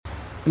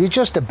you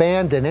just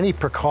abandon any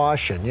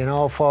precaution. You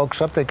know, folks,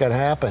 something could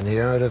happen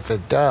here, and if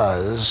it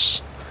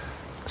does,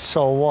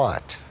 so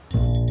what?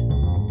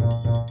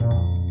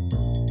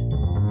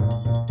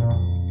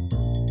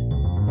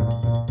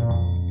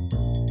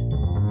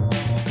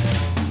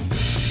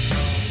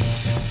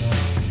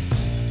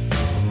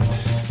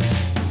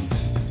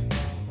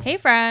 Hey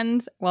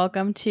friends,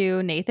 welcome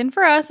to Nathan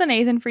for Us, a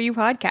Nathan for You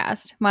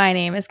podcast. My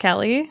name is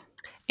Kelly.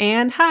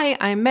 And hi,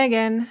 I'm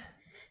Megan.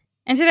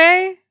 And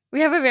today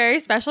we have a very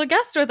special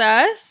guest with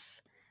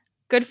us.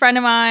 Good friend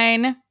of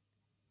mine,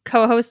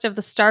 co-host of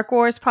the Stark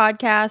Wars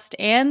podcast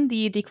and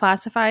the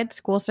Declassified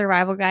School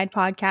Survival Guide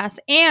podcast,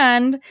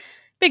 and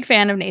big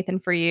fan of Nathan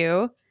for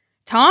You,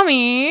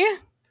 Tommy.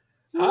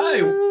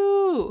 Hi.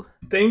 Woo.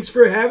 Thanks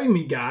for having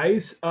me,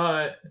 guys.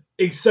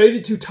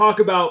 Excited to talk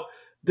about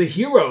the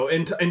hero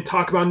and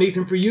talk about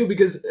Nathan for You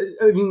because,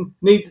 I mean,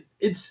 Nathan,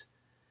 it's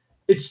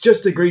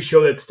just a great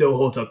show that still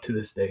holds up to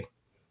this day.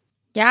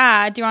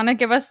 Yeah, do you want to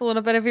give us a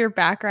little bit of your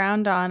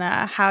background on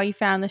how you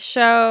found the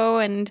show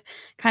and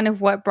kind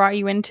of what brought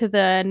you into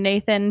the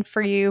Nathan for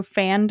You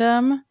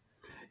fandom?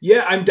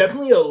 Yeah, I'm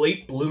definitely a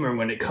late bloomer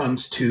when it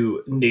comes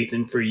to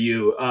Nathan for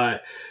You.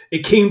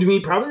 It came to me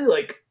probably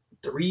like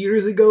 2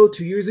 years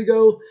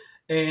ago,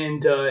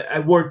 and I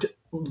worked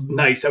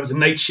nights. I was a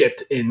night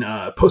shift in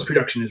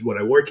post-production is what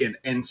I work in.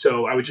 And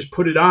so I would just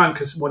put it on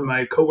because one of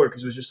my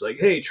coworkers was just like,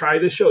 hey, try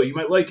this show. You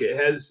might like it.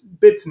 It has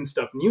bits and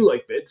stuff, and you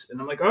like bits.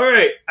 And I'm like, all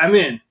right, I'm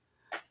in.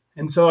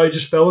 And so I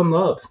just fell in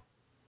love.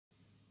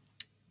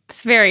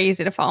 It's very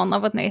easy to fall in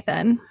love with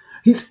Nathan.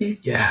 He's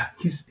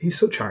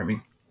so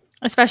charming.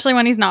 Especially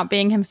when he's not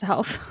being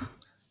himself.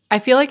 I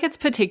feel like it's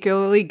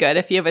particularly good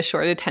if you have a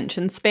short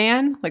attention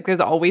span. Like there's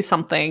always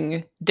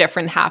something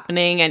different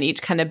happening and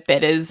each kind of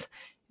bit is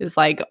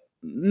like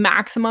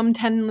maximum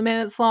 10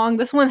 minutes long.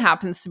 This one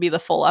happens to be the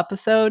full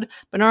episode,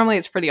 but normally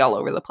it's pretty all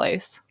over the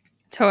place.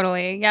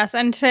 Totally. Yes.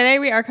 And today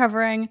we are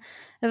covering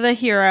The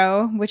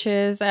Hero, which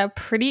is a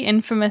pretty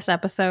infamous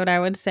episode, I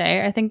would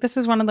say. I think this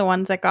is one of the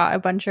ones that got a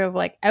bunch of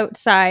like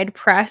outside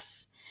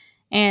press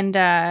and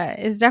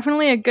is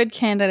definitely a good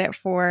candidate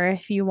for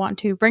if you want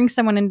to bring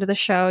someone into the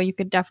show, you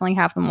could definitely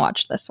have them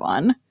watch this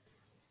one.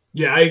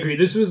 Yeah, I agree.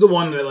 This was the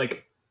one that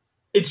like,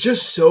 it's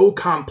just so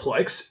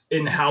complex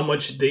in how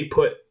much they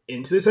put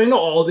into this. I know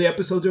all the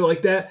episodes are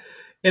like that.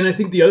 And I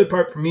think the other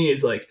part for me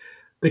is like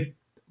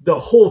the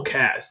whole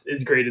cast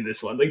is great in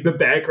this one. Like the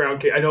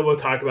background, I know we'll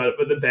talk about it,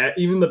 but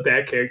even the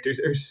back characters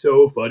are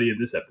so funny in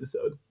this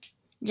episode.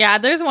 Yeah,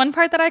 there's one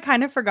part that I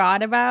kind of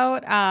forgot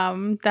about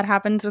that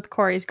happens with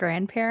Corey's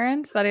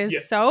grandparents. That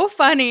is so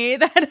funny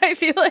that I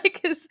feel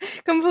like is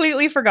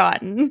completely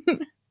forgotten.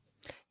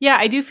 Yeah,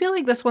 I do feel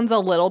like this one's a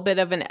little bit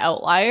of an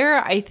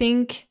outlier. I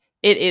think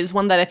it is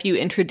one that if you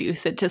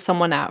introduce it to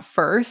someone at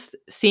first,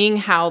 seeing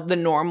how the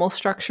normal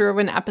structure of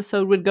an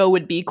episode would go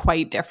would be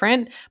quite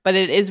different, but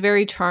it is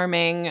very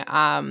charming.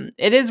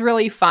 It is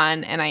really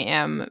fun, and I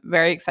am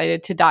very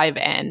excited to dive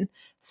in.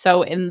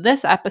 So in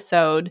this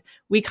episode,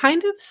 we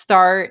kind of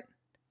start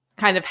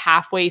kind of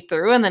halfway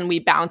through and then we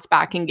bounce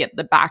back and get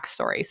the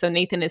backstory. So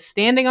Nathan is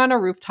standing on a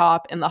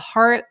rooftop in the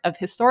heart of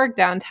historic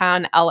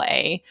downtown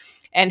LA,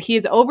 and he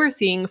is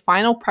overseeing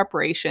final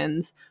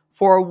preparations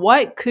for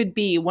what could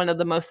be one of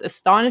the most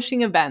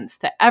astonishing events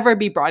to ever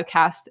be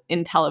broadcast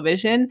in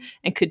television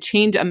and could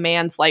change a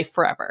man's life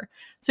forever.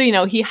 So, you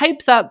know, he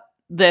hypes up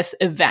this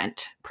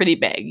event pretty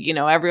big. You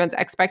know, everyone's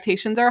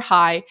expectations are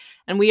high,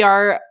 and we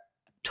are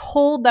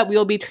told that we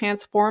will be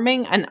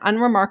transforming an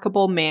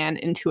unremarkable man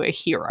into a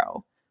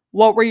hero.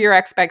 What were your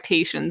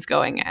expectations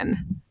going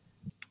in?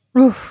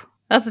 Oof,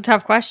 that's a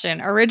tough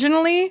question.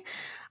 Originally,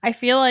 I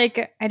feel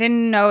like I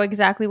didn't know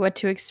exactly what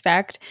to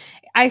expect.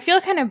 I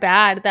feel kind of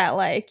bad that,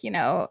 like, you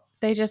know,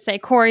 they just say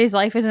Corey's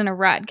life is in a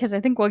rut because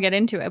I think we'll get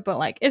into it. But,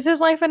 like, is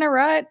his life in a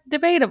rut?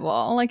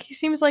 Debatable. Like, he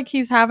seems like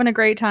he's having a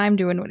great time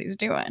doing what he's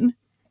doing.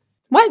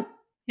 What?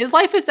 His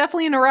life is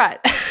definitely in a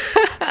rut.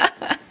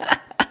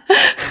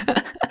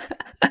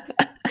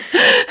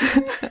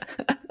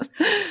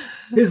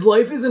 His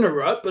life is in a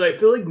rut, but I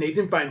feel like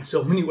Nathan finds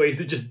so many ways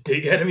to just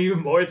dig at him even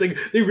more. It's like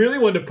they really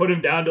wanted to put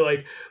him down to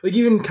like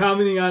even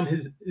commenting on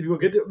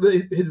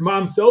his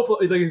mom's cell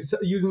phone, like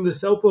using the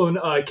cell phone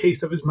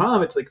case of his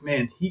mom. It's like,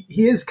 man,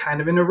 he is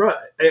kind of in a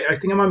rut. I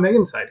think I'm on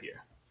Megan's side here.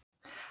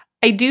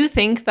 I do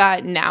think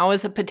that now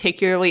is a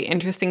particularly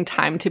interesting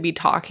time to be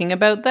talking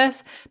about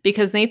this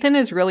because Nathan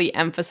is really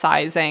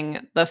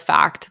emphasizing the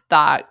fact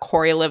that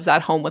Corey lives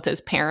at home with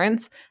his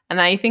parents. And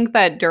I think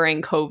that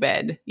during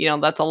COVID, you know,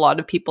 that's a lot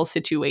of people's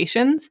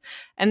situations.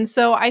 And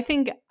so I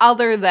think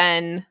other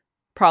than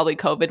probably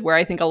COVID, where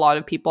I think a lot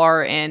of people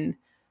are in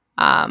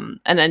an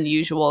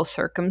unusual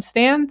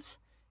circumstance,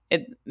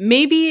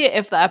 maybe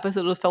if the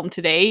episode was filmed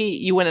today,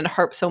 you wouldn't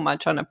harp so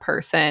much on a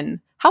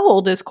person. How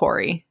old is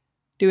Corey?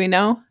 Do we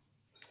know?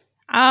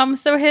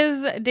 So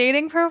his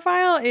dating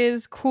profile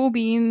is Cool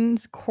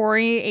Beans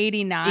Corey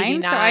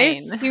 89. So I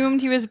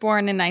assumed he was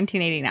born in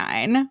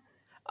 1989.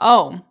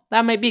 Oh,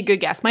 that might be a good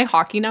guess. My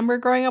hockey number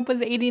growing up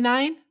was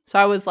 89. So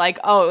I was like,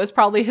 oh, it was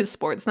probably his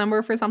sports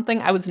number for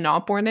something. I was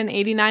not born in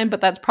 89, but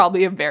that's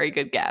probably a very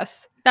good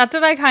guess. That's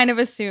what I kind of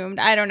assumed.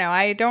 I don't know.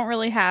 I don't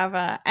really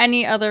have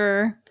any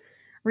other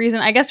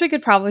reason. I guess we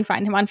could probably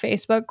find him on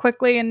Facebook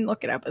quickly and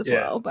look it up as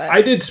well. But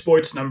I did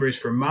sports numbers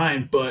for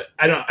mine, but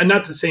I don't.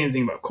 Not to say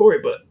anything about Corey,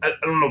 but I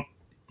don't know if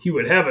he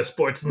would have a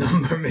sports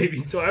number, maybe.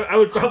 So I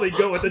would probably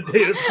go with the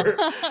date of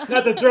birth.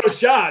 Not to throw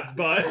shots,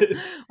 but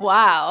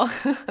wow,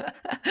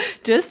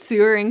 just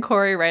sewering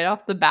Corey right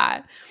off the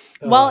bat.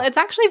 Well, it's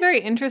actually very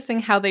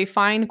interesting how they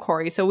find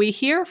Corey. So we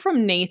hear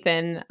from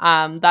Nathan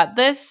that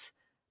this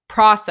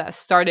process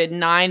started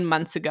 9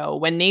 months ago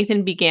when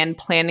Nathan began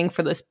planning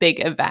for this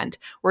big event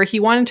where he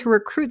wanted to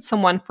recruit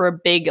someone for a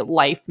big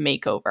life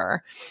makeover.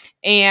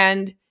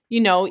 And,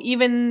 you know,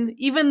 even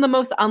the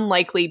most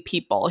unlikely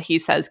people, he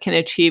says, can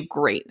achieve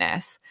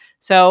greatness.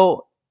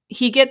 So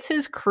he gets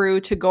his crew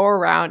to go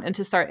around and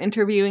to start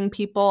interviewing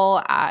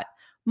people at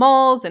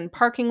malls and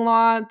parking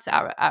lots,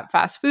 at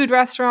fast food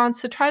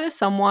restaurants, to try to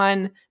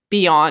someone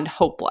beyond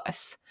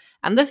hopeless.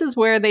 And this is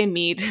where they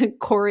meet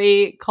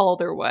Corey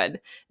Calderwood.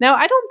 Now,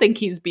 I don't think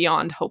he's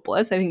beyond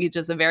hopeless. I think he's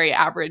just a very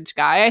average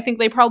guy. I think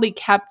they probably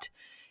kept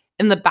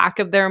in the back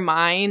of their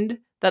mind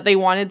that they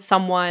wanted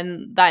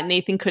someone that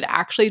Nathan could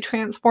actually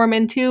transform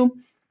into,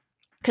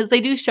 because they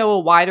do show a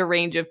wider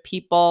range of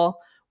people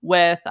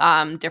with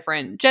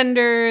different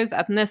genders,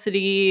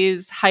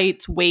 ethnicities,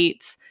 heights,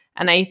 weights.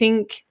 And I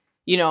think,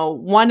 you know,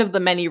 one of the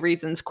many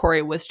reasons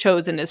Corey was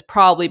chosen is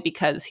probably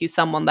because he's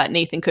someone that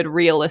Nathan could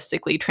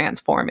realistically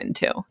transform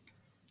into.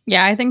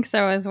 Yeah, I think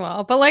so as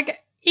well. But like,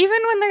 even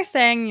when they're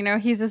saying, you know,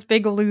 he's this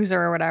big loser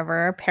or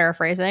whatever,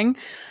 paraphrasing,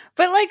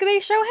 but like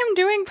they show him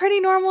doing pretty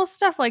normal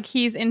stuff. Like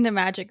he's into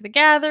Magic the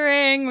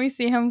Gathering. We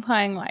see him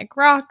playing like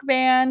Rock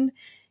Band.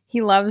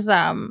 He loves,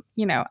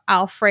 you know,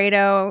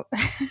 Alfredo,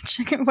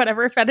 chicken,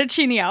 whatever,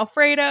 fettuccine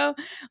Alfredo.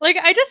 Like,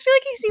 I just feel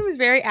like he seems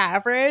very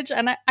average,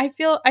 and I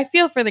feel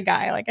for the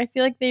guy. Like, I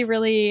feel like they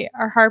really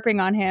are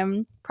harping on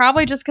him,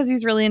 probably just because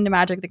he's really into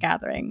Magic the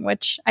Gathering,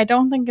 which I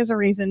don't think is a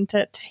reason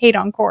to hate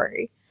on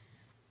Corey.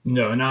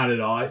 No, not at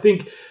all. I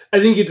think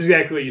it's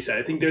exactly what you said.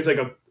 I think there's like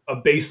a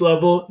base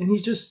level, and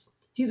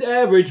he's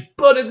average,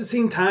 but at the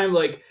same time,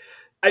 like,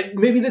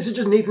 maybe this is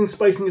just Nathan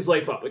spicing his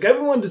life up. Like,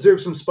 everyone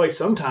deserves some spice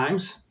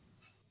sometimes.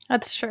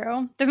 That's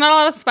true. There's not a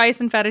lot of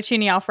spice in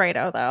fettuccine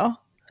Alfredo, though.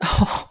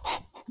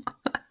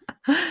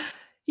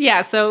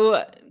 Yeah,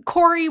 so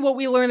Corey, what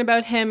we learn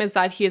about him is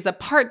that he is a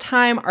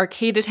part-time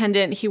arcade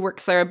attendant. He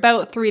works there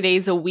about 3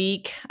 days a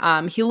week.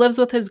 He lives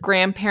with his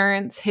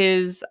grandparents.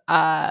 His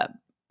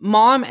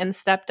mom and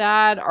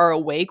stepdad are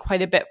away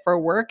quite a bit for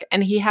work,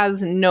 and he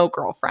has no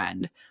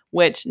girlfriend,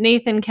 which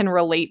Nathan can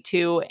relate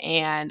to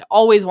and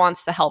always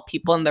wants to help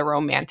people in their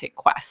romantic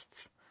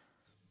quests.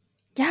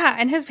 Yeah,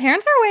 and his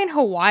parents are away in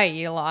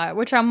Hawaii a lot,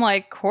 which I'm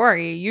like,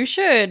 Corey, you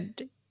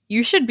should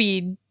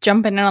be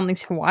jumping in on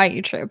these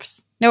Hawaii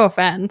trips. No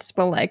offense,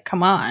 but like,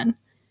 come on.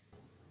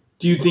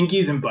 Do you think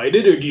he's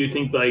invited, or do you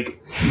think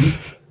like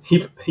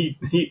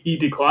he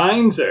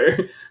declines, or?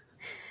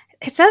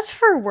 It says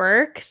for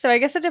work, so I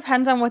guess it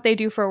depends on what they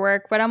do for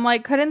work, but I'm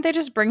like, couldn't they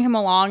just bring him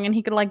along and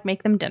he could like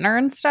make them dinner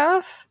and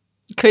stuff?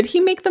 Could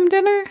he make them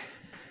dinner?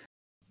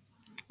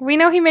 We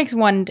know he makes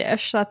one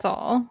dish, that's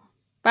all.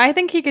 But I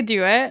think he could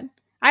do it.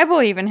 I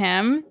believe in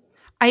him.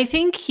 I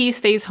think he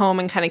stays home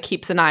and kind of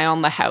keeps an eye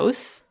on the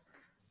house.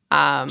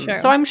 Sure.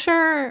 So I'm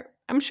sure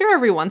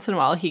every once in a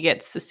while he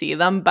gets to see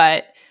them,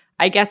 but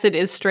I guess it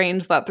is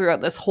strange that throughout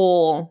this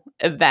whole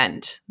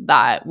event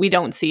that we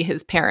don't see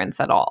his parents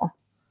at all.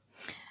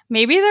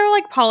 Maybe they're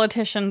like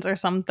politicians or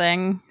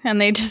something,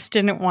 and they just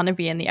didn't want to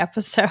be in the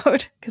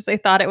episode because they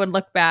thought it would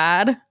look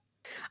bad.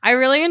 I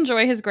really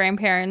enjoy his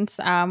grandparents,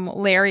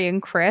 Larry and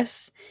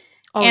Chris.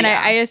 Oh, and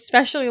yeah. I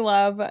especially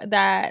love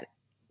that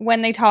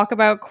when they talk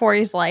about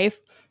Corey's life,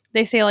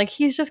 they say like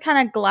he's just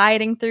kind of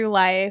gliding through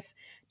life,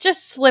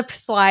 just slip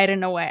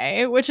sliding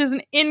away, which is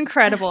an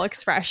incredible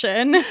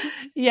expression.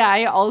 Yeah,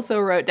 I also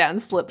wrote down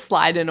slip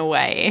sliding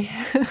away.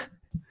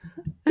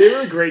 They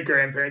were great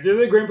grandparents. They're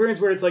the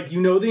grandparents where it's like, you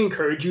know, they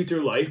encourage you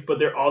through life, but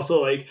they're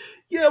also like,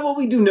 yeah, well,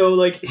 we do know,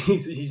 like,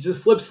 he's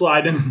just slip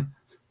sliding.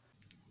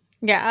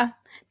 Yeah.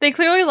 They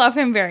clearly love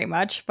him very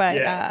much, but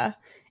Yeah.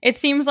 It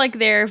seems like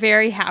they're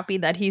very happy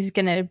that he's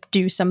going to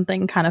do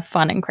something kind of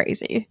fun and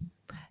crazy.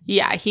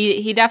 Yeah,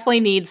 he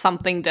definitely needs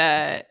something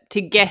to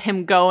get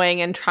him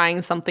going and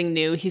trying something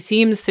new. He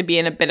seems to be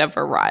in a bit of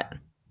a rut.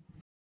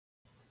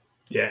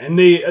 Yeah, and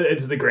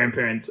it's the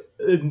grandparents.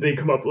 They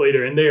come up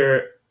later, and they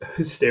are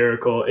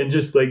hysterical, and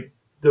just like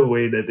the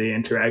way that they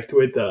interact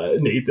with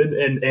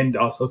Nathan and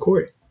also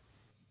Corey.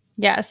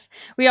 Yes.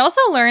 We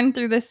also learned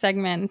through this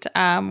segment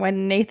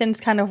when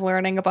Nathan's kind of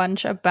learning a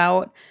bunch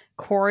about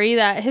Corey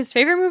that his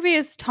favorite movie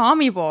is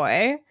Tommy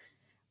Boy,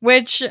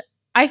 which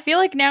I feel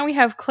like now we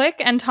have Click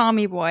and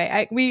Tommy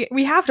Boy.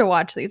 We have to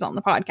watch these on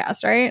the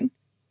podcast, right?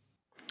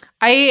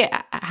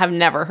 I have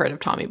never heard of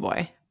Tommy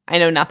Boy. I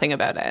know nothing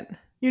about it.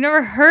 You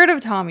never heard of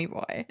Tommy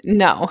Boy?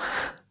 No.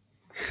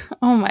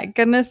 Oh my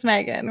goodness,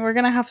 Megan. We're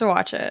going to have to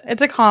watch it.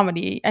 It's a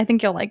comedy. I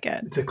think you'll like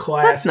it. It's a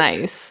classic. That's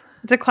nice.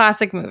 It's a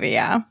classic movie,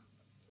 yeah.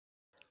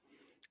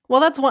 Well,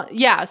 that's one.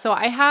 Yeah. So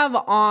I have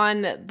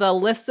on the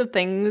list of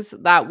things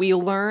that we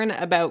learn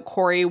about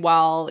Corey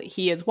while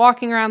he is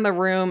walking around the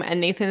room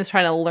and Nathan is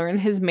trying to learn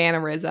his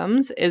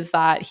mannerisms is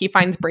that he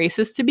finds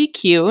braces to be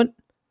cute.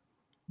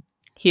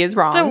 He is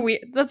wrong.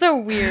 That's a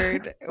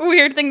weird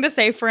thing to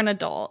say for an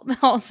adult,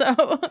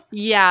 also.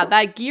 Yeah,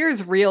 that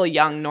gear's real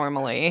young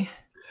normally.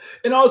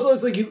 And also,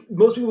 it's like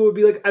most people would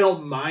be like, I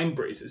don't mind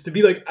braces. To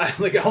be like,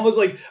 almost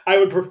like I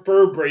would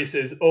prefer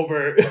braces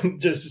over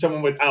just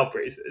someone without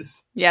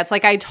braces. Yeah, it's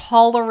like I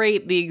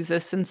tolerate the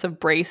existence of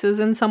braces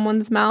in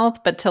someone's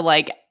mouth, but to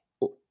like,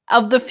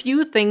 of the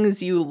few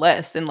things you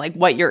list and like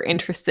what you're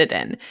interested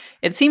in,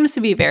 it seems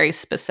to be very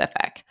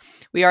specific.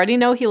 We already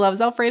know he loves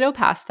Alfredo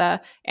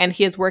pasta, and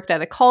he has worked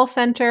at a call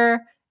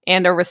center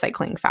and a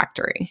recycling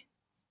factory.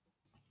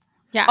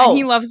 Yeah, and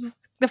he loves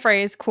the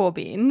phrase cool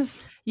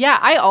beans. Yeah,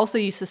 I also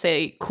used to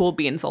say cool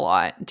beans a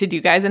lot. Did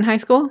you guys in high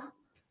school?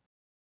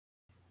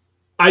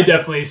 I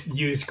definitely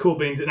use cool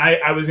beans, and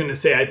I was going to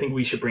say I think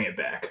we should bring it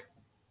back.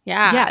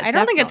 Yeah, I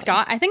don't think it's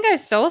gone. I think I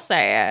still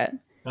say it.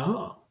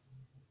 Oh.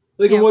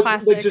 Like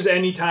just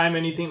anytime,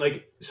 anything,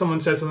 like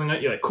someone says something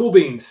that you're like, cool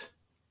beans.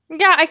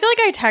 Yeah, I feel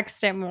like I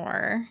text it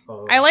more.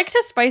 Oh. I like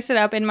to spice it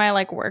up in my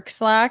like work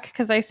Slack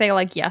because I say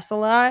like yes a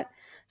lot.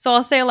 So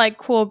I'll say like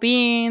cool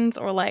beans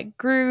or like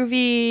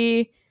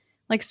groovy,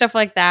 like stuff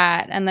like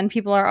that. And then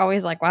people are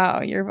always like,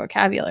 wow, your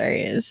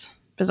vocabulary is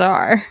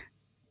bizarre.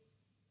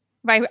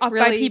 By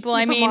people,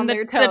 I mean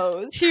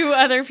the two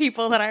other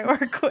people that I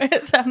work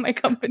with at my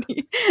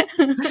company.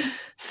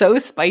 So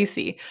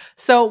spicy.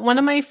 So one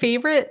of my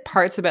favorite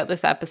parts about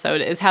this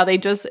episode is how they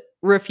just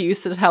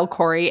refuse to tell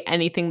Corey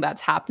anything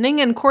that's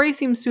happening. And Corey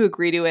seems to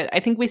agree to it. I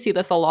think we see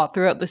this a lot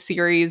throughout the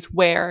series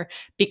where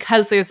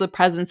because there's the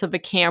presence of a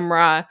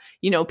camera,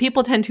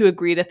 people tend to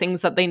agree to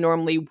things that they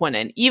normally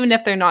wouldn't, even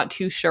if they're not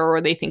too sure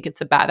or they think it's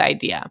a bad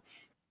idea.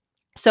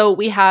 So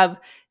we have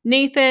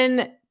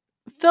Nathan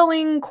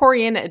filling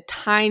Corey in a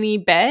tiny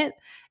bit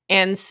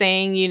and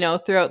saying,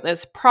 throughout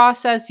this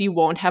process, you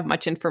won't have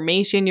much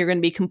information. You're going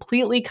to be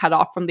completely cut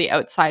off from the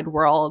outside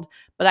world.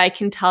 But I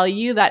can tell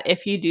you that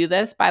if you do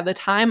this, by the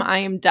time I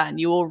am done,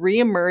 you will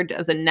reemerge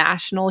as a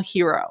national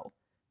hero.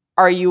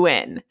 Are you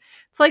in?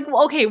 It's like,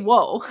 okay,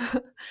 whoa.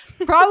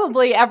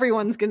 Probably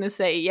everyone's going to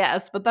say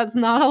yes, but that's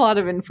not a lot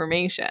of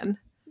information.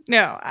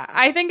 No,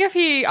 I think if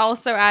he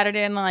also added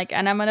in like,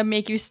 and I'm going to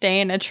make you stay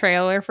in a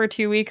trailer for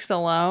 2 weeks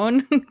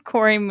alone,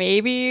 Corey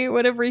maybe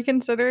would have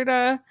reconsidered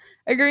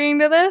agreeing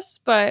to this,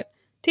 but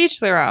to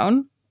each their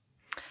own.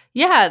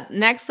 Yeah,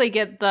 next they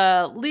get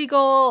the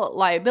legal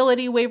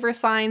liability waiver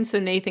signed so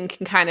Nathan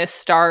can kind of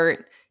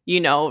start,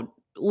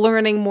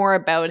 learning more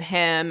about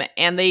him,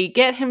 and they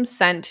get him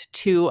sent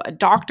to a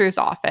doctor's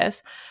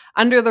office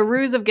under the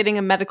ruse of getting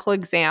a medical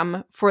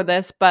exam for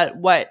this, but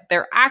what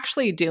they're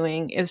actually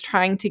doing is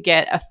trying to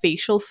get a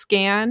facial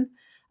scan,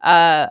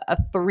 a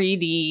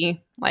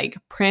 3D like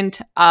print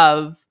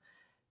of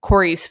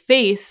Corey's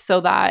face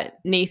so that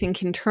Nathan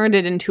can turn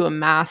it into a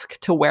mask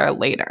to wear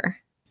later.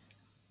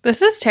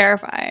 This is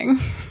terrifying.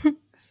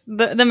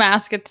 the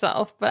mask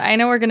itself, but I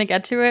know we're going to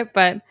get to it,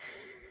 but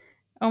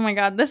oh my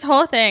God, this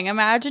whole thing.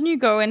 Imagine you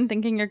go in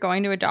thinking you're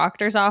going to a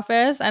doctor's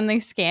office and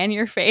they scan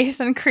your face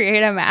and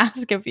create a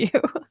mask of you.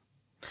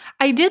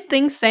 I did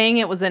think saying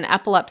it was an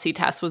epilepsy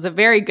test was a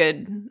very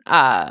good,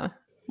 that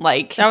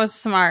was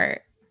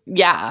smart.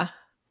 Yeah.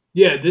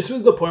 Yeah, this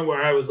was the point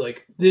where I was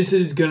like, this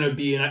is going to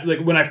be, like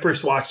when I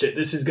first watched it,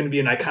 this is going to be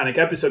an iconic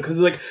episode. Because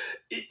like,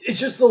 it's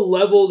just the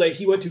level that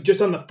he went to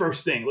just on the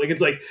first thing. Like,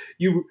 it's like,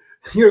 you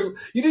didn't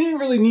even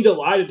really need to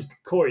lie to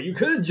Corey. You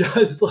could have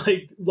just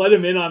like let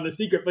him in on the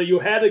secret, but you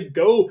had to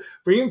go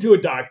bring him to a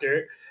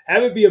doctor,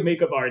 have it be a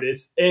makeup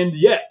artist. And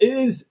yeah, it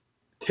is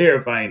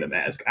terrifying, the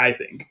mask, I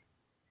think.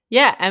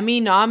 Yeah,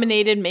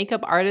 Emmy-nominated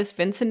makeup artist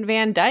Vincent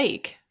Van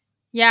Dyke.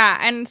 Yeah,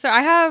 and so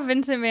I have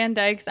Vincent Van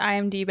Dyke's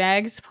IMDb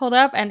bags pulled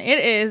up, and it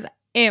is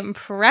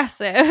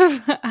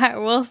impressive, I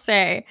will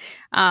say.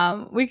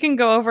 We can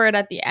go over it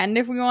at the end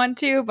if we want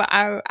to, but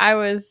I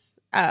was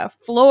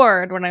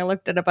floored when I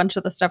looked at a bunch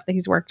of the stuff that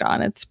he's worked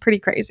on. It's pretty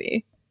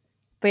crazy.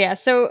 But yeah,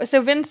 so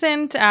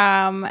Vincent,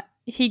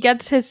 he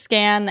gets his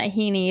scan that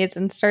he needs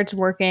and starts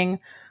working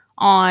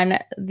on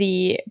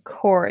the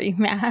Corey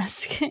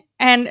mask.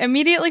 And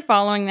immediately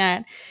following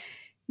that,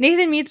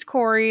 Nathan meets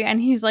Corey and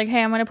he's like,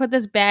 hey, I'm going to put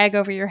this bag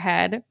over your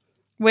head,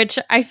 which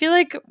I feel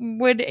like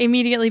would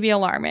immediately be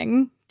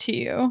alarming to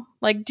you.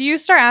 Like, do you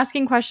start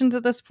asking questions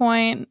at this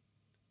point?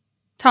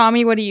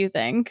 Tommy, what do you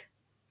think?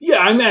 Yeah,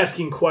 I'm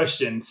asking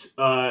questions.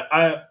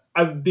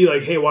 I'd be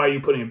like, hey, why are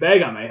you putting a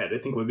bag on my head? I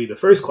think would be the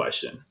first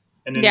question.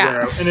 And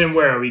then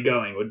where are we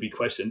going would be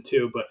question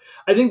 2. But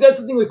I think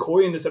that's the thing with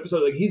Corey in this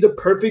episode. Like, he's a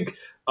perfect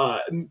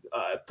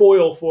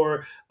foil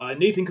for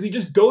Nathan because he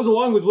just goes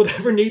along with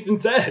whatever Nathan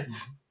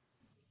says.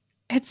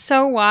 It's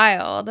so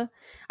wild.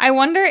 I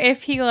wonder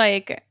if he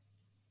like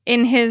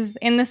in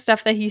the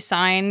stuff that he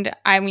signed.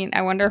 I mean,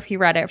 I wonder if he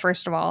read it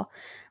first of all.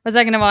 But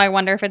second of all, I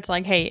wonder if it's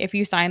like, hey, if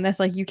you sign this,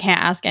 like you can't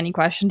ask any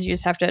questions. You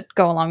just have to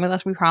go along with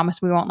us. We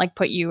promise we won't like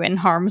put you in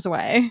harm's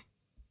way.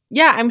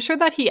 Yeah, I'm sure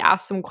that he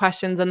asked some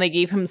questions and they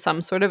gave him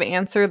some sort of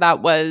answer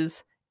that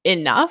was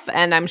enough.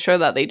 And I'm sure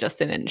that they just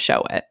didn't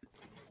show it.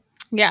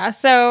 Yeah,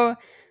 so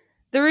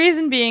the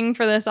reason being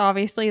for this,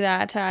 obviously,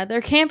 that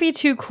there can't be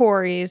two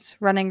Corys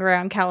running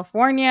around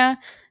California.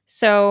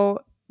 So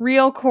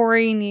real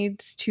Corey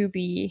needs to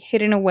be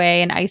hidden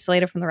away and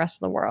isolated from the rest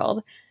of the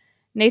world.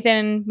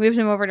 Nathan moves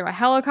him over to a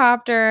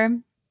helicopter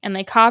and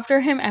they copter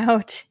him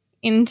out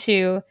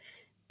into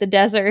the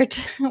desert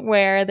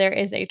where there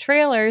is a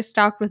trailer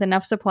stocked with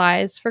enough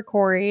supplies for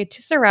Corey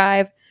to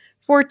survive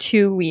for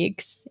 2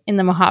 weeks in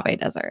the Mojave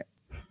Desert.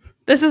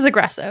 This is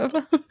aggressive,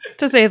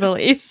 to say the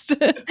least.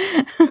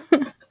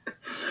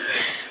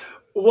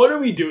 What are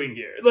we doing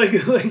here? Like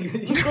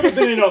he could have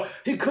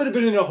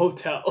been in a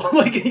hotel.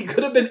 Like he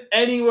could have been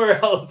anywhere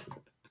else.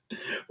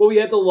 But we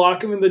had to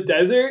lock him in the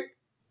desert.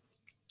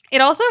 It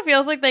also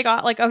feels like they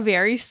got like a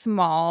very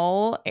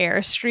small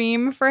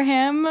airstream for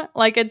him.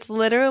 Like it's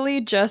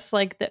literally just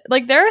like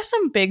like there are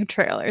some big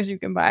trailers you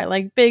can buy,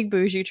 like big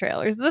bougie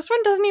trailers. This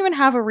one doesn't even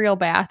have a real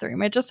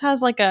bathroom. It just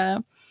has like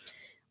a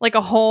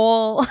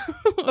hole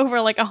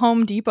over like a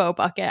Home Depot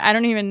bucket. I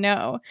don't even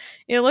know.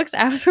 It looks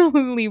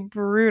absolutely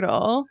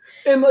brutal.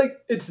 And like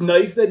it's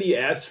nice that he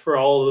asked for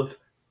all of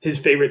his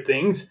favorite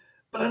things,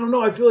 but I don't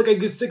know. I feel like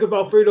I'd get sick of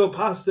Alfredo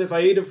pasta if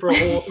I ate it for a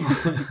whole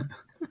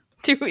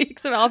 2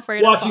 weeks of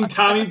Alfredo watching pasta.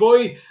 Tommy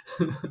Boy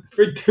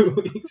for 2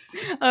 weeks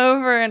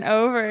over and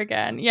over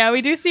again. Yeah,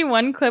 we do see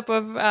one clip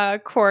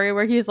of Corey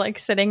where he's like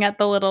sitting at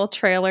the little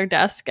trailer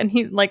desk and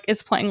he like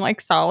is playing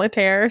like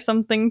solitaire or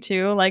something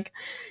too. Like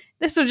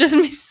this would just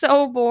be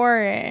so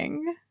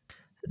boring.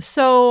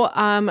 So,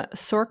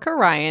 Sorka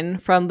Ryan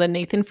from the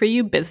Nathan For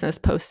You business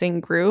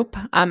posting group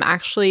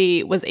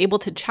actually was able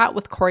to chat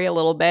with Corey a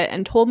little bit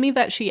and told me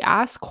that she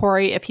asked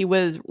Corey if he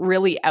was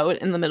really out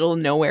in the middle of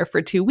nowhere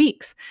for 2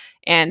 weeks.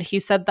 And he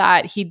said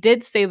that he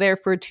did stay there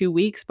for 2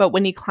 weeks, but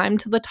when he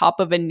climbed to the top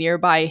of a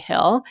nearby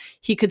hill,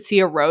 he could see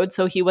a road,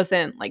 so he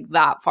wasn't like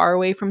that far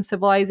away from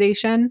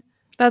civilization.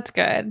 That's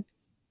good.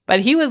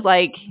 But he was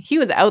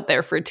out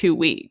there for 2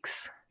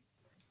 weeks.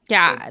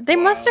 Yeah, they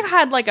must have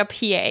had like a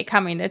PA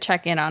coming to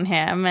check in on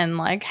him and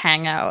like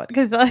hang out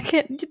because like,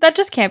 that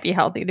just can't be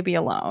healthy to be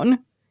alone.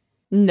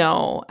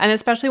 No, and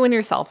especially when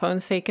your cell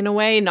phone's taken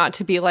away, not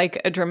to be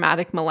like a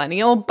dramatic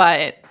millennial,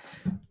 but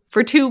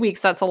for 2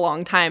 weeks, that's a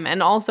long time.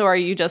 And also, are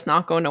you just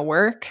not going to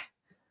work?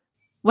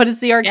 What is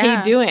the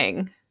arcade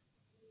doing?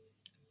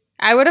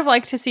 I would have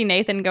liked to see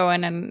Nathan go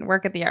in and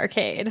work at the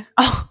arcade.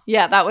 Oh,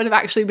 yeah, that would have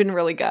actually been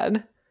really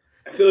good.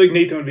 I feel like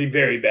Nathan would be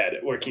very bad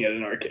at working at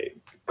an arcade.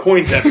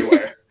 Coins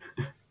everywhere.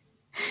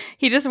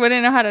 He just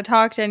wouldn't know how to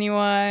talk to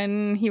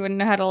anyone. He wouldn't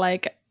know how to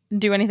like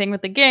do anything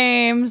with the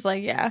games.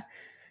 Like, yeah.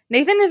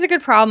 Nathan is a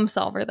good problem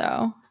solver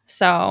though.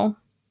 So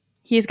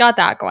he's got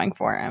that going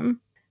for him.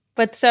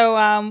 But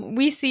so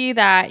we see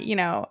that, you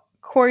know,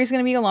 Corey's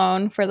going to be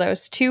alone for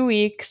those 2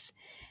 weeks.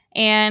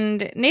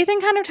 And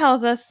Nathan kind of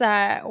tells us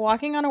that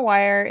walking on a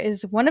wire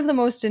is one of the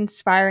most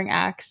inspiring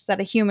acts that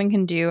a human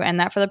can do. And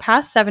that for the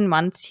past 7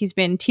 months, he's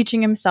been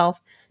teaching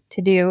himself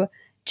to do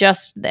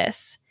just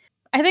this.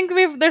 I think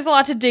there's a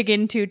lot to dig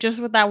into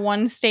just with that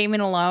one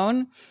statement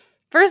alone.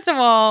 First of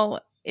all,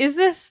 is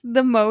this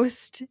the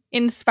most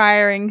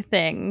inspiring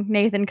thing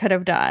Nathan could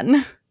have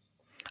done?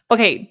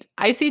 Okay,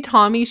 I see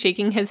Tommy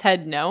shaking his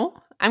head no.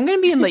 I'm going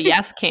to be in the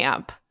yes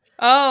camp.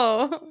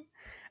 Oh,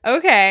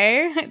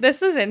 okay.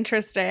 This is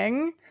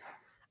interesting.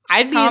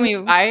 I'd be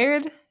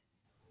inspired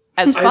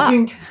as fuck. I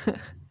think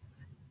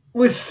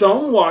with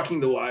some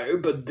walking the wire,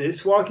 but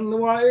this walking the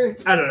wire,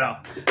 I don't know.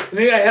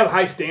 Maybe I have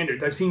high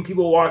standards. I've seen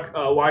people walk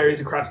wires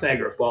across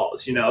Niagara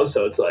Falls, you know?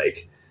 So it's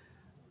like,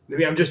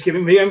 maybe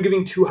I'm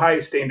giving too high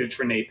standards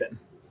for Nathan.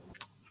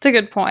 It's a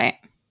good point.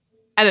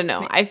 I don't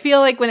know. I feel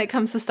like when it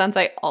comes to stunts,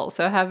 I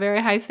also have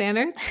very high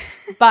standards.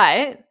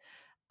 But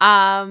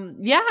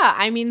yeah,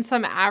 I mean,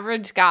 some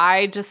average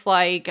guy just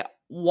like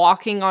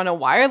walking on a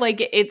wire,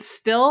 like it's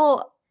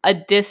still a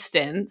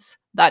distance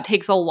that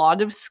takes a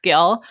lot of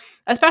skill,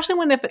 especially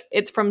when if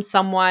it's from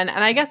someone,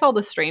 and I guess all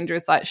the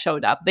strangers that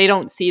showed up, they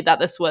don't see that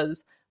this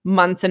was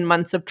months and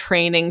months of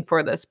training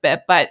for this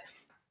bit. But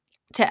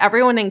to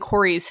everyone in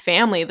Corey's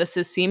family, this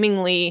is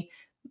seemingly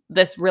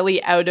this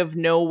really out of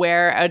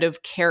nowhere, out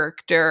of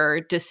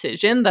character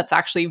decision that's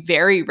actually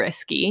very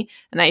risky.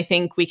 And I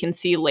think we can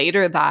see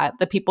later that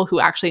the people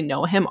who actually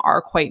know him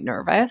are quite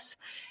nervous.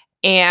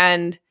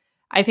 And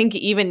I think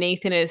even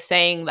Nathan is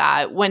saying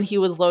that when he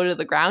was low to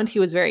the ground, he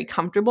was very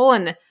comfortable.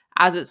 And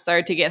as it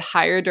started to get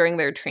higher during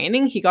their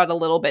training, he got a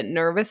little bit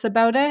nervous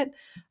about it.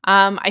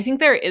 I think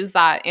there is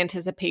that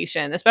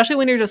anticipation, especially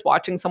when you're just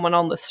watching someone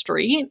on the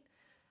street.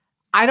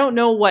 I don't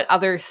know what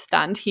other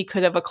stunt he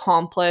could have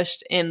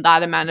accomplished in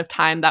that amount of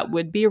time that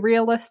would be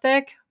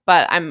realistic,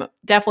 but I'm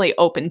definitely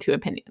open to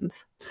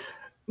opinions.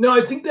 No,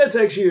 I think that's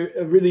actually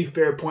a really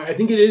fair point. I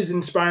think it is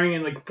inspiring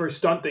and like for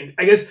stunt things.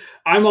 I guess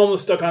I'm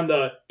almost stuck on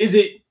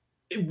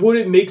would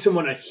it make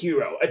someone a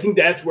hero? I think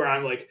that's where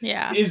I'm like,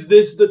 yeah. Is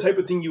this the type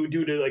of thing you would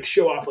do to like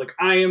show off like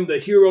I am the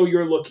hero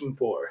you're looking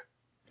for?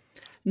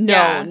 No,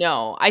 Yeah.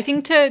 no. I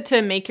think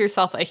to make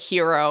yourself a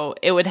hero,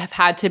 it would have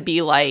had to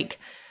be like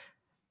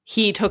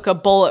he took a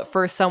bullet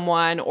for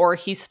someone or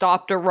he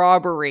stopped a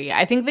robbery.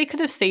 I think they could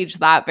have staged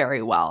that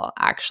very well,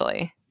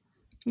 actually.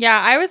 Yeah,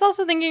 I was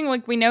also thinking,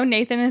 like, we know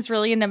Nathan is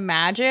really into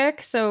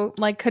magic, so,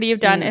 like, could he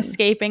have done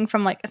escaping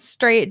from, like, a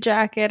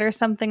straitjacket or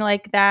something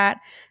like that?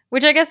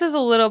 Which I guess is a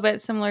little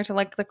bit similar to,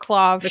 like, the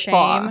claw of The shame.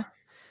 claw.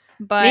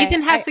 But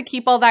Nathan has to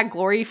keep all that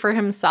glory for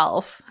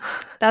himself.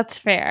 That's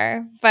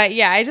fair. But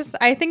yeah,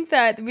 I think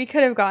that we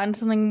could have gotten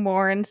something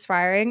more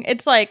inspiring.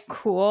 It's like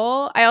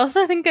cool. I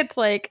also think it's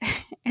like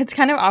it's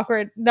kind of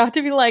awkward not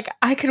to be like,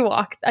 I could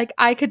walk, like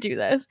I could do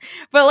this.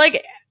 But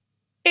like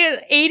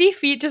 80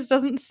 feet just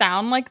doesn't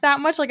sound like that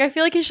much. Like I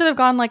feel like he should have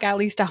gone like at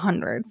least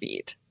 100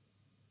 feet.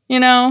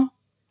 You know?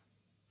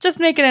 Just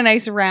make it a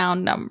nice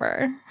round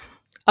number.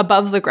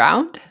 Above the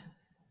ground?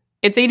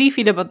 It's 80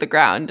 feet above the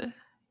ground.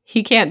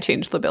 He can't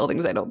change the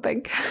buildings, I don't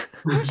think.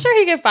 I'm sure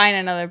he could find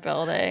another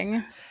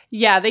building.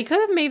 Yeah, they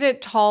could have made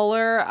it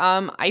taller.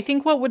 I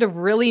think what would have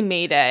really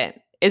made it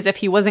is if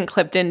he wasn't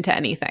clipped into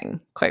anything,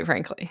 quite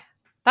frankly.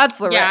 That's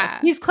the risk.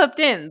 He's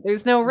clipped in.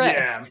 There's no risk.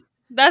 Yeah.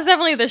 That's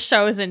definitely the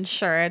show's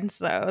insurance,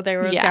 though. They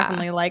were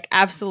definitely like,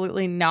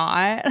 absolutely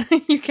not.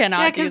 You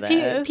cannot do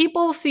this.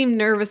 People seem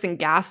nervous and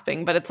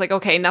gasping, but it's like,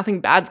 okay,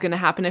 nothing bad's going to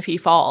happen if he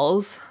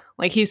falls.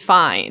 Like, he's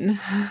fine.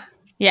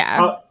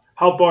 Yeah.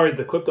 How far is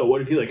the clip, though?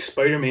 What if he, like,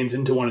 Spider-Man's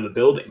into one of the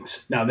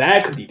buildings? Now,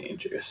 that could be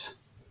dangerous.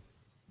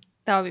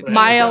 That would be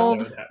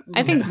mild.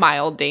 I think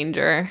mild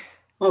danger.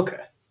 Okay.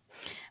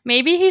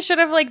 Maybe he should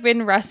have, like,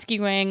 been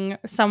rescuing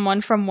someone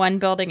from one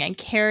building and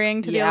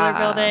carrying to the other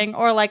building.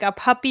 Or, like, a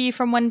puppy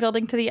from one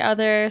building to the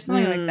other.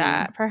 Something like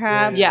that,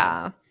 perhaps.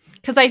 Yeah.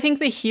 Because I think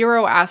the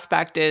hero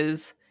aspect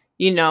is,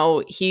 you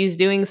know, he's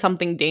doing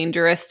something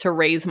dangerous to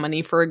raise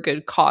money for a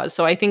good cause.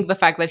 So I think the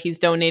fact that he's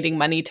donating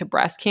money to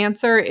breast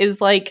cancer is,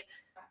 like,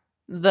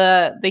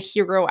 the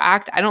hero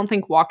act. I don't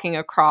think walking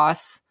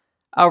across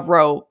a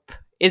rope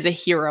is a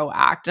hero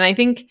act. And I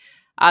think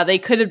they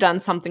could have done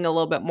something a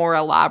little bit more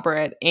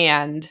elaborate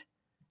and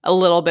a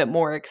little bit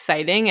more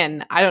exciting.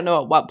 And I don't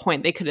know at what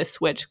point they could have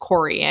switched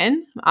Corey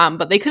in,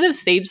 but they could have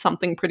staged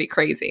something pretty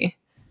crazy.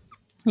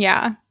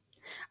 Yeah.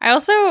 I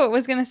also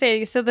was going to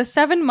say, so the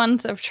 7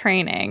 months of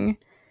training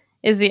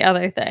is the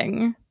other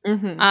thing.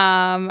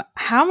 Mm-hmm.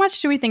 How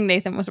much do we think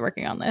Nathan was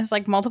working on this?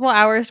 Like multiple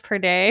hours per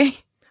day?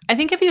 I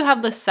think if you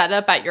have the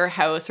setup at your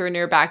house or in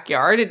your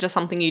backyard, it's just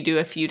something you do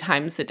a few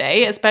times a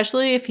day,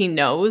 especially if he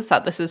knows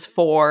that this is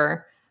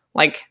for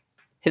like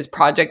his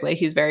project that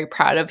he's very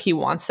proud of. He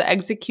wants to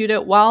execute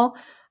it well.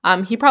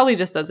 He probably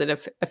just does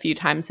it a few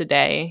times a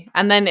day.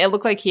 And then it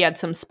looked like he had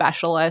some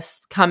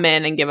specialists come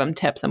in and give him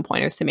tips and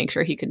pointers to make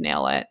sure he could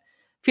nail it.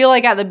 Feel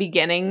like at the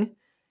beginning,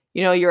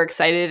 you know, you're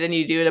excited and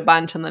you do it a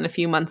bunch, and then a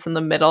few months in the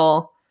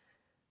middle,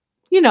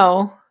 you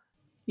know,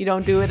 you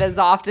don't do it as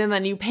often,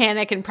 then you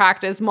panic and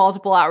practice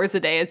multiple hours a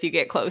day as you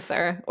get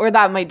closer. Or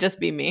that might just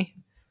be me.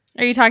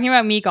 Are you talking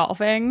about me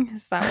golfing?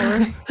 Is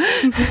that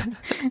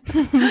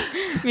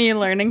what me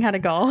learning how to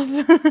golf?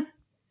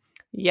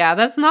 Yeah,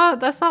 that's not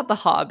the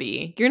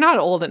hobby. You're not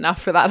old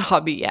enough for that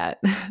hobby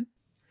yet.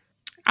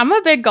 I'm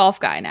a big golf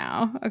guy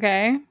now,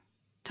 okay?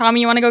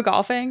 Tommy, you want to go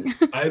golfing?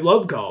 I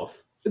love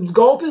golf.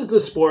 Golf is the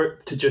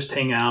sport to just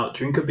hang out,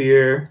 drink a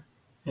beer,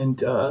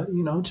 and,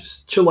 you know,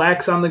 just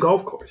chillax on the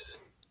golf course.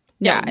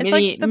 Yeah, it's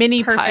like the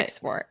mini perfect putt.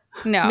 sport.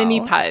 No. Mini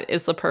putt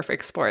is the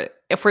perfect sport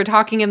if we're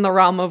talking in the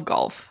realm of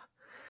golf.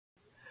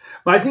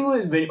 But I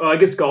think I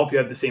guess golf, you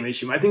have the same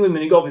issue. My thing with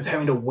mini golf is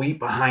having to wait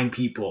behind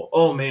people.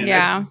 Oh, man.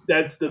 Yeah.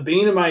 That's the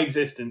bane of my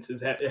existence.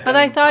 But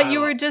I thought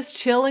you were just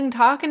chilling,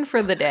 talking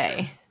for the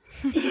day.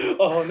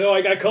 Oh, no,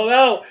 I got called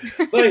out.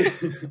 Like,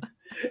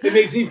 it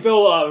makes me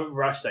feel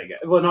rushed, I guess.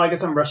 Well, no, I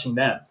guess I'm rushing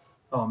them.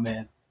 Oh,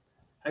 man.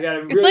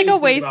 It's like a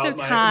waste of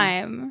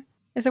time.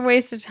 It's a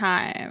waste of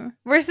time.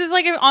 Versus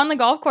like on the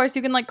golf course,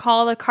 you can like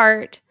call the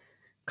cart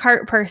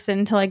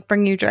person to like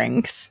bring you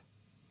drinks.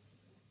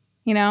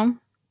 You know?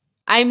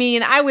 I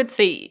mean, I would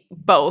say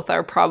both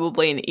are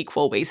probably an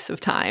equal waste of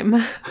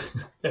time.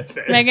 That's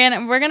fair. Megan,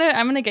 I'm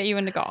gonna get you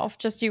into golf.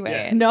 Just you wait.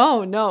 Yeah.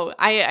 No.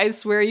 I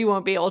swear you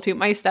won't be able to.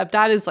 My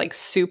stepdad is like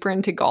super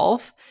into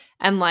golf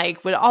and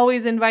like would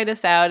always invite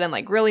us out and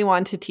like really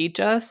want to teach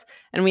us.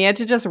 And we had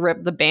to just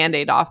rip the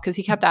Band-Aid off because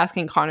he kept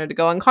asking Connor to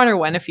go. And Connor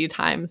went a few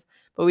times.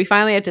 But we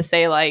finally had to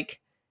say, like,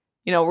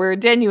 you know, we're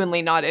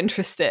genuinely not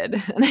interested.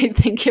 And I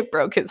think it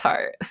broke his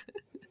heart.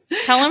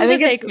 Tell him to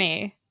take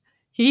me.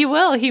 He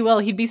will.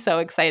 He'd be so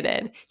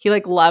excited. He,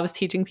 like, loves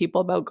teaching people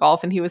about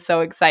golf, and he was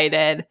so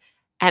excited.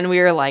 And we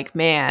were like,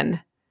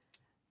 man,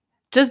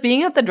 just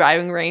being at the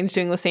driving range,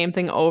 doing the same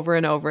thing over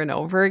and over and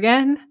over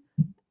again.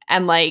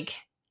 And, like,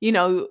 you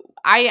know,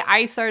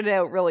 I started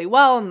out really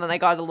well, and then I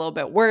got a little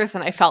bit worse,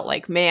 and I felt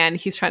like, man,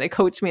 he's trying to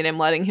coach me, and I'm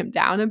letting him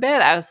down a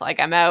bit. I was like,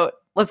 I'm out.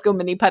 Let's go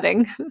mini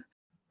putting.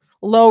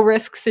 Low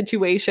risk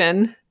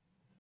situation.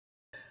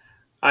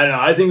 I don't know.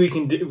 I think we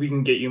can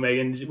get you,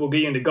 Megan. We'll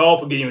get you into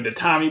golf. We'll get you into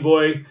Tommy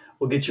Boy.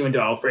 We'll get you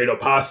into Alfredo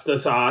pasta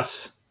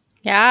sauce.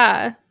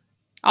 Yeah,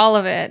 all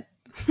of it.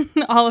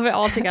 All of it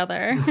all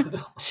together.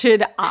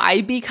 Should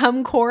I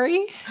become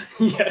Corey?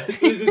 Yes,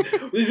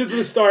 this is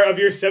the start of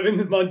your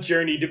 7-month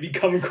journey to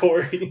become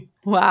Corey.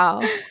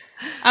 Wow.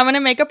 I'm going to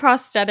make a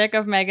prosthetic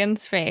of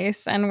Megan's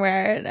face and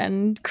wear it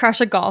and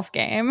crush a golf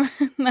game.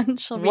 And then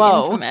she'll be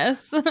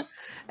infamous.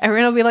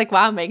 Everyone will be like,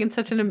 wow, Megan's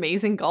such an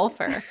amazing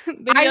golfer.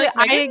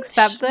 I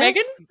accept this.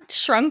 Megan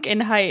shrunk in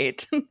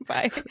height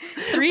by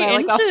 3 by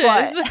inches.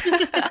 Like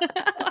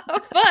a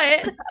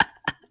foot.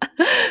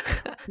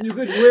 You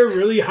could wear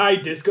really high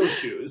disco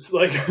shoes.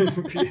 Like,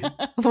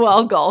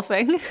 while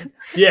golfing.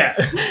 Yeah.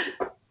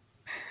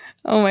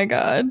 Oh my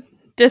God.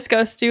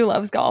 Disco Stu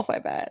loves golf, I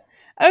bet.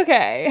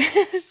 Okay.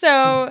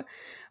 So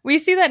we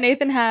see that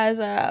Nathan has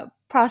a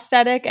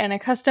prosthetic and a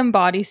custom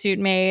bodysuit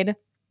made.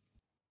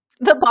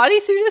 The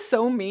bodysuit is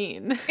so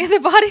mean. The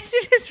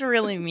bodysuit is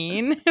really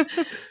mean.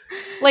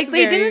 Like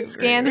they didn't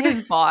scan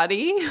his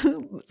body,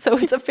 so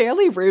it's a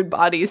fairly rude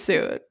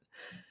bodysuit.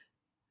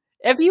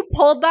 If you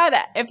pulled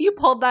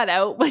that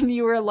out when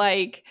you were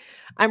like,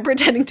 I'm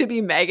pretending to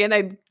be Megan,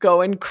 I'd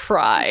go and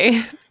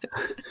cry.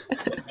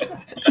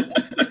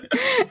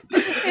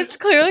 It's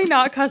clearly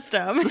not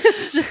custom.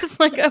 It's just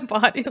like a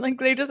body, like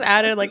they just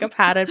added like a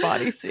padded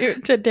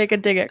bodysuit to take a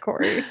dig at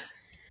Corey.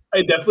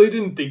 I definitely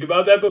didn't think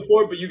about that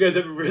before, but you guys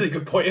have a really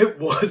good point. It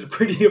was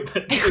pretty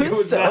offensive. It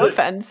was so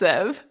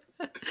offensive.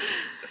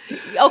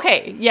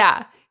 Okay,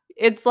 yeah.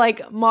 It's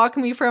like, mock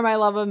me for my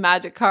love of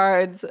magic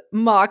cards,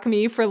 mock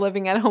me for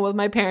living at home with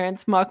my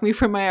parents, mock me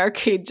for my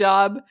arcade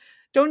job.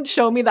 Don't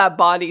show me that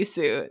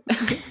bodysuit.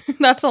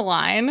 That's a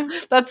line.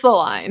 That's the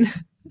line.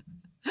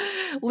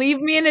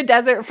 Leave me in a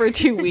desert for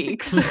 2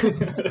 weeks.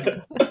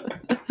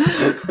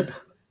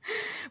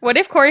 What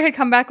if Corey had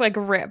come back like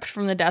ripped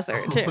from the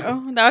desert too?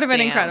 That would have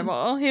been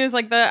incredible. He was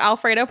like, the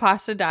Alfredo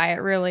pasta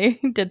diet really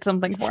did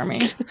something for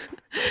me.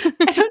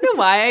 I don't know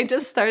why. I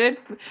just started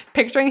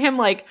picturing him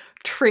like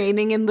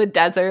training in the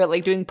desert,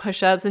 like doing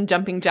push-ups and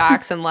jumping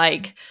jacks and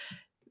like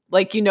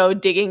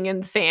digging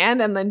in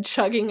sand and then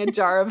chugging a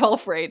jar of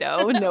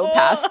Alfredo, no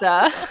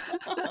pasta.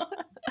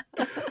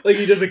 Like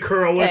he does a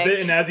curl with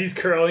it, and as he's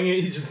curling it,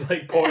 he's just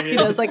like pouring it. He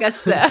does like a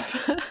sip.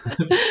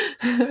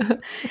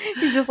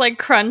 He's just like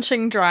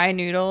crunching dry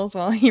noodles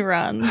while he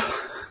runs.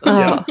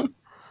 Yeah.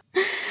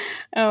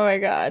 Oh my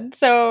God.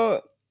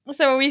 So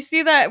we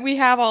see that we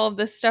have all of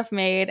this stuff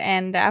made,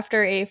 and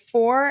after a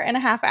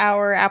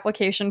 4.5-hour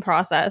application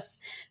process,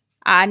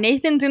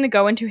 Nathan's going to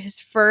go into his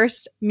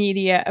first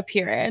media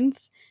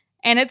appearance.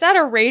 And it's at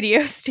a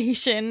radio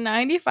station,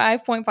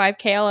 95.5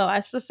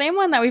 KLOS, the same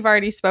one that we've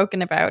already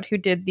spoken about, who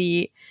did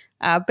the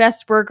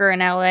Best Burger in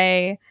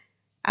LA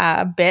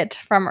bit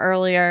from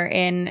earlier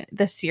in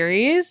the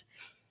series.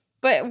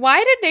 But why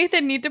did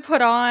Nathan need to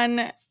put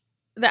on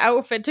the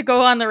outfit to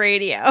go on the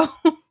radio?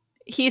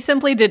 He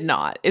simply did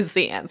not, is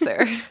the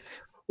answer.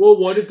 Well,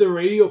 what if the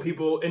radio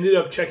people ended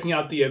up checking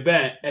out the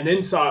event and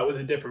then saw it was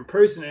a different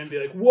person and be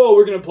like, whoa,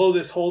 we're going to blow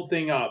this whole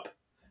thing up?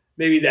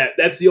 Maybe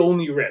that's the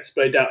only risk,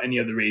 but I doubt any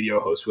other radio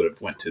host would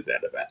have went to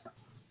that event.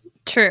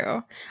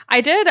 True.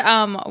 I did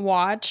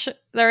watch,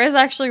 there is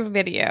actually a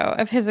video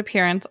of his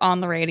appearance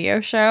on the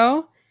radio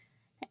show,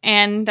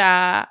 and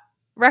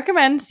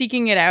recommend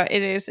seeking it out.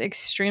 It is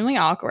extremely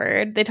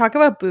awkward. They talk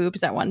about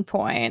boobs at one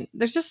point.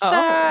 There's just,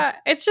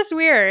 it's just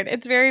weird.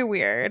 It's very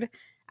weird.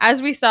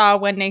 As we saw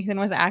when Nathan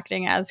was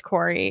acting as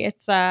Corey,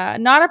 it's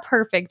not a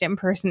perfect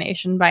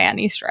impersonation by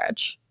any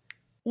stretch.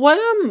 What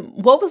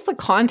was the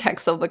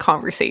context of the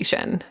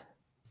conversation?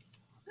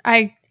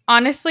 I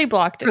honestly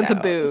blocked it out. For the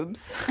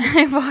boobs.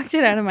 I blocked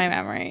it out of my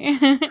memory.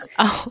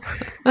 Oh.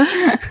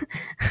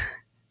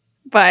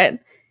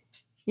 But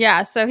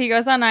yeah, so he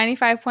goes on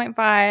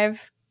 95.5.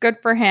 Good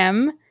for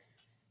him.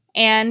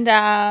 And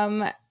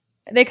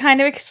they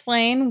kind of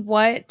explain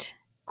what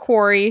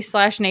Corey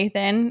 /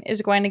 Nathan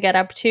is going to get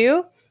up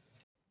to.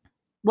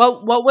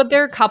 What would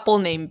their couple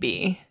name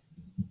be?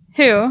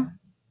 Who?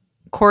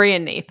 Corey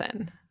and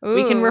Nathan. Ooh.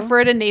 We can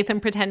refer to Nathan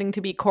pretending to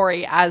be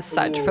Corey as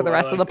such for the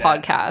rest of the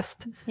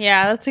podcast.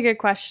 Yeah, that's a good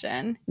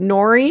question.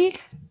 Nori?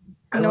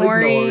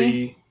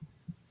 Nori.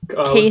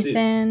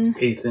 Kathan.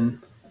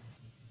 Kathan.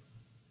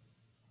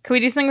 Can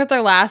we do something with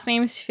their last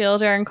names?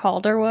 Fielder and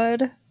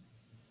Calderwood?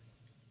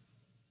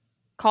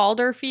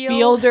 Calderfield?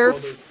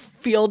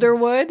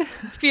 Fielderwood?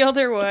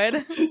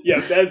 Fielderwood. Yeah,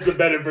 that's the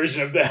better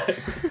version of that.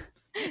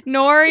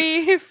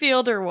 Nori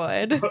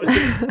Fielderwood.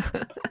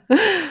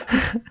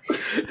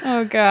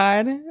 Oh,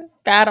 God.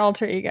 Bad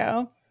alter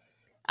ego.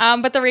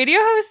 But the radio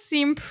hosts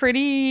seem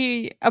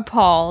pretty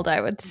appalled, I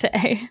would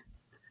say.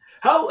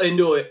 How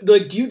into it?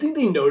 Like, do you think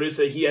they noticed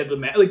that he had the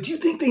mask? Like, do you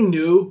think they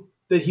knew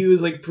that he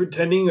was, like,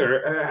 pretending?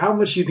 Or how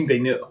much do you think they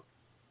knew?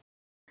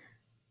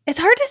 It's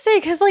hard to say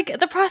because, like,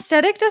 the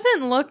prosthetic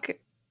doesn't look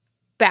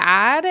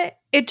bad.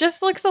 It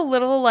just looks a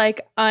little,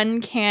 like,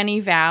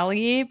 uncanny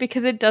valley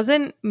because it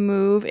doesn't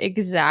move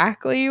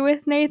exactly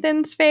with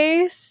Nathan's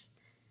face.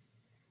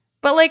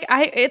 But, like,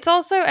 it's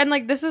also, and,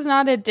 like, this is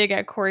not a dig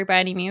at Corey by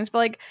any means, but,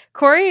 like,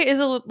 Corey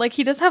is,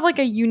 he does have, like,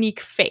 a unique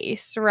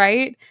face,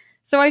 right?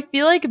 So I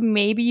feel like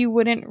maybe you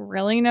wouldn't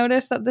really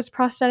notice that this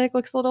prosthetic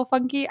looks a little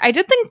funky. I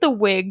did think the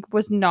wig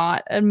was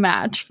not a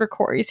match for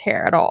Corey's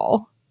hair at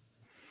all.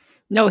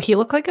 No, he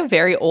looked like a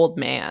very old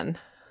man.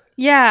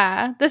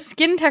 Yeah, the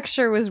skin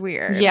texture was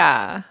weird.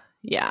 Yeah.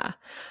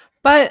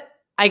 But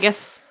I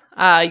guess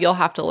you'll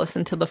have to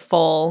listen to the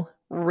full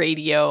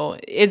radio.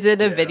 Is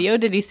it a video?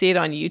 Did you see it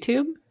on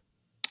YouTube?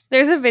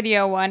 There's a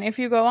video one. If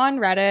you go on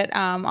Reddit,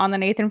 on the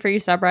Nathan For You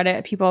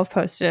subreddit, people have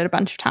posted it a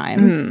bunch of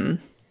times.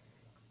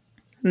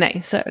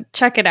 Nice. So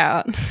check it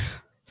out.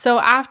 So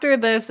after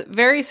this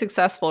very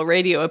successful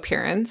radio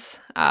appearance,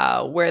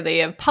 where they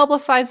have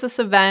publicized this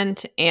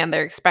event and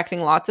they're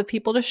expecting lots of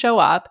people to show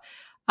up,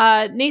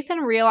 Nathan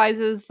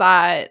realizes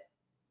that,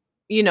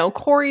 you know,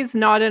 Corey's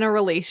not in a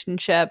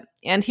relationship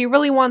and he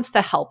really wants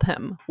to help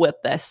him with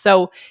this.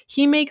 So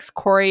he makes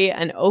Corey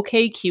an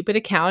OkCupid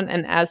account,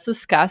 and as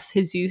discussed,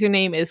 his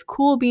username is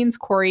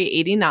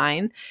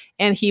CoolBeansCorey89,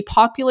 and he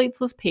populates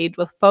this page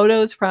with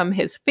photos from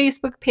his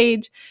Facebook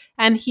page,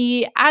 and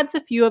he adds a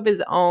few of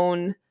his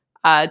own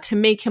to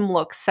make him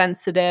look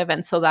sensitive,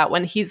 and so that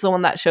when he's the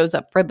one that shows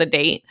up for the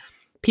date,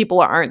 people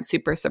aren't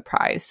super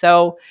surprised.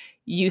 So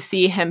you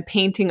see him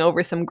painting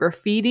over some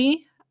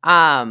graffiti,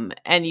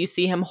 and you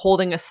see him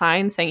holding a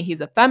sign saying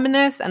he's a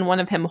feminist, and one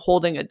of him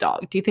holding a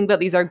dog. Do you think that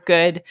these are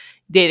good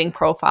dating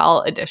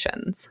profile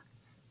additions?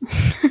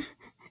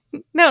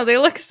 No, they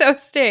look so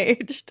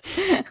staged.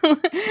 It's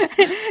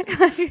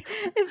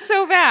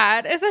so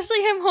bad,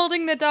 especially him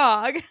holding the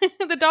dog.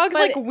 The dog's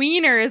like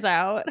wiener is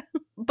out.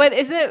 But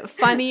is it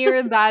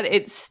funnier that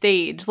it's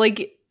staged?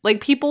 Like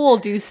people will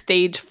do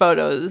stage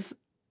photos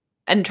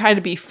and try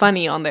to be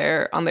funny on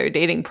their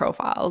dating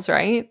profiles,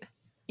 right?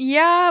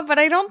 Yeah, but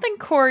I don't think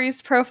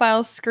Corey's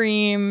profile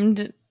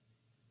screamed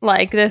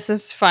like this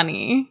is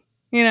funny,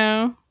 you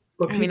know?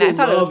 But I mean, I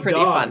thought it was pretty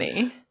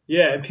funny.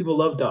 Yeah, and people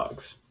love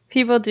dogs.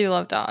 People do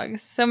love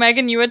dogs. So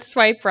Megan, you would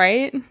swipe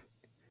right?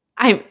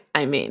 I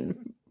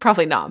mean,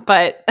 probably not,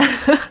 but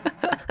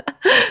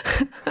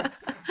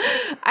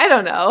I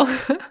don't know.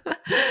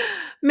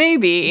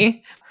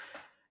 Maybe.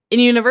 In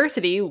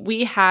university,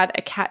 we had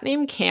a cat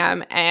named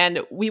Cam, and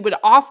we would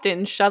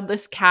often shove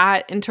this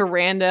cat into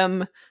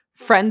random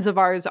friends of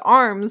ours'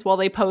 arms while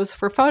they posed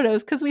for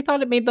photos because we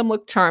thought it made them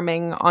look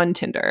charming on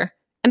Tinder.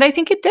 And I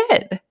think it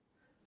did.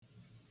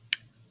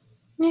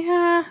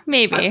 Yeah,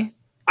 maybe.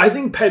 I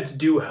think pets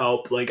do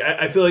help. Like,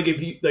 I feel like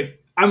if you,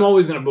 like, I'm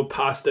always going to put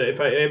pasta. If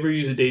I ever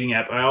use a dating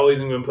app, I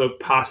always am going to put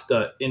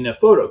pasta in a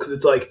photo because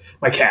it's like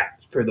my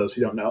cat, for those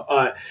who don't know.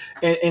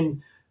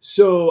 And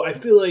so I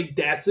feel like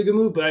that's a good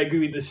move, but I agree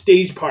with the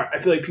stage part. I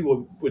feel like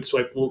people would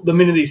swipe the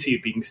minute they see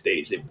it being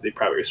staged, they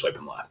probably are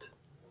swiping left.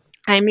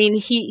 I mean,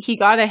 he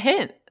got a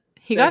hint.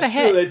 Got a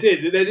hint.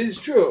 That is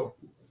true.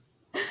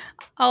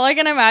 All I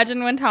can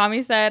imagine when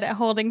Tommy said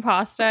holding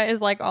pasta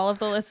is like all of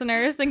the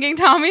listeners thinking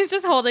Tommy's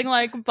just holding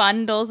like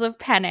bundles of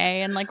penne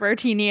and like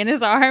rotini in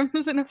his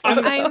arms. I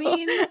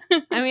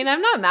mean,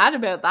 I'm not mad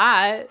about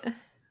that.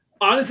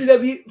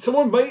 Honestly,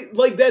 someone might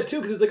like that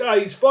too because it's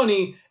like, he's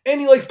funny and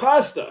he likes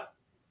pasta.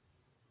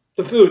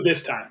 The food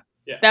this time.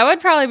 Yeah. That would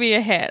probably be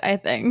a hit, I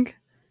think.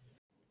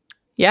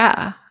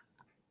 Yeah.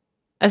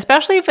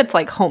 Especially if it's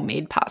like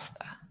homemade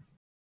pasta.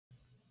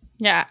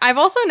 Yeah. I've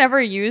also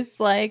never used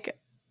like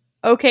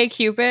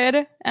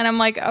OkCupid, and I'm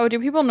like, do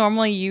people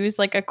normally use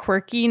like a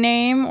quirky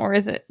name, or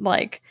is it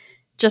like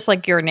just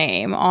like your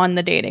name on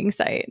the dating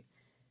site?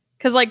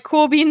 Because like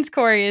Cool Beans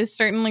Corey is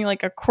certainly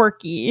like a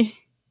quirky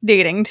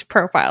dating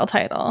profile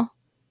title.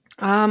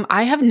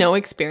 I have no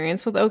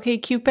experience with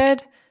OkCupid,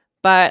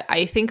 but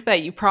I think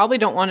that you probably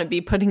don't want to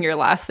be putting your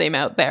last name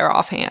out there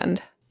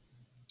offhand.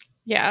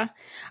 Yeah.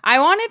 I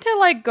wanted to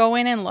like go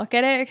in and look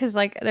at it because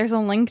like there's a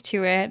link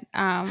to it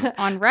on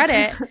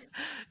Reddit.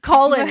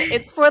 Colin,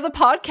 it's for the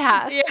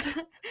podcast.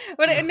 Yeah.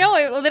 But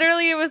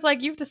it was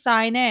like you have to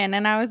sign in,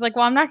 and I was like,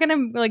 well, I'm not gonna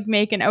like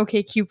make an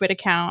OkCupid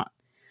account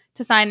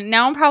to sign in.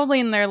 Now I'm probably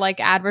in their like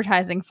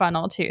advertising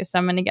funnel too, so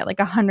I'm gonna get like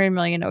 100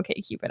 million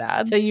OkCupid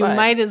ads. So you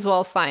might as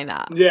well sign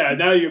up. Yeah,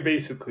 now you're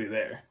basically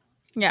there.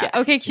 Yeah.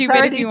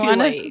 OkCupid,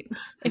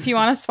 if you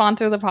want to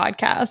sponsor the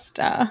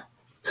podcast,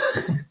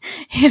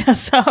 hit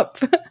us up.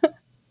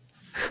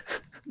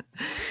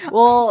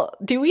 Well,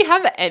 do we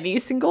have any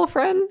single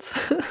friends?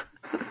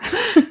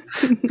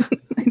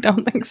 I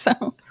don't think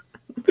so.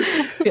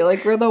 I feel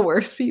like we're the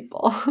worst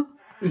people.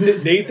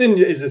 Nathan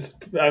is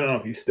I don't know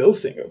if he's still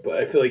single, but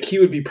I feel like he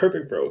would be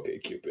perfect for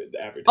OkCupid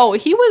advertising. Oh,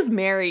 he was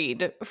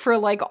married for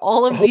like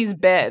all of these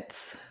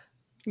bits.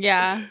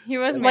 Yeah, he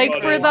was like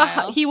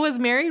married he was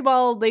married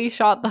while they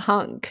shot The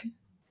Hunk.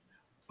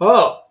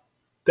 Oh,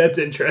 that's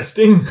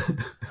interesting.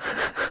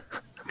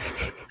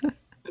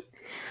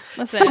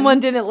 Listen, someone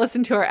didn't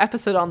listen to our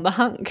episode on The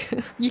Hunk.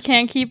 You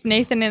can't keep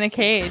Nathan in a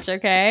cage,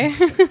 okay?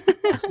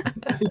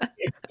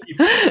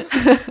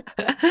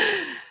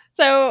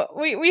 So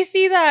we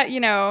see that, you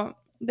know,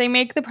 they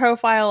make the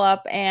profile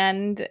up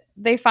and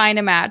they find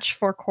a match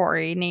for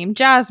Corey named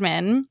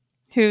Jasmine,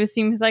 who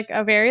seems like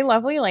a very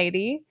lovely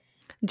lady.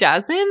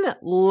 Jasmine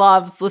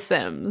loves The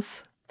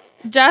Sims.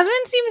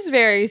 Jasmine seems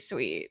very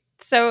sweet.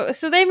 So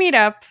they meet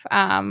up.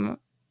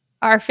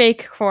 Our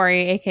fake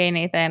Corey, aka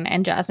Nathan,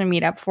 and Jasmine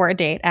meet up for a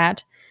date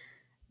at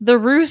the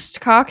Roost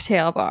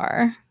Cocktail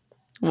Bar.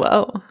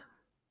 Whoa.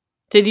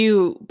 Did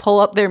you pull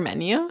up their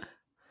menu?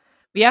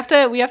 We have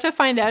to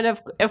find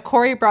out if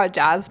Corey brought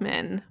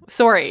Jasmine.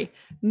 Sorry,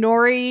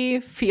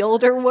 Nori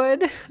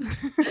Fielderwood.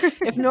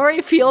 If Nori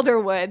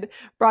Fielderwood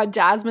brought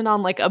Jasmine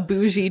on like a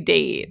bougie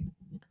date,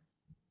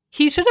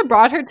 he should have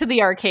brought her to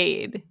the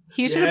arcade.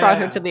 That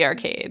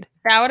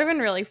would have been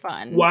really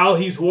fun. While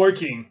he's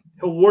working.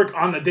 He'll work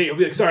on the date. He'll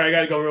be like, sorry, I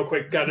gotta go real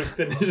quick. Gotta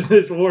finish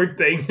this work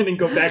thing and then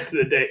go back to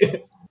the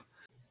date.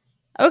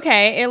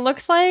 Okay, it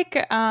looks like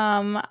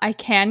I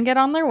can get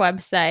on their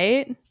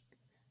website.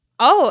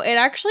 Oh, it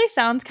actually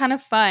sounds kind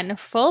of fun.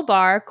 Full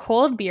bar,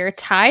 cold beer,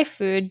 Thai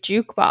food,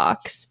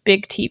 jukebox,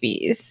 big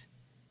TVs.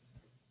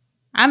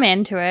 I'm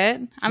into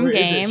it. I'm Where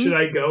game. Is it? Should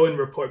I go and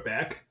report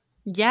back?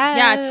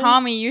 Yes. Yeah,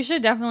 Tommy, you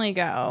should definitely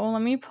go.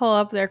 Let me pull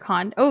up their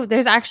Oh,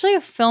 there's actually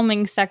a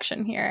filming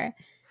section here.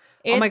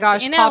 Oh my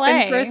gosh, pop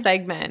in for a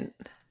segment.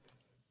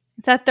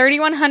 It's at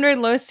 3100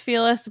 Los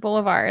Feliz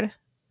Boulevard.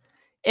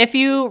 If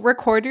you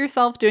record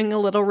yourself doing a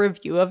little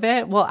review of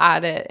it, we'll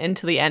add it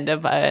into the end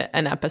of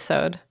an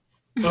episode.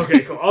 Okay,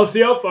 cool. I'll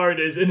see how far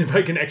it is and if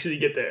I can actually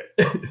get there.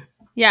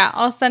 Yeah,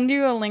 I'll send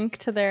you a link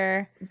to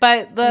their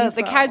But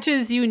the catch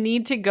is you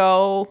need to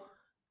go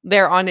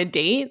there on a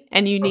date,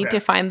 and you need to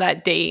find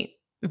that date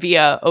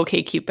via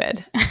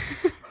OkCupid.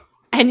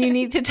 And you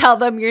need to tell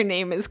them your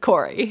name is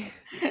Corey.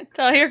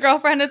 Tell your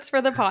girlfriend it's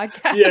for the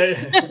podcast.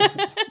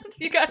 Yeah.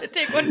 You got to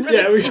take one for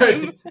the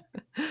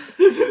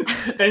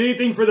team.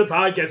 Anything for the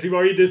podcast. We've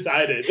already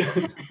decided.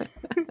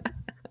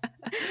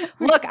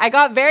 Look, I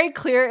got very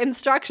clear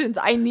instructions.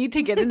 I need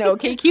to get an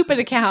OkCupid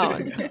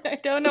account. I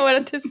don't know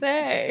what to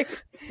say.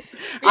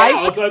 I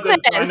also have to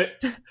find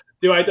it.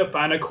 Do I have to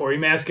find a Corey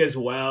mask as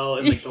well?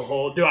 And like the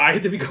whole, do I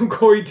have to become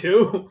Corey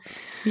too?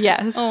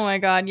 Yes. Oh my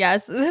God,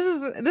 yes. This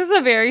is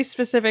a very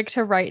specific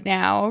to right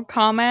now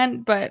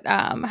comment, but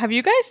have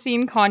you guys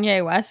seen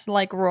Kanye West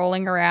like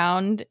rolling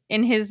around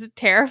in his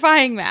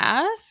terrifying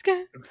mask?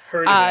 I've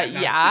heard of that,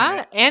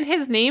 yeah, and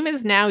his name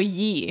is now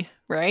Yee,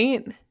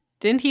 right?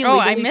 Didn't he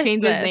legally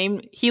change his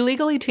name? He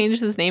legally changed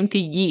his name to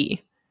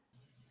Yee.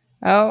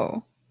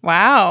 Oh,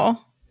 wow.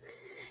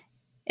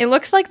 It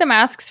looks like the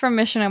masks from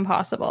Mission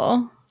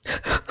Impossible.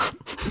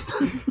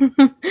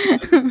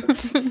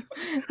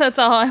 That's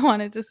all I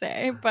wanted to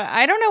say. But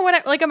I don't know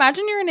what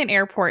imagine you're in an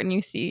airport and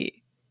you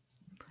see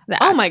that.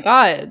 Oh my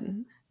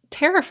God.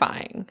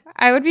 Terrifying.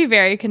 I would be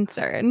very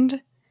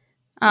concerned.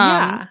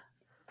 Yeah.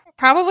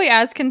 Probably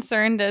as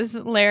concerned as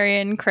Larry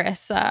and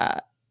Chris,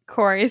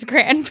 Corey's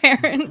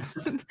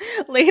grandparents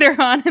later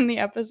on in the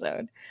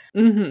episode.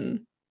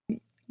 Mm-hmm.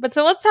 But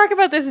so let's talk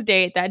about this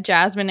date that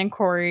Jasmine and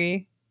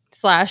Corey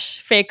 /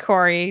 fake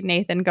Corey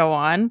Nathan go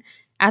on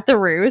at the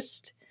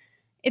Roost.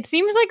 It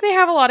seems like they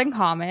have a lot in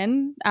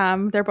common.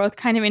 They're both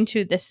kind of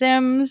into The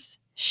Sims.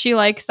 She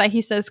likes that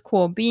he says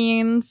cool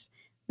beans.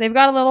 They've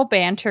got a little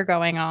banter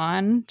going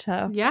on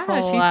to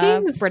pull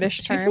seems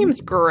British term. She seems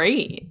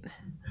great.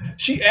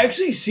 She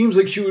actually seems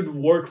like she would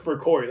work for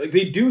Corey. Like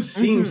they do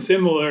seem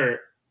similar.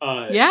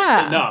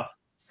 Enough.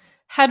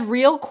 Had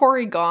real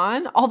Corey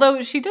gone,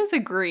 although she does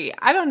agree.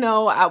 I don't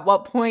know at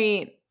what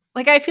point.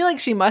 Like, I feel like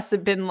she must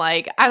have been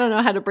like, I don't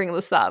know how to bring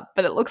this up,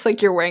 but it looks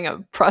like you're wearing a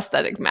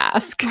prosthetic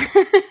mask.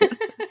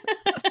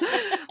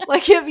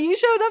 Like, if you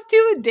showed up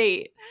to a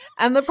date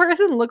and the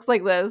person looks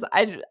like this,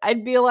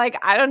 I'd be like,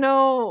 I don't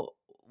know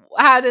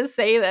how to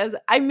say this.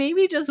 I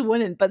maybe just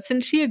wouldn't. But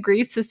since she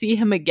agrees to see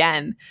him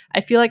again, I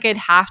feel like I'd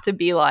have to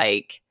be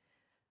like,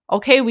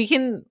 okay, we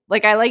can,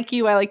 like, I like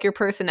you, I like your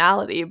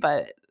personality,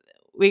 but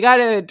we got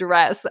to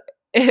address,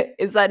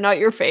 is that not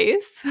your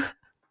face?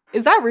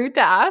 Is that rude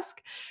to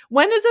ask?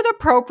 When is it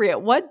appropriate?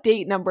 What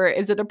date number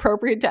is it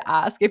appropriate to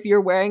ask if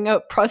you're wearing a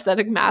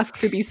prosthetic mask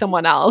to be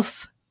someone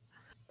else?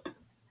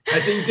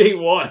 I think date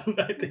one.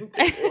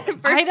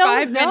 First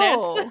 5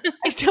 minutes.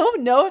 I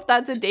don't know if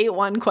that's a date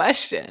one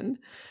question.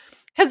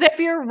 Because if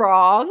you're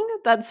wrong,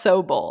 that's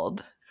so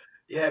bold.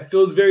 Yeah, it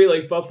feels very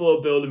like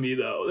Buffalo Bill to me,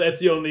 though. That's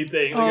the only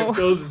thing. Like, it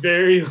feels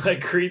very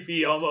like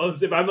creepy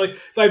almost. If I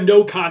have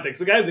no context,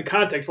 like I have the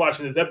context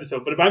watching this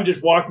episode, but if I'm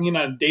just walking in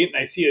on a date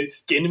and I see a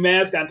skin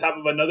mask on top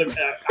of another,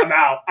 I'm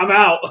out. I'm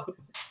out.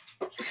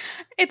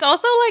 It's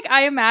also like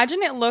I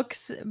imagine it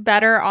looks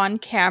better on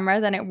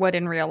camera than it would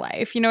in real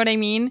life. You know what I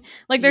mean?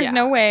 Like, there's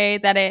no way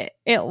that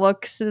it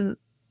looks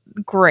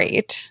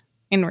great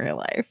in real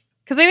life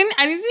because it didn't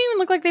even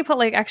look like they put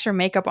like extra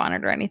makeup on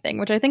it or anything,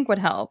 which I think would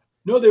help.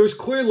 No, there was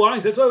clear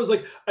lines. That's why I was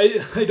like,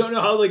 I don't know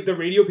how like the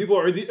radio people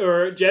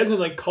or Jasmine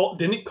like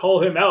didn't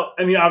call him out.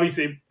 I mean,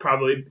 obviously,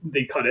 probably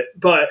they cut it,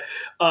 but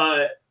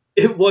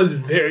it was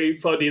very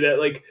funny that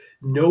like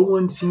no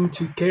one seemed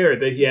to care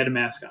that he had a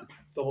mask on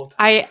the whole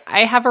time.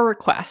 I have a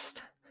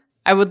request.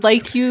 I would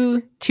like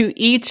you to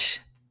each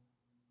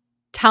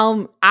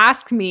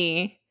ask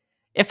me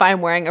if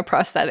I'm wearing a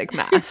prosthetic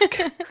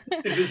mask.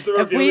 Is this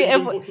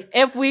the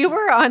if we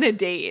were on a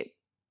date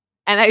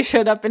and I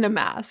showed up in a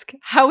mask,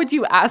 how would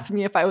you ask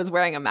me if I was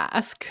wearing a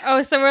mask?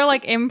 Oh, so we're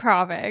like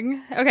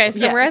improving. Okay,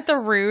 so we're Yes. at the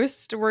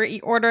Roost. We're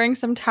ordering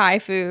some Thai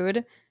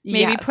food.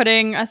 Maybe Yes.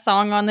 putting a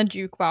song on the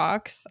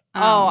jukebox.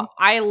 Oh,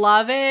 I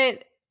love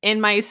it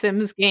in my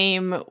Sims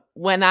game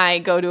when I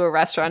go to a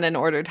restaurant and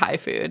order Thai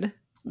food.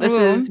 This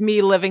Ooh. is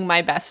me living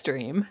my best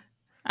dream.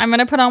 I'm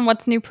gonna put on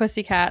What's New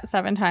Pussycat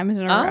 7 times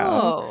in a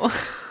row.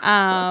 Oh.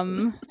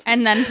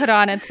 And then put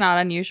on It's Not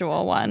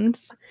Unusual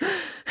ones.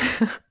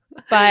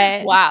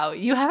 But wow,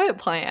 you have it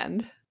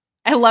planned.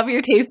 I love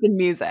your taste in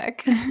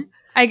music.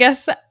 I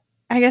guess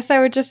I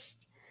would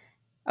just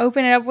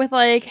open it up with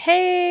like,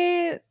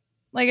 hey,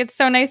 like it's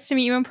so nice to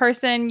meet you in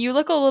person. You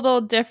look a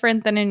little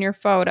different than in your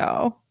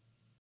photo.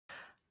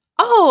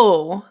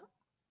 Oh.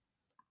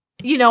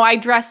 I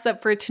dressed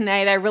up for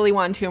tonight. I really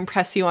wanted to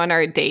impress you on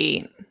our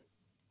date.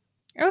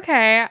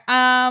 Okay.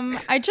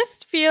 I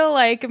just feel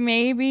like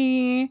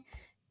maybe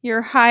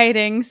you're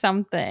hiding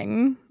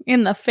something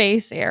in the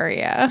face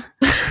area.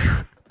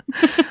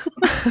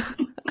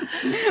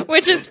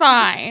 Which is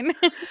fine.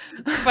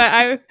 But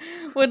I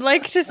would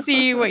like to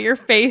see what your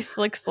face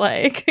looks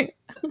like.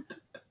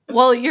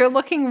 Well, you're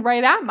looking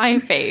right at my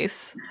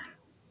face.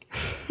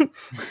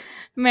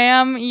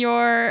 Ma'am,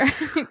 your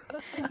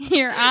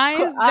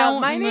eyes don't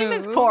My name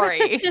is move.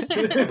 Corey.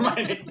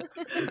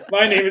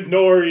 My name is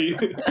Nori.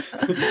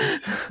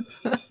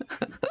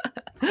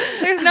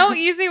 There's no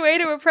easy way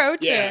to approach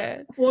Yeah.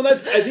 it. Well,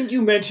 I think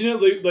you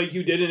mentioned it like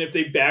you did, and if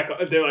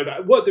they're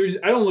like, "What?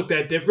 I don't look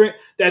that different."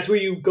 That's where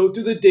you go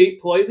through the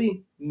date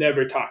politely,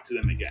 never talk to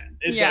them again.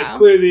 It's Yeah. like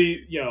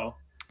clearly,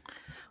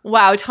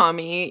 Wow,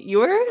 Tommy,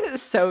 you're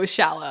so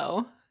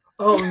shallow.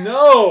 Oh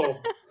no.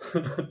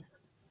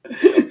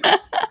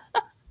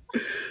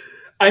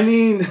 I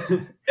mean,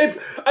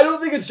 if I don't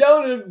think it's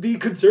shallow to be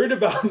concerned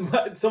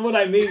about someone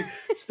I may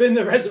spend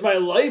the rest of my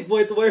life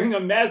with wearing a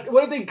mask.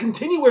 What if they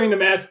continue wearing the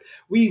mask?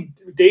 We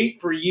date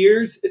for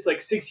years. It's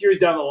like 6 years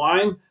down the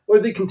line. What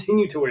if they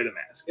continue to wear the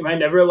mask? Am I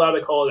never allowed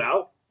to call it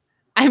out?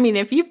 I mean,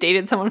 if you've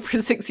dated someone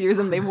for 6 years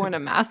and they've worn a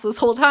mask this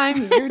whole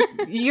time,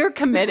 you're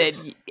committed.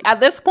 At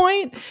this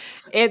point,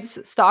 it's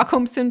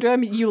Stockholm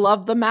Syndrome. You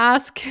love the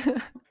mask.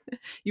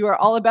 You are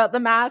all about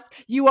the mask.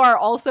 You are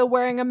also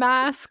wearing a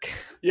mask.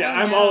 Yeah, Oh,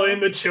 I'm no. all in.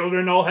 The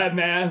children all have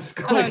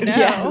masks. Oh, no.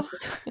 Yes.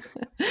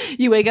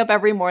 You wake up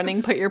every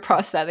morning, put your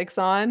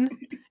prosthetics on.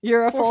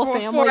 You're a full For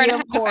family 4.5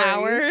 of Corys.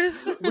 hours.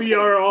 We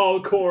are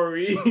all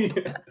Corey.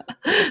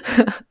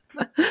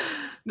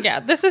 Yeah,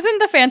 this isn't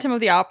the Phantom of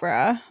the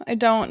Opera. I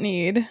don't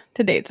need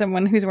to date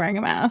someone who's wearing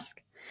a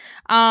mask.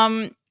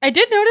 I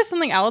did notice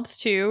something else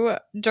too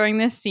during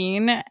this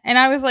scene, and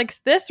I was like,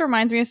 this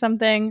reminds me of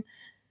something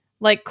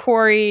like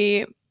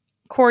Corey's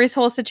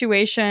whole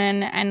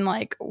situation and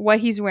like what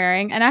he's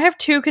wearing. And I have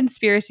 2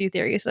 conspiracy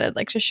theories that I'd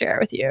like to share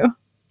with you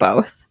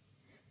both.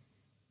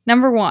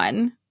 Number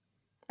 1,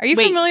 are you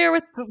Wait. familiar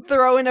with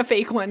Throw in a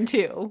fake one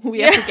too.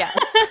 We have to guess.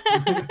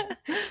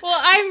 Well,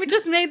 I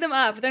just made them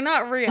up. They're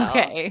not real.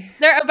 Okay.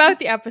 They're about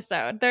the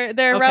episode. They're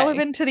Okay.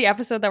 relevant to the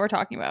episode that we're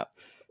talking about.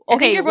 I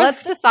think Okay, you're both-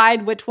 let's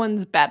decide which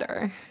one's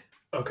better.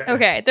 Okay.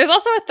 Okay. There's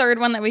also a third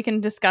one that we can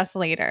discuss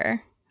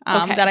later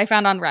Okay. that I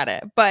found on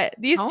Reddit. But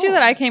these 2 Oh.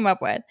 that I came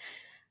up with.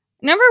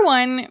 Number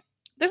 1,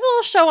 there's a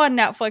little show on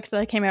Netflix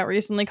that came out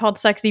recently called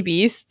Sexy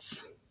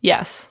Beasts.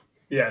 Yes.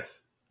 Yes.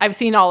 I've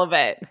seen all of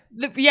it.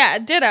 Yeah,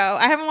 ditto.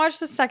 I haven't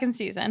watched the 2nd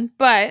season,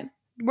 but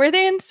were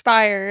they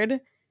inspired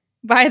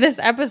by this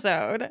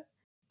episode?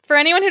 For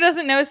anyone who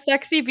doesn't know,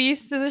 Sexy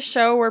Beasts is a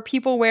show where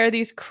people wear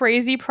these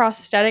crazy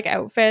prosthetic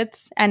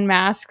outfits and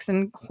masks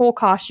and whole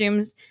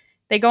costumes.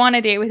 They go on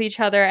a date with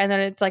each other, and then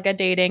it's like a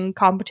dating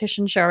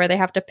competition show where they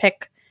have to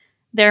pick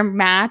their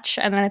match,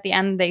 and then at the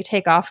end they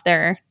take off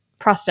their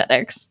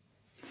prosthetics.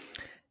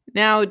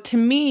 Now, to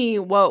me,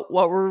 what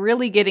we're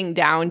really getting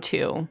down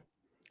to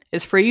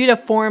is for you to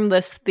form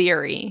this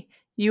theory,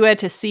 you had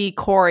to see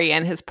Corey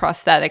and his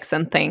prosthetics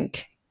and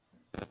think,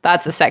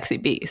 that's a sexy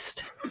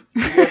beast.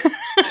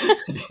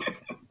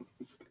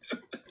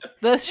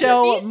 The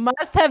show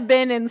must have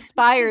been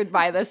inspired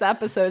by this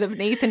episode of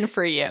Nathan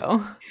For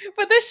You.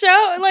 But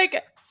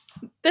the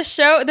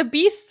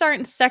beasts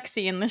aren't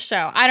sexy in the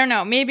show. I don't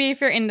know. Maybe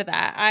if you're into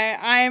that.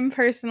 I'm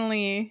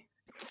personally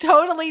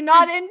Totally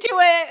not into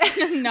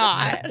it.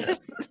 not.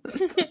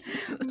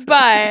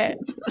 But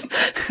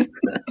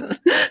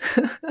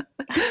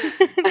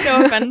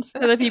no offense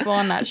to the people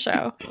on that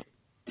show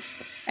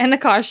and the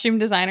costume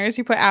designers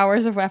who put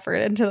hours of effort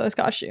into those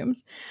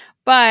costumes.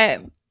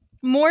 But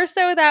more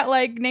so that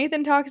like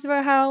Nathan talks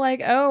about how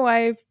like, oh,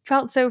 I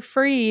felt so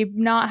free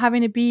not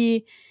having to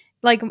be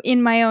like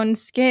in my own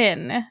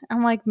skin.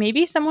 I'm like,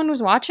 maybe someone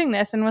was watching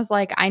this and was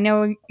like, I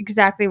know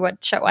exactly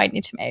what show I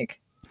need to make.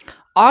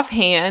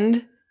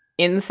 Offhand,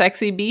 in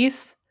Sexy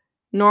Beasts,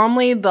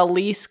 normally the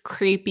least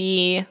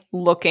creepy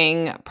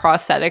looking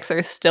prosthetics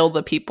are still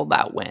the people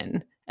that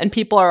win. And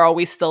people are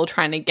always still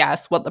trying to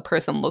guess what the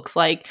person looks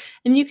like.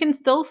 And you can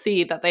still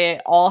see that they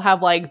all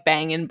have like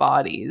banging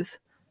bodies.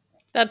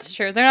 That's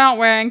true. They're not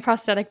wearing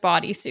prosthetic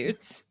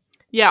bodysuits.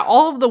 Yeah,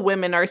 all of the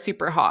women are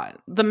super hot.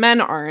 The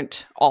men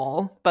aren't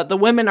all, but the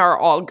women are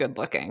all good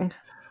looking.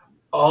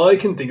 All I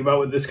can think about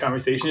with this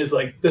conversation is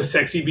like the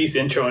Sexy Beast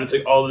intro, and it's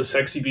like all the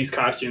Sexy Beast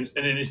costumes,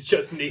 and then it's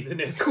just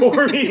Nathan as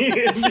Corey.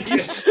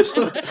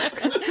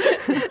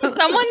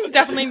 Someone's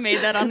definitely made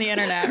that on the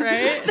internet,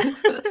 right?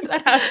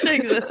 That has to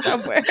exist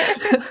somewhere.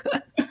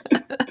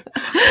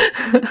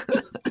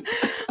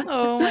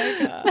 Oh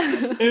my god.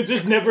 And it's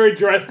just never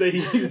addressed that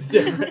he's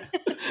different.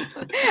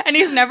 And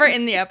he's never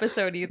in the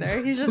episode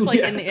either. He's just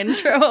like in the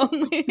intro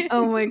only.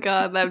 Oh my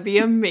god, that'd be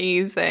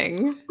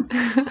amazing.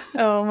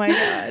 Oh my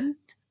god.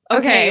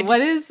 Okay,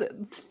 what is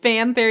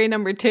fan theory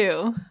number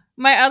 2?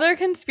 My other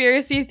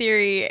conspiracy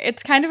theory,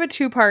 it's kind of a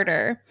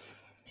two-parter.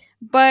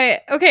 But,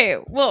 okay,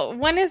 well,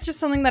 one is just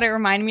something that it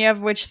reminded me of,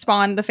 which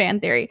spawned the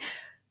fan theory.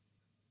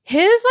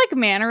 His, like,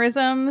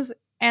 mannerisms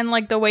and,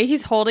 like, the way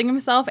he's holding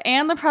himself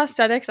and the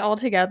prosthetics all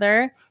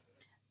together,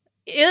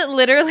 it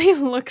literally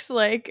looks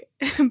like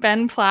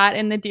Ben Platt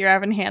in the Dear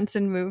Evan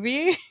Hansen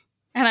movie.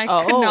 And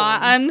I could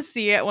not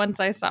unsee it once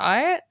I saw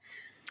it.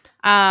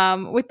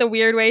 With the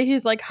weird way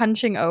he's like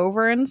hunching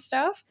over and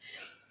stuff.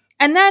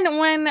 And then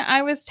when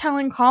I was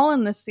telling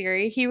Colin this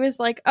theory, he was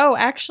like, oh,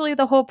 actually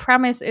the whole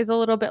premise is a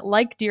little bit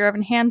like Dear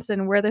Evan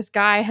Hansen, where this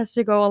guy has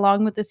to go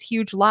along with this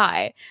huge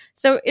lie.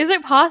 So is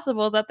it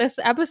possible that this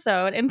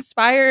episode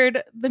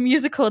inspired the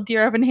musical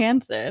Dear Evan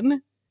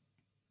Hansen?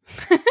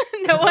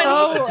 No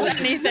one says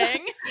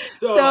anything.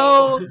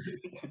 So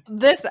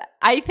this,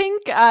 I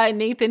think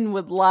Nathan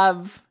would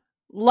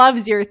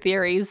loves your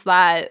theories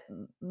that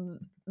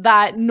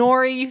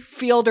Nori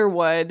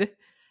Fielderwood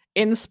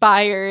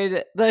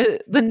inspired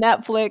the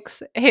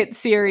Netflix hit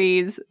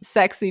series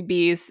Sexy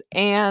Beast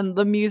and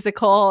the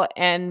musical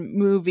and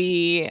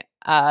movie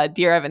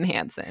Dear Evan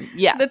Hansen.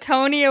 Yes. The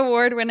Tony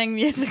Award-winning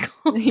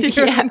musical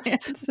Dear Evan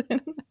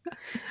Hansen.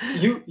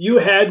 You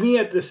had me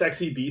at the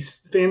Sexy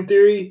Beast fan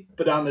theory,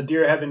 but on the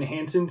Dear Evan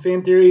Hansen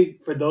fan theory,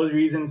 for those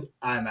reasons,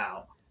 I'm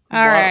out.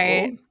 All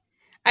right.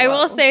 I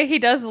will say he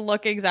does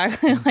look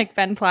exactly like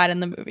Ben Platt in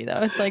the movie,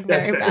 though. It's like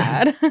very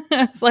bad.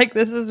 It's like,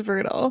 this is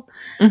brutal.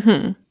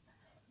 Mm-hmm.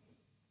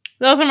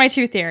 Those are my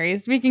two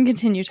theories. We can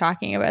continue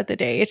talking about the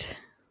date.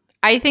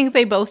 I think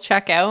they both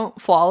check out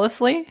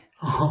flawlessly.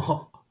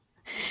 Oh.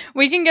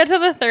 We can get to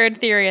the third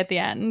theory at the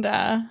end.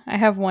 I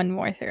have one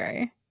more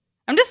theory.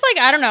 I'm just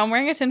like, I don't know. I'm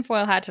wearing a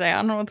tinfoil hat today. I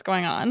don't know what's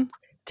going on.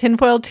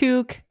 Tinfoil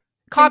toque.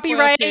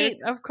 Copyright. Tinfoil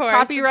toque, of course.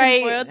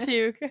 Copyright. Tinfoil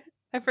toque.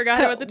 I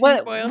forgot about the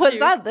tinfoil Was toque.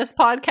 that this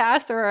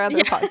podcast or our other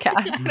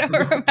podcast? I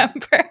don't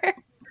remember.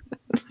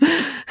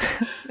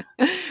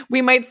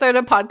 We might start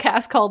a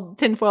podcast called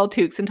Tinfoil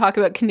Toques and talk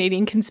about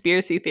Canadian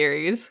conspiracy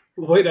theories.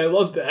 Wait, I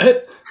love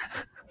that.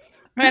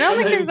 I don't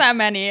think there's that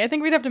many. I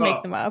think we'd have to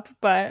make them up,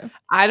 but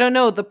I don't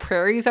know. The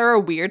prairies are a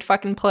weird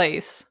fucking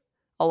place.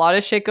 A lot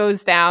of shit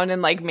goes down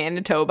in like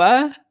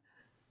Manitoba.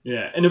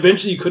 Yeah, and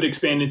eventually you could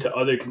expand into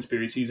other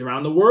conspiracies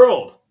around the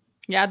world.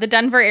 Yeah, the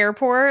Denver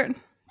airport.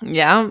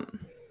 Yeah.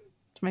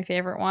 It's my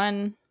favorite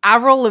one.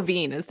 Avril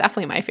Lavigne is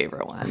definitely my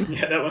favorite one.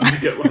 Yeah, that one's a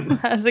good one.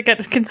 That's a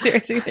good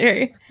conspiracy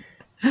theory.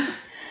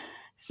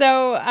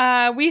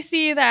 So we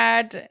see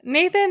that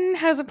Nathan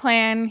has a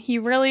plan. He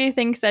really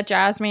thinks that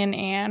Jasmine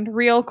and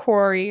real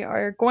Corey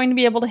are going to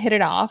be able to hit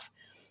it off.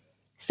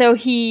 So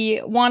he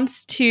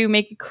wants to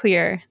make it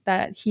clear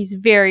that he's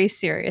very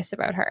serious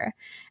about her.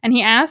 And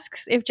he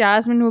asks if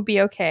Jasmine would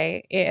be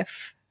okay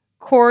if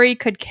Corey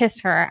could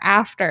kiss her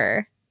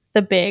after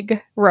the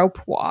big rope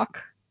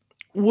walk.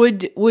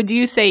 Would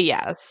you say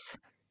yes?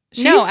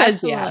 She no, says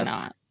absolutely yes.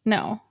 not.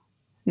 No.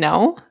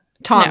 No?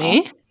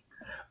 Tommy? No.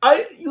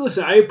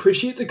 I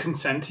appreciate the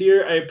consent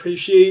here. I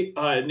appreciate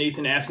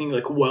Nathan asking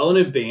like well in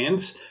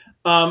advance.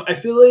 I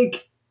feel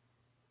like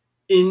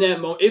in that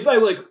moment, if I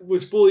like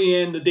was fully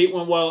in, the date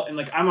went well, and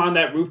like I'm on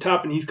that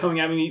rooftop and he's coming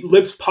at me,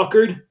 lips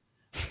puckered,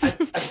 I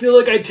feel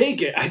like I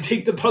take it. I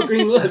take the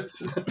puckering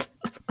lips.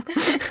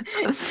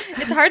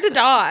 It's hard to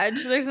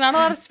dodge. There's not a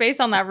lot of space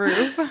on that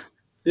roof.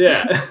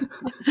 Yeah.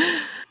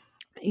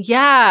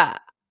 Yeah.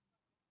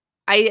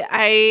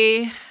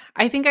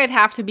 I think I'd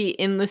have to be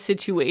in the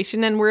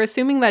situation, and we're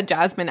assuming that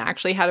Jasmine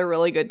actually had a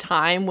really good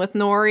time with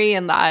Nori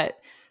and that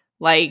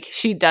like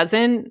she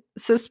doesn't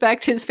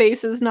suspect his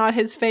face is not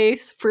his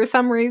face for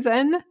some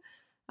reason.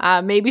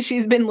 Maybe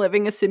she's been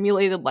living a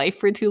simulated life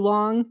for too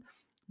long,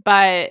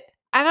 but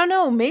I don't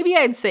know. Maybe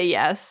I'd say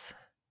yes.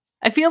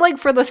 I feel like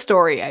for the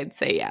story, I'd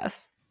say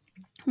yes.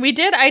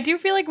 I do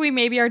feel like we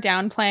maybe are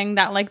downplaying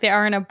that like they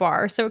are in a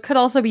bar, so it could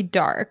also be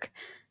dark.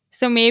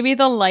 So maybe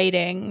the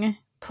lighting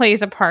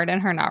plays a part in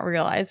her not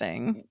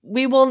realizing.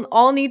 We will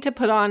all need to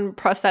put on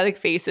prosthetic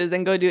faces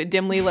and go to a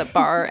dimly lit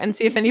bar and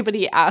see if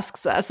anybody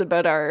asks us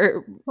about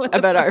our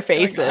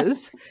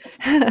faces.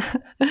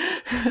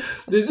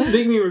 This is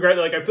making me regret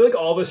that, like, I feel like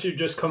all of us should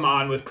just come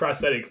on with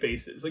prosthetic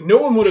faces. Like, no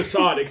one would have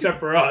saw it except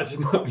for us.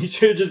 But we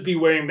should just be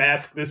wearing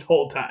masks this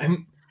whole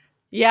time.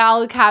 Yeah,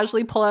 I'll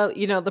casually pull out,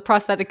 the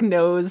prosthetic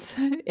nose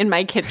in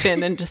my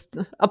kitchen and just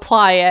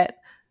apply it.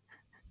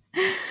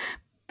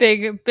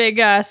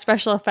 Big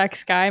special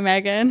effects guy,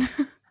 Megan.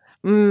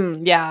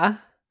 Yeah.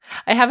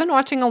 I have been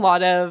watching a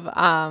lot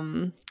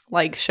of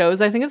like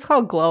shows. I think it's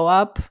called Glow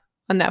Up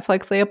on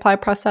Netflix. They apply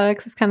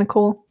prosthetics. It's kind of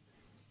cool.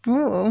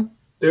 Ooh.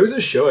 There was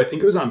a show, I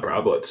think it was on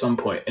Bravo at some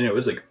point, and it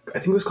was like, I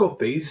think it was called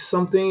Face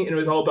something, and it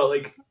was all about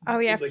like, Oh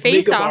yeah, like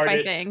Face makeup Off,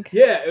 artists. I think.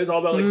 Yeah, it was all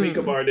about like Mm.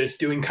 makeup artists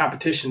doing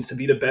competitions to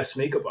be the best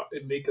makeup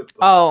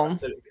Oh.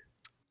 prosthetic.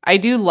 I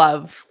do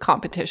love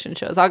competition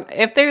shows.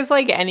 If there's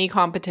like any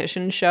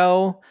competition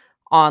show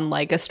on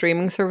like a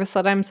streaming service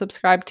that I'm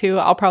subscribed to,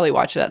 I'll probably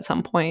watch it at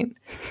some point.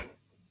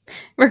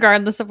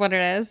 Regardless of what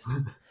it is.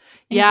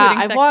 Yeah, Including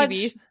I've Sexy watched.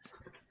 Beasts.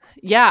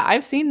 Yeah,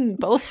 I've seen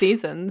both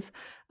seasons.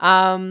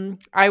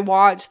 I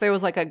watched, there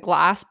was like a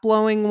glass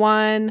blowing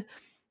one.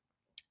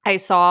 I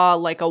saw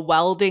like a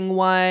welding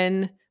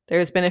one.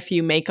 There's been a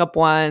few makeup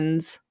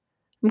ones.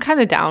 I'm kind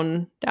of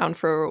down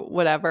for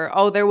whatever.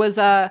 Oh, there was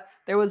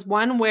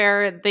one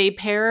where they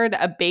paired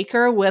a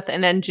baker with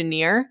an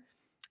engineer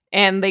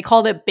and they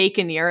called it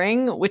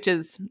baconeering, which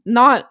is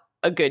not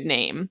a good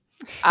name.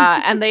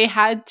 And they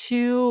had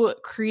to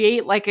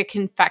create like a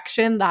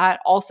confection that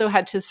also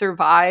had to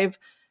survive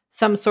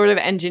some sort of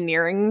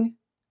engineering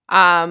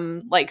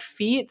like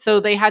feat. So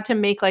they had to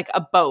make like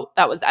a boat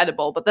that was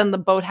edible, but then the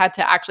boat had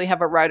to actually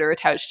have a rudder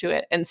attached to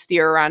it and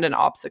steer around an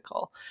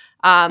obstacle.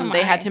 They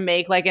had my. to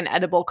make like an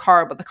edible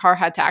car, but the car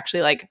had to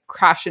actually like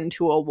crash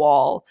into a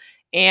wall,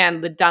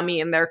 and the dummy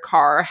in their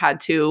car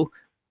had to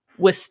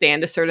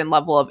withstand a certain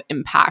level of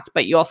impact,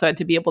 but you also had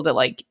to be able to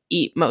like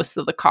eat most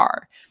of the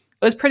car.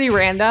 It was pretty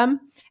random.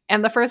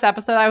 And the first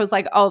episode I was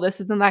like, oh, this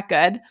isn't that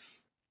good.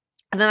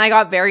 And then I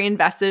got very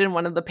invested in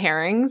one of the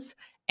pairings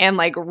and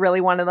like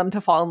really wanted them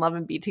to fall in love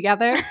and be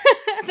together.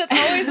 That's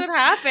always what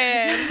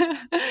happens.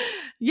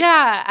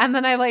 Yeah. And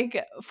then I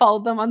like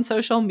followed them on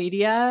social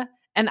media.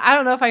 And I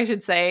don't know if I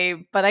should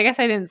say, but I guess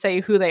I didn't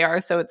say who they are,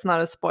 so it's not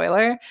a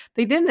spoiler.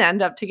 They didn't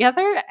end up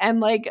together.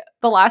 And like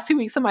the last 2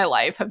 weeks of my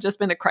life have just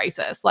been a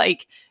crisis.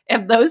 Like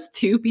if those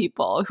two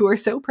people who are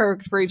so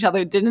perfect for each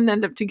other didn't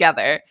end up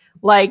together,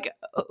 like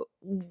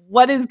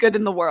what is good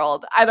in the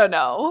world? I don't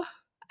know.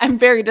 I'm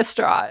very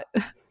distraught.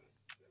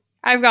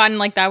 I've gotten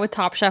like that with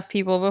Top Chef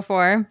people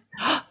before.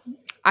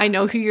 I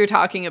know who you're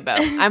talking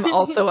about. I'm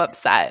also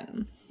upset.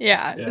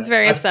 Yeah, Yeah, it's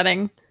very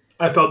upsetting.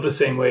 I felt the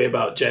same way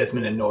about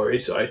Jasmine and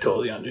Nori, so I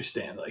totally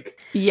understand.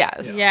 Like,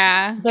 Yes.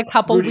 Yeah, The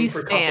couple rooting we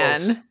for stan.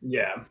 couples.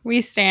 Yeah.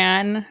 we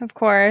stan, of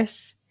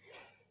course.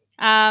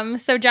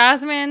 So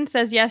Jasmine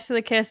says yes to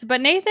the kiss,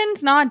 but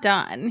Nathan's not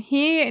done.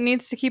 He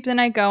needs to keep the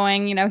night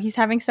going. You know, he's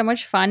having so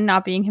much fun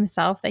not being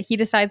himself that he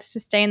decides to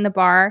stay in the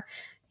bar,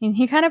 and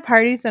he kind of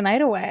parties the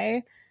night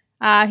away.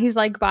 He's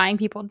like buying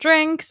people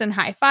drinks and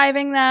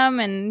high-fiving them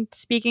and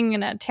speaking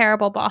in a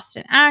terrible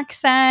Boston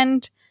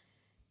accent.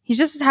 He's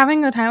just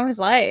having the time of his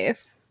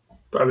life.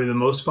 Probably the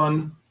most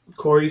fun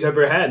Corey's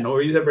ever had,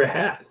 Nori's ever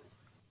had.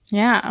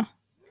 Yeah.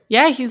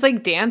 Yeah, he's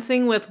like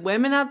dancing with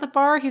women at the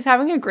bar. He's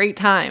having a great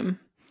time.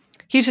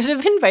 He should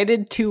have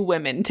invited 2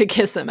 women to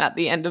kiss him at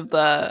the end of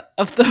the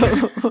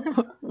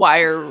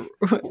wire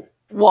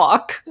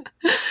walk.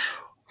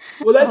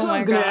 Well, that's Oh what I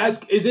was my gonna God.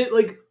 ask. Is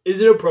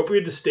it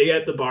appropriate to stay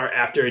at the bar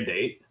after a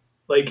date?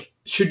 Like,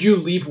 should you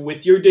leave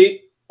with your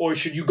date, or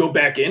should you go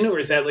back in, or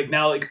is that like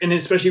now like, and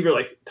especially if you're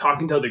like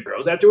talking to other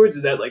girls afterwards,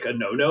 is that like a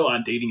no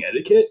on dating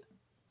etiquette?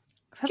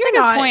 That's a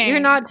good point. You're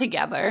not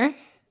together.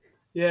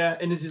 Yeah,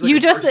 and it's just like you a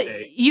just first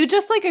date. you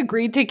just like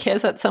agreed to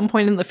kiss at some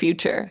point in the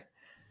future.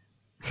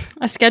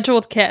 A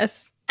scheduled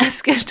kiss. A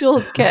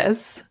scheduled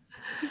kiss.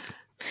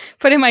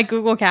 Put in my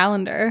Google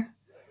Calendar.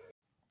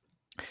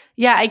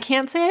 Yeah, I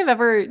can't say I've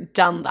ever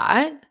done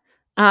that.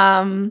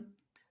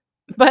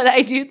 But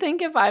I do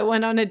think if I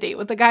went on a date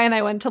with a guy and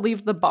I went to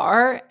leave the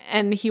bar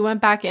and he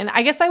went back in,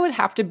 I guess I would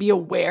have to be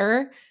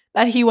aware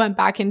that he went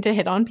back in to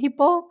hit on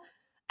people.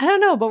 I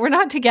don't know, but we're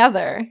not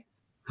together.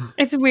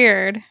 It's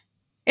weird.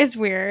 It's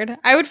weird.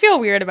 I would feel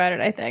weird about it,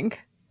 I think.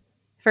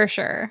 For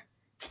sure.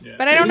 Yeah.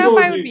 But I don't know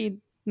if I would be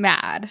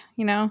mad,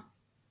 you know?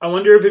 I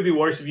wonder if it'd be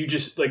worse if you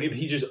just like if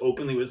he just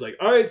openly was like,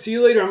 "All right, see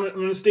you later. I'm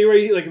gonna stay right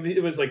here." Like if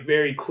it was like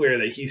very clear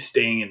that he's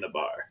staying in the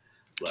bar.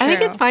 I think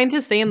True. it's fine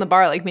to stay in the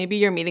bar. Like maybe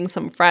you're meeting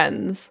some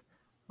friends.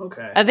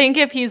 Okay. I think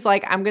if he's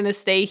like, I'm going to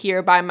stay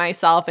here by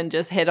myself and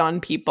just hit on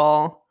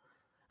people,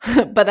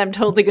 but I'm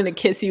totally going to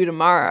kiss you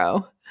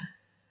tomorrow.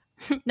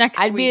 Next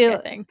I'd week, be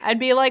I think. I'd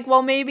be like,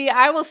 well, maybe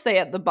I will stay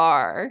at the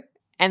bar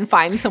and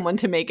find someone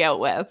to make out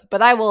with,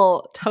 but I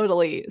will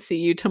totally see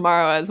you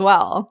tomorrow as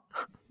well.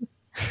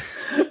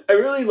 I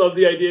really love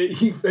the idea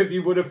if he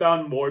would have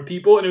found more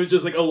people and it was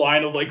just like a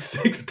line of like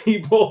 6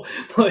 people,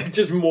 like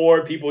just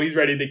more people he's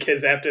ready to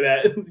kiss after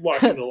that,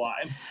 walking the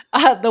line.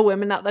 The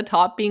women at the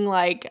top being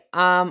like,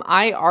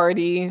 I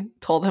already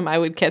told him I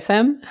would kiss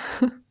him.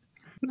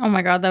 Oh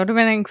my God, that would have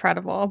been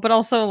incredible. But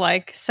also,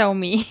 like, so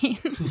mean.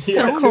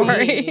 Yeah,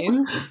 Corey.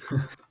 mean.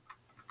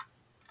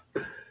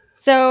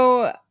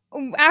 So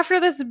after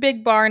this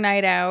big bar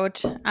night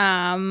out,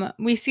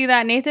 we see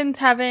that Nathan's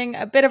having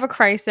a bit of a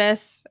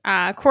crisis.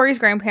 Corey's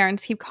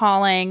grandparents keep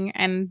calling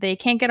and they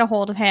can't get a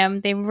hold of him.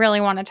 They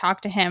really want to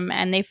talk to him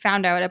and they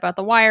found out about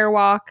the wire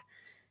walk.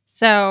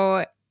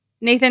 So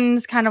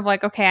Nathan's kind of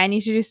like, okay, I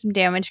need to do some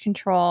damage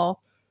control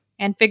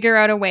and figure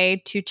out a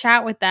way to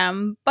chat with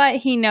them. But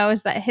he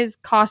knows that his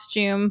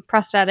costume,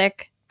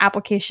 prosthetic,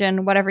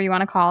 application, whatever you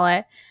want to call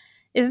it,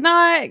 is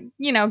not,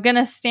 going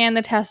to stand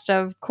the test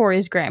of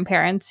Corey's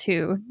grandparents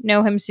who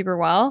know him super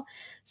well.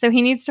 So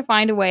he needs to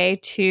find a way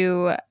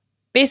to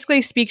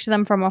basically speak to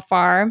them from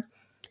afar.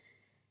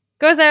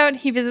 Goes out,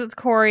 he visits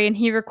Corey, and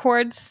he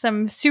records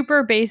some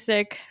super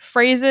basic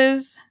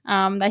phrases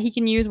that he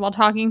can use while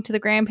talking to the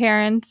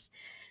grandparents.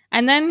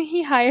 And then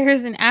he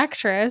hires an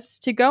actress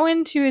to go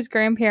into his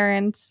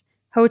grandparents'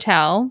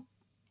 hotel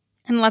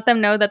and let them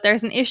know that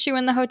there's an issue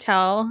in the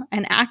hotel,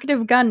 an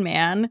active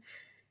gunman,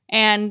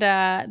 and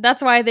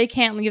that's why they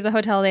can't leave the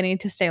hotel. They need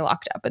to stay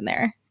locked up in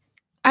there.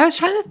 I was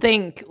trying to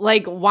think,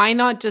 like, why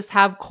not just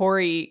have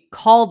Corey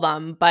call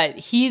them? But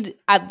he,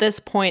 at this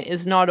point,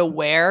 is not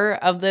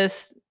aware of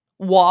this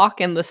walk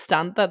and the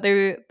stunt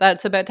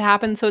that's about to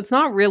happen. So it's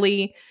not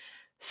really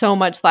so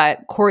much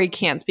that Corey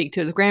can't speak to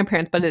his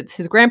grandparents, but it's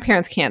his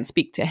grandparents can't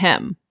speak to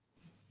him.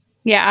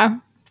 Yeah.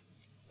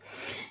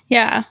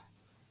 Yeah.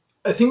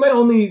 I think my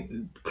only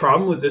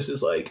problem with this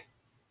is like,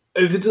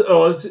 if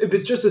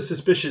it's just a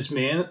suspicious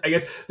man, I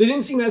guess they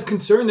didn't seem as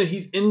concerned that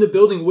he's in the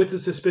building with the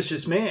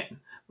suspicious man.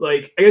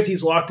 Like, I guess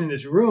he's locked in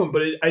his room,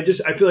 but I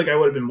feel like I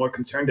would have been more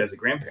concerned as a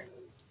grandparent.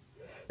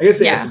 I guess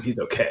they asked him he's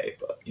okay,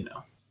 but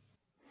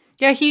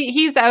Yeah,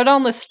 he's out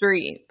on the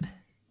street.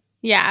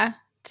 Yeah.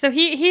 So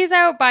he's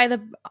out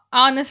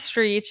on the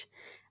street,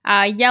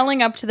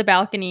 yelling up to the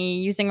balcony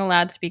using a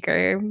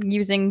loudspeaker,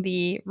 using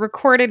the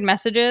recorded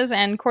messages,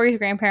 and Corey's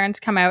grandparents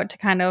come out to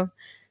kind of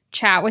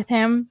chat with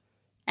him.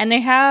 And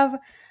they have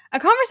a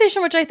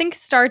conversation which I think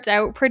starts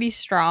out pretty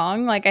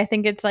strong. Like, I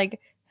think it's like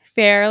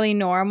fairly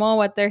normal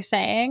what they're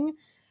saying.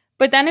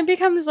 But then it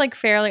becomes like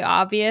fairly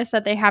obvious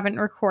that they haven't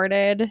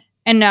recorded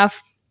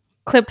enough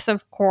clips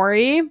of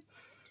Corey.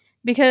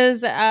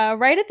 Because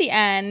right at the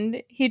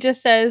end, he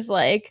just says,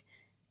 like,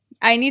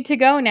 I need to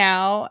go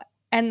now.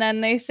 And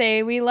then they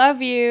say, we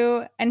love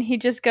you. And he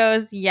just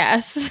goes,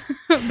 yes,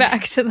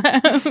 back to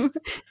them.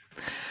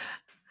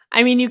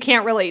 I mean, you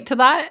can't relate to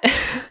that.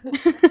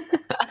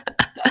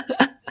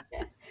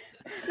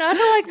 Not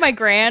to like my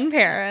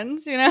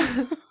grandparents,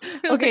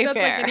 Okay, that's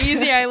fair. like an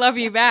easy I love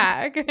you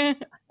back.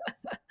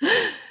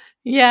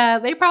 Yeah,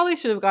 they probably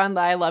should have gone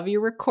the I love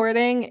you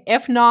recording,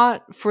 if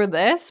not for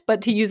this,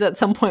 but to use at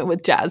some point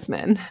with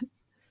Jasmine.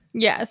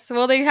 Yes.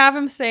 Well, they have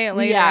him say it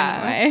later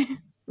anyway.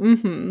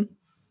 Mm-hmm.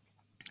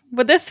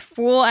 Would this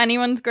fool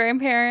anyone's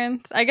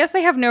grandparents? I guess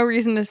they have no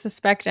reason to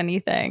suspect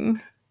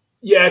anything.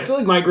 Yeah, I feel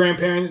like my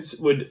grandparents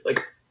would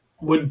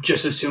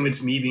just assume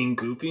it's me being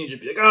goofy and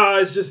just be like,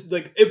 it's just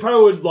like, it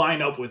probably would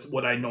line up with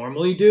what I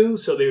normally do.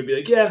 So they would be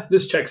like, yeah,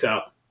 this checks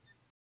out.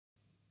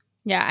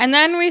 Yeah. And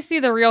then we see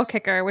the real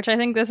kicker, which I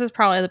think this is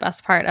probably the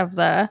best part of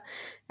the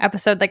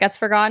episode that gets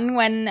forgotten,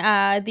 when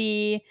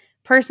the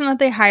person that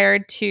they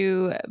hired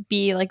to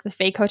be like the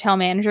fake hotel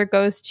manager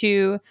goes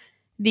to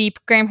the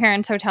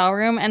grandparents' hotel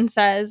room and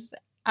says,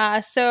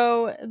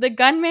 so the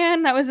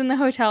gunman that was in the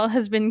hotel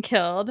has been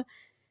killed.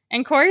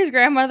 And Corey's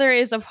grandmother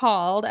is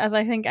appalled, as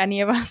I think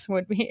any of us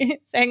would be,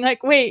 saying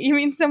like, wait, you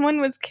mean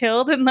someone was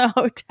killed in the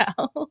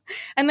hotel?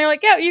 And they're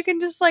like, yeah, you can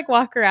just like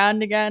walk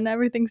around again.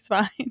 Everything's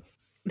fine.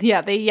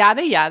 Yeah, they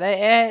yada yada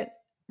it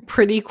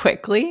pretty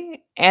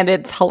quickly, and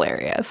it's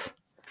hilarious.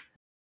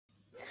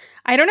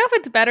 I don't know if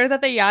it's better that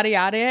they yada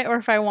yada it or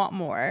if I want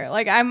more.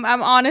 Like, I'm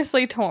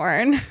honestly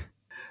torn.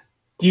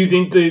 Do you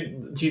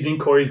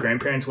think Corey's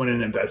grandparents went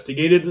and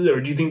investigated it, or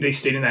do you think they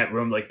stayed in that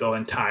room like the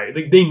entire,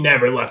 like they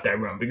never left that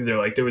room because they're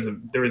like, there was a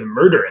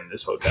murder in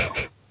this hotel?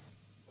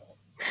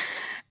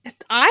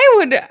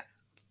 I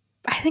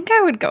think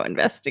I would go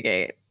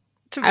investigate,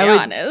 to be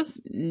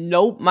honest.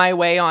 Nope, my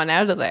way on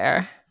out of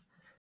there.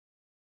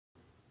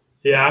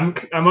 Yeah,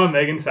 I'm on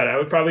Megan's side. I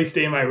would probably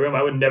stay in my room.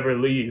 I would never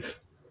leave.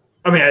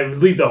 I mean, I would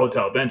leave the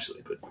hotel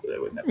eventually, but I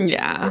would never.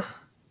 Yeah.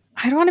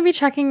 I don't want to be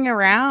checking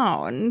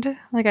around.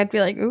 Like, I'd be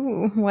like,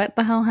 ooh, what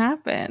the hell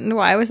happened?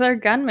 Why was there a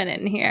gunman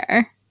in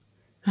here?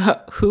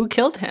 Who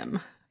killed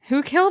him?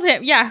 Who killed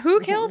him? Yeah, who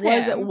killed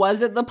him?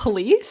 Was it the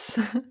police?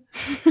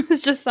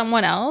 It's just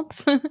someone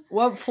else.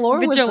 What floor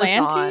Vigilante? was this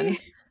on?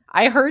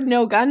 I heard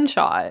no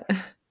gunshot.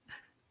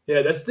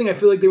 Yeah, that's the thing. I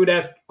feel like they would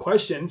ask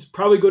questions,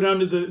 probably go down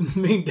to the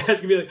main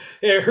desk and be like,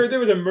 hey, I heard there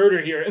was a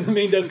murder here. And the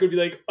main desk would be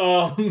like,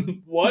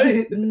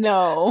 what?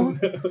 No.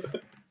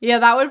 Yeah,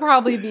 that would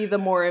probably be the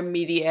more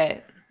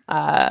immediate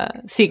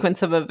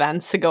sequence of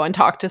events, to go and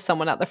talk to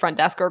someone at the front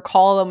desk or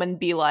call them and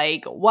be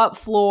like, what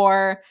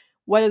floor?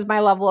 What is my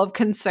level of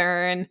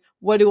concern?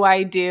 What do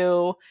I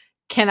do?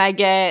 Can I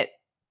get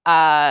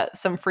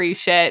some free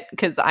shit?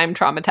 Because I'm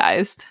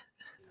traumatized.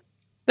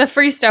 The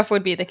free stuff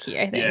would be the key,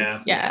 I think.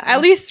 Yeah.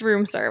 At least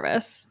room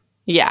service.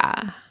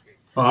 Yeah.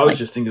 Oh, I was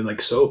just thinking like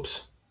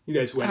soaps. You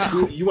guys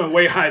went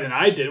way higher than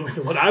I did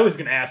with what I was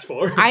going to ask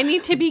for. I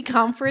need to be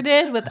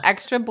comforted with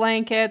extra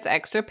blankets,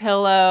 extra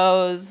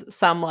pillows,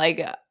 some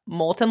like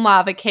molten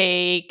lava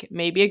cake,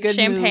 maybe a good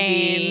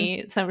champagne.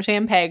 movie, some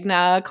champagne,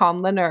 calm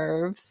the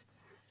nerves.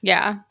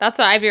 Yeah, that's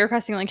what I'd be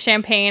requesting, like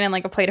champagne and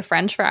like a plate of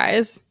French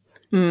fries.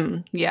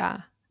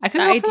 Yeah. I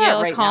could The go for that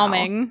ideal right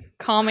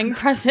calming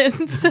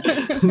presence.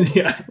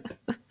 Yeah.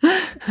 now.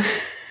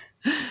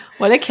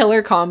 What a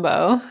killer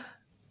combo.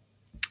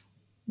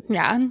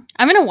 Yeah,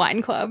 I'm in a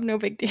wine club. No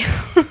big deal.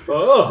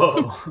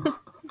 Oh.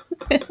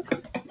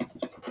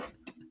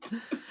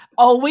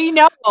 Oh, we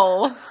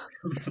know.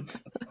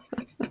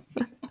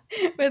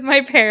 With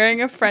my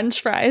pairing of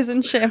French fries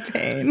and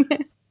champagne.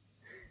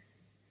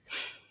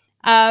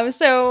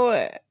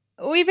 So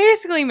we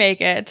basically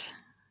make it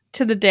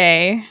to the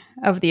day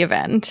of the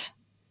event.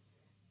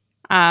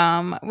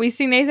 We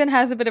see Nathan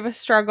has a bit of a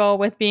struggle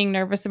with being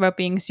nervous about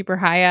being super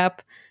high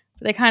up.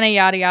 They kind of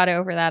yada yada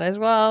over that as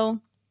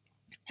well.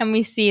 And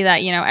we see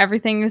that, you know,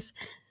 everything's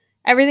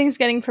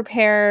getting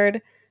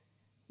prepared.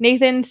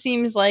 Nathan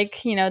seems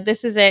like, you know,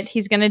 this is it.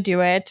 He's going to do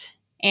it.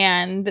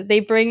 And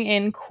they bring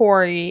in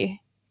Corey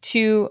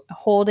to a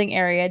holding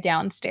area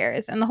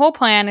downstairs. And the whole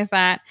plan is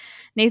that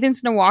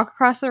Nathan's going to walk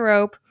across the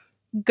rope,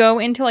 go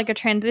into like a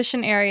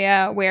transition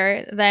area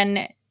where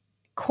then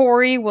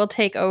Corey will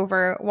take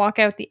over, walk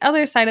out the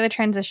other side of the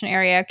transition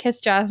area, kiss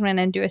Jasmine,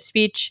 and do a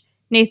speech.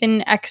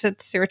 Nathan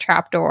exits through a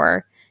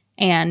trapdoor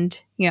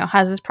and, you know,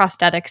 has his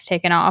prosthetics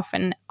taken off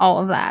and all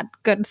of that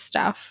good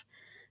stuff.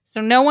 So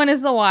no one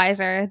is the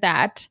wiser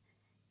that,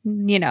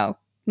 you know,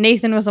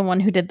 Nathan was the one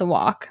who did the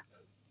walk.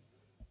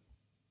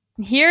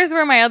 Here's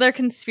where my other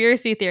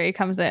conspiracy theory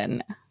comes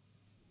in.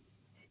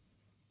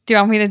 Do you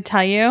want me to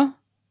tell you?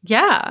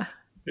 Yeah.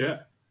 Yeah.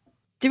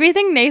 Do we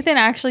think Nathan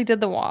actually did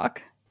the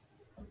walk?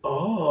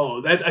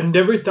 Oh, that I've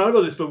never thought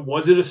about this, but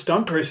was it a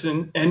stunt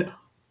person? And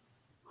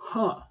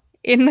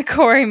In the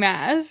Corey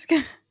mask.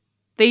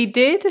 They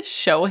did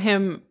show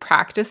him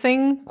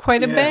practicing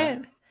quite a Yeah.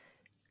 bit.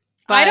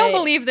 I don't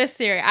believe this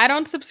theory. I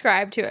don't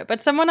subscribe to it,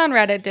 but someone on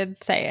Reddit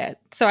did say it.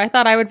 So I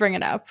thought I would bring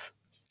it up.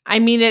 I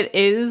mean, it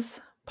is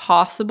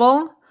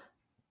possible,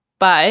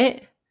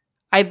 but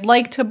I'd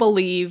like to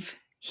believe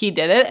he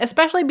did it,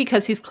 especially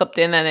because he's clipped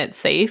in and it's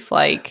safe.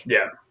 Like,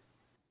 yeah.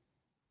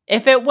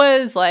 if it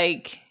was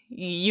like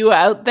you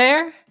out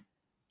there,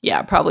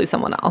 yeah, probably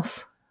someone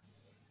else.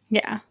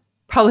 Yeah.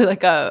 Probably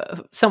like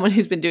someone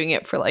who's been doing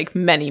it for like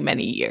many,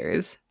 many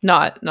years,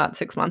 not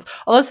 6 months.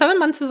 Although 7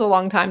 months is a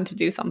long time to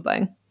do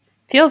something.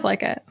 Feels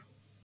like it.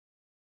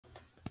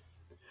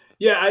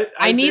 Yeah,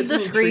 I need the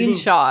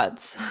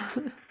screenshots.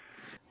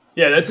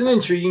 Yeah, that's an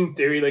intriguing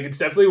theory. Like, it's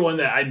definitely one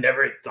that I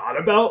never thought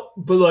about.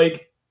 But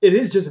like, it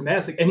is just a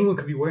mask. Like, anyone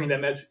could be wearing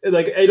that mask.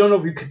 Like, I don't know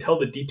if you could tell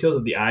the details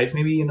of the eyes,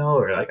 maybe, you know,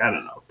 or like, I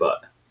don't know. But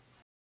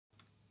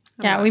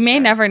yeah, we may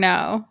never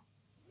know.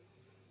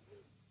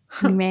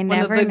 We may One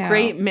never of the know.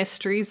 great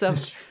mysteries of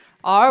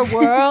our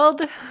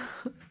world.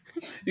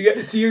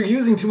 You're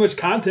using too much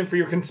content for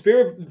your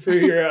conspiracy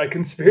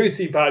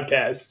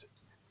podcast.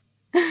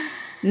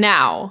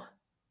 Now,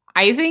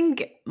 I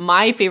think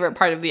my favorite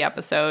part of the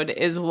episode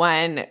is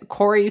when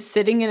Corey's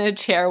sitting in a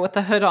chair with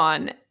a hood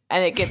on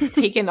and it gets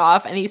taken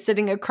off and he's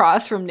sitting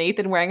across from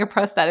Nathan wearing a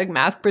prosthetic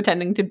mask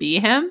pretending to be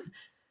him.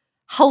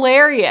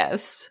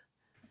 Hilarious.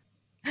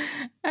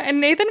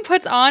 And Nathan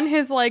puts on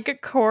his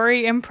like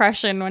Corey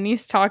impression when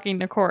he's talking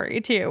to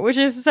Corey too, which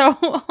is so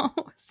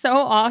awkward.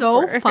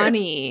 So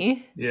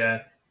funny.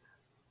 Yeah.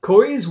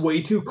 Corey is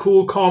way too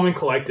cool, calm, and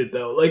collected,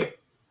 though. Like,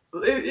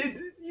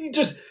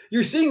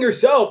 you're seeing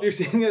yourself. You're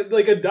seeing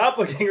like a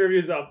doppelganger of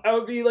yourself. I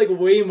would be like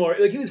way more.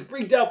 Like, he was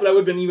freaked out, but I would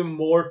have been even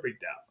more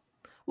freaked out.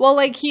 Well,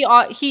 like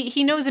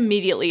he knows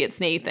immediately it's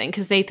Nathan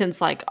because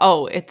Nathan's like,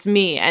 "Oh, it's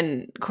me,"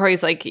 and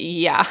Corey's like,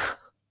 "Yeah,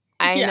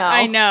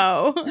 I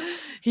know."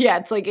 Yeah,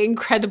 it's like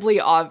incredibly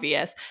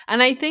obvious.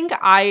 And I think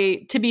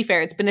to be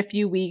fair, it's been a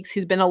few weeks.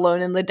 He's been alone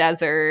in the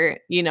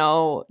desert, you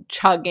know,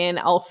 chugging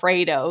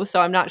Alfredo.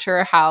 So I'm not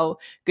sure how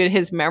good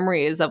his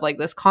memory is of like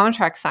this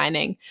contract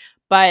signing.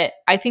 But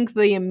I think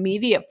the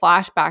immediate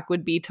flashback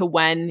would be to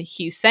when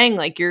he's saying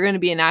like, you're going to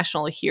be a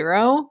national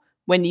hero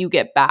when you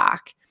get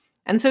back.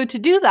 And so to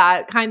do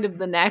that, kind of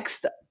the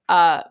next,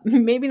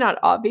 maybe not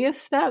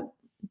obvious step,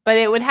 but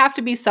it would have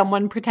to be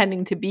someone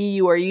pretending to be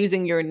you or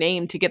using your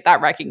name to get that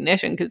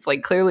recognition because,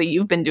 like, clearly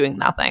you've been doing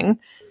nothing.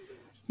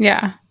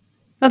 Yeah,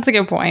 that's a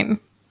good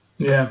point.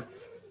 Yeah.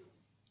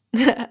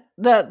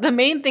 The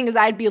main thing is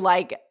I'd be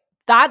like,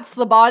 that's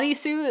the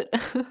bodysuit.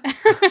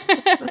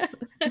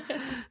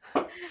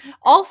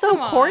 Also,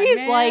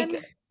 Corey's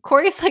like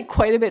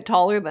quite a bit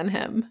taller than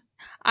him.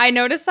 I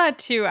noticed that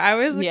too. I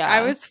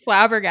was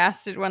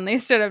flabbergasted when they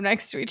stood up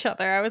next to each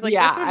other. I was like,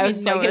 this would be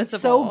noticeable. Like, it's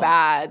so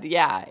bad.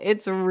 Yeah,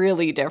 it's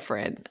really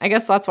different. I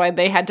guess that's why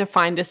they had to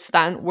find a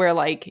stunt where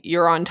like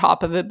you're on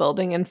top of a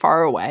building and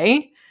far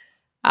away.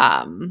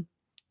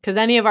 Because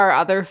any of our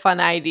other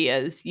fun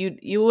ideas,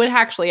 you would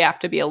actually have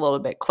to be a little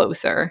bit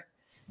closer.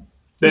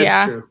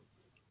 That's true.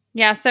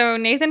 Yeah, so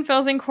Nathan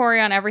fills in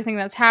Corey on everything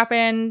that's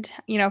happened,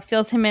 you know,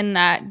 fills him in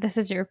that this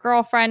is your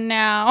girlfriend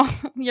now.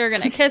 You're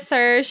going to kiss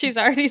her. She's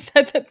already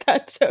said that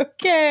that's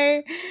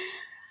okay.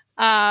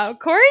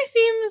 Corey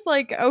seems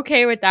like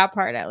okay with that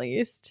part, at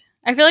least.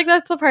 I feel like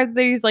that's the part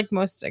that he's like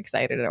most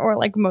excited or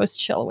like most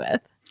chill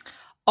with.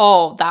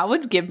 Oh, that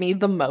would give me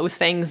the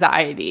most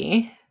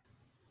anxiety.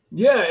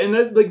 Yeah, and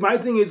that, like, my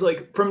thing is,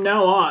 like, from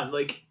now on,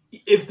 like,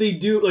 if they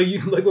do, like,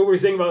 you, like what we were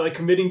saying about, like,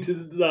 committing to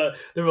the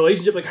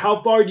relationship, like,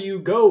 how far do you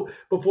go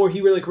before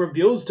he, like,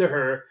 reveals to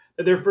her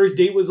that their first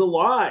date was a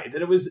lie,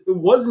 that it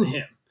wasn't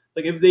him?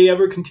 Like, if they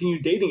ever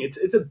continue dating,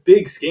 it's a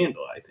big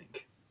scandal, I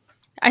think.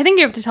 I think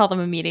you have to tell them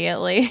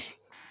immediately.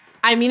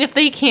 I mean, if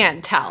they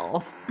can't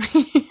tell,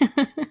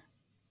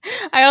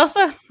 I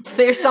also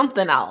there's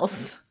something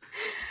else.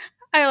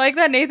 I like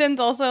that Nathan's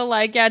also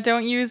like, yeah,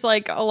 don't use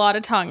like a lot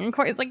of tongue. And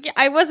Corey's like, yeah,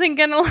 I wasn't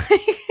gonna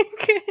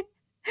like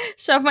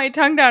shove my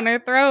tongue down her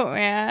throat,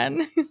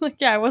 man. He's like,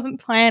 yeah, I wasn't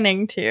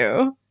planning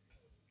to.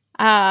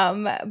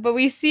 But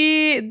we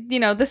see,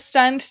 the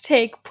stunt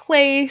take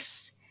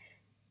place.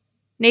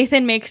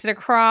 Nathan makes it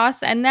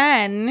across, and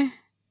then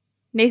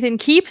Nathan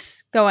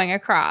keeps going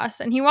across,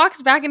 and he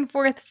walks back and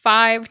forth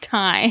 5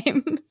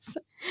 times,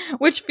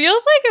 which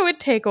feels like it would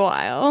take a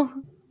while.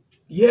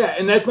 Yeah,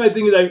 and that's my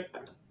thing is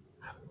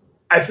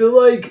I feel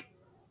like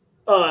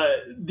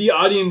the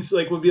audience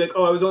like would be like,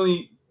 oh,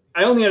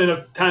 I only had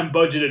enough time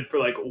budgeted for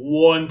like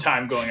one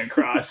time going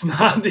across,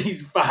 not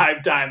these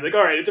 5 times. Like,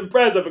 all right, it's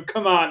impressive, but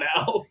come on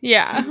now.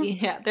 Yeah.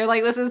 Yeah, they're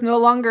like, this is no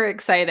longer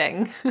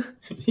exciting.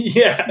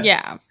 Yeah.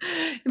 Yeah.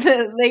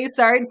 They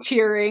start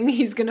cheering.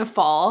 He's gonna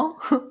fall.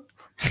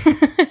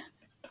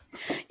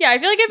 Yeah, I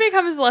feel like it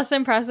becomes less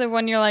impressive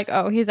when you're like,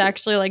 oh, he's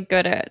actually like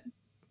good at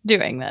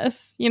doing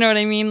this. You know what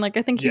I mean? Like,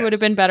 I think he would have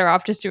been better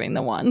off just doing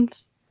the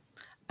ones.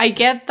 I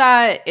get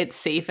that it's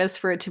safest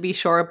for it to be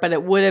short, but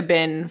it would have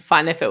been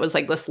fun if it was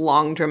like this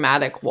long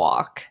dramatic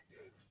walk.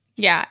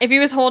 Yeah, if he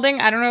was holding,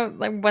 I don't know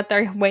like what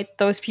their weight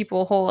those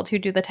people hold who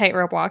do the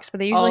tightrope walks, but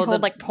they usually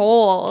hold like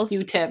poles,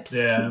 Q-tips,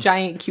 yeah.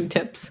 Giant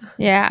Q-tips.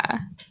 Yeah,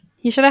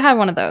 he should have had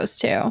one of those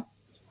too.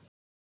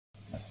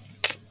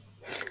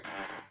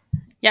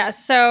 Yeah,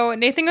 so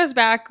Nathan goes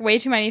back way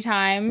too many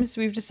times.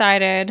 We've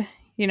decided,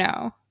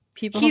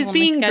 people. He's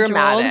being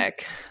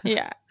dramatic.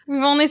 Yeah.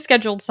 We've only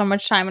scheduled so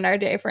much time in our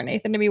day for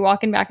Nathan to be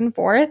walking back and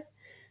forth.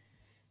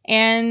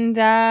 And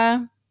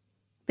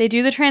they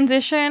do the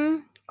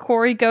transition.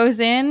 Corey goes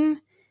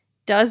in,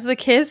 does the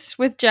kiss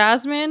with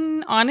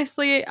Jasmine.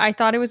 Honestly, I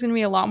thought it was going to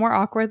be a lot more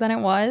awkward than it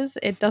was.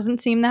 It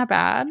doesn't seem that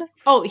bad.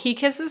 Oh, he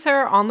kisses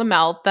her on the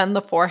mouth, then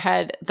the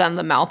forehead, then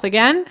the mouth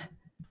again.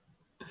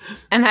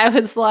 And I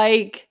was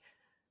like,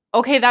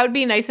 okay, that would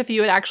be nice if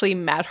you had actually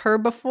met her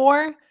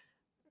before.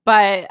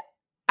 But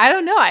I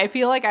don't know. I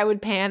feel like I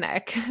would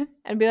panic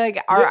and be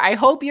like, I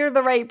hope you're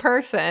the right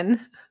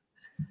person.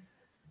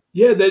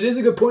 Yeah, that is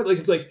a good point. Like,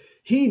 it's like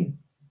he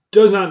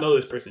does not know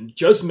this person,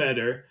 just met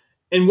her,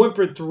 and went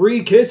for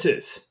 3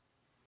 kisses.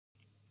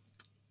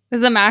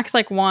 Is the max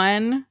like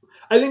 1?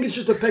 I think it's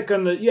just a peck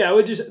on I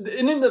would just,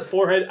 and in the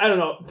forehead, I don't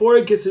know.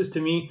 Forehead kisses to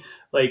me,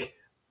 like,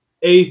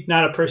 A,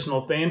 not a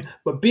personal fan,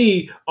 but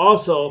B,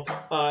 also,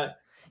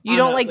 you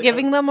don't like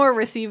giving them or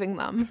receiving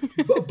them?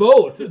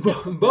 Both.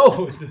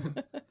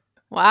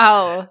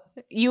 Wow.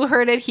 You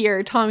heard it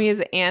here. Tommy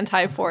is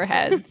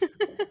anti-foreheads.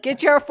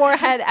 Get your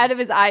forehead out of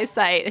his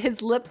eyesight.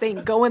 His lips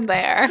ain't going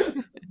there.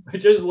 I'm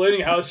just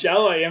learning how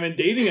shallow I am in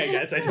dating, I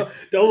guess. I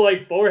don't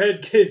like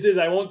forehead kisses.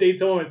 I won't date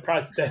someone with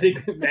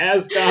prosthetic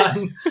mask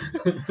on.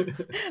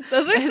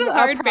 Those are some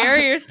hard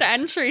barriers to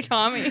entry,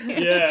 Tommy.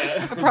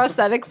 Yeah. A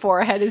prosthetic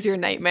forehead is your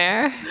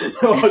nightmare.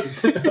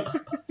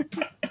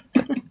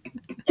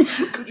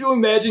 Could you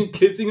imagine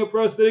kissing a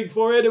prosthetic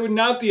forehead? It would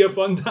not be a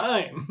fun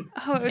time.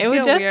 Oh, it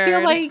would just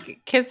feel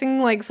like kissing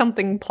like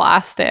something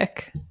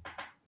plastic.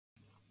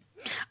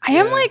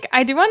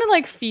 I do want to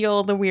like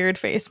feel the weird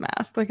face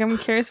mask. Like, I'm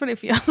curious what it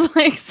feels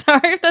like.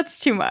 Sorry if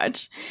that's too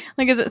much.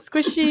 Like, is it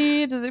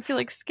squishy? Does it feel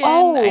like skin?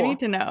 I need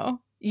to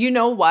know. You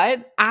know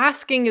what?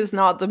 Asking is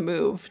not the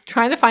move.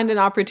 Trying to find an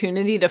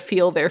opportunity to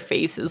feel their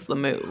face is the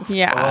move.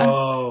 Yeah.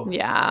 Oh.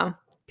 Yeah.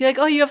 Be like,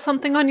 oh, you have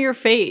something on your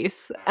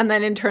face. And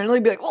then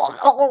internally be like,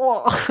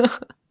 oh.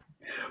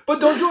 But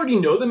don't you already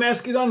know the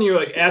mask is on? And you're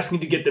like asking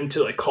to get them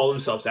to like call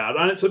themselves out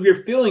on it. So if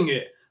you're feeling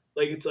it,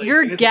 like it's like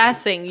you're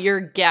guessing.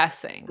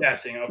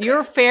 Guessing. Okay.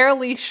 You're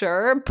fairly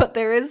sure, but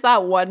there is that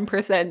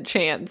 1%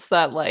 chance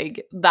that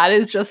like that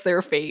is just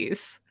their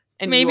face.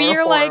 And maybe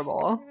you're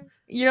horrible.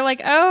 You're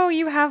like, oh,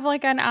 you have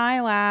like an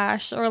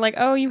eyelash, or like,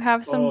 oh, you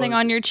have something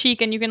on your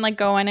cheek, and you can like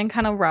go in and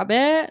kind of rub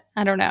it.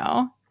 I don't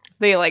know.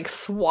 They like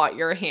swat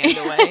your hand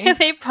away.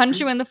 They punch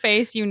you in the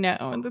face,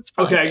 That's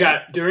okay. I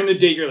got during the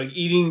date. You're like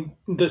eating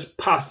this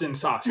pasta and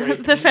sauce,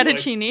 right? The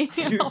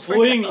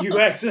fettuccine. You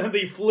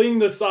accidentally fling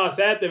the sauce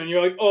at them, and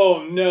you're like,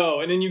 oh no!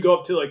 And then you go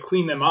up to like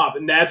clean them off,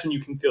 and that's when you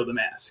can feel the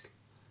mask.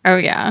 Oh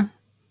yeah,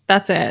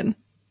 that's it.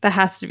 That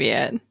has to be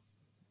it.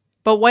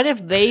 But what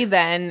if they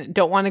then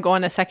don't want to go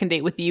on a second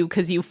date with you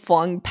because you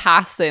flung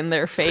pasta in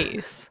their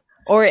face?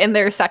 Or in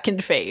their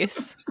second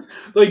face.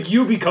 Like,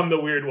 you become the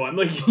weird one.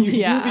 Like, you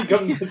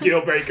become the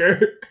deal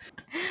breaker.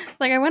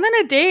 Like, I went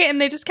on a date and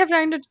they just kept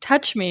trying to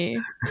touch me.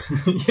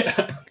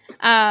 Yeah.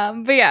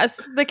 But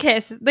yes, the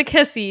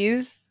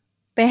kissies,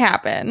 they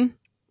happen.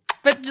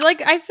 But,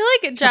 like, I feel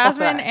like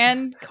Jasmine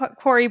and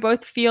Corey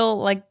both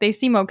feel like they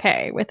seem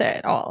okay with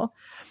it all.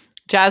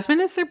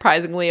 Jasmine is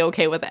surprisingly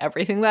okay with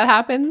everything that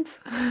happens.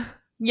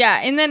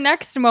 Yeah, in the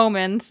next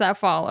moments that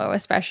follow,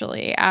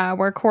 especially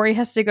where Corey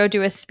has to go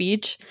do a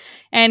speech,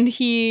 and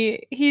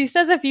he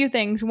says a few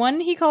things. One,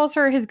 he calls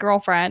her his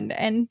girlfriend,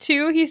 and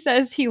two, he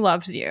says he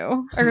loves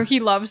you or he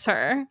loves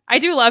her. I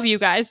do love you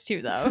guys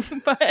too, though.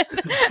 But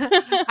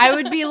I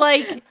would be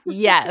like,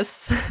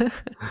 yes,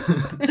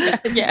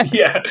 yeah.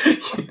 Yeah.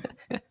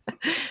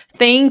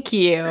 thank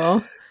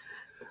you.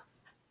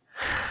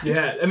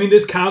 Yeah, I mean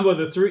this combo,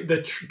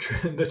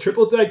 the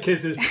triple dead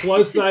kisses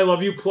plus the I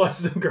love you plus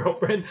the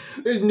girlfriend.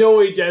 There's no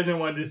way Jasmine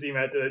wanted to see him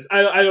after this.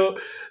 I don't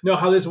know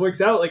how this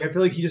works out. Like I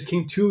feel like he just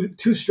came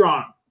too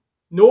strong.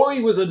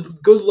 Nori was a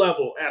good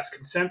level, asked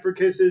consent for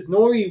kisses.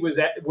 Nori was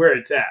at where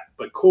it's at,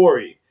 but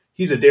Corey,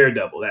 he's a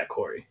daredevil. That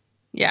Corey.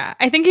 Yeah,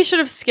 I think he should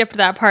have skipped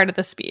that part of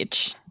the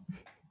speech.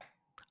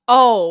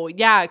 Oh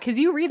yeah, because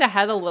you read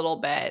ahead a little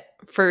bit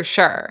for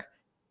sure.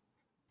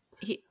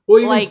 Well,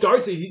 he even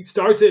starts it. He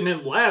starts it and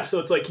then laughs. So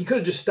it's like he could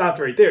have just stopped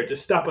right there.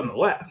 Just stop on the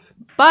laugh.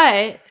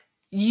 But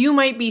you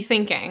might be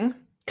thinking,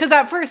 because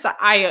at first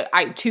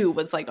I too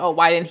was like, oh,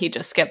 why didn't he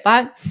just skip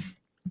that?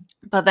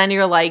 But then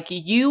you're like,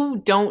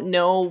 you don't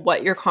know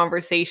what your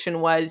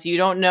conversation was. You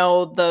don't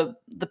know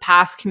the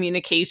past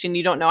communication.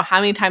 You don't know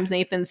how many times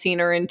Nathan's seen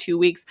her in 2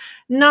 weeks.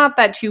 Not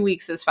that 2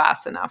 weeks is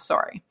fast enough,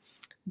 sorry.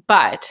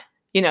 But,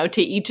 you know,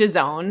 to each his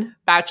own.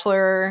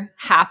 Bachelor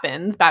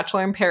happens.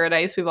 Bachelor in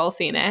Paradise, we've all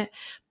seen it.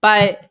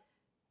 But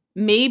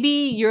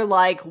maybe you're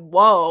like,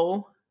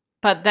 whoa.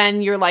 But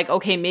then you're like,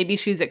 okay, maybe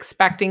she's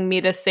expecting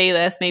me to say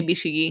this. Maybe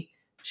she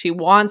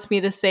wants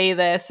me to say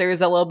this. There's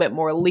a little bit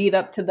more lead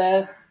up to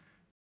this.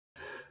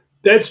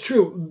 That's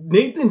true.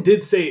 Nathan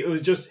did say it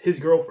was just his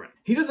girlfriend.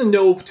 He doesn't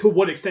know to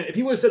what extent. If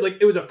he would have said like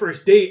it was a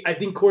first date, I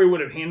think Corey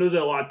would have handled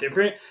it a lot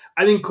different.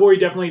 I think Corey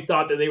definitely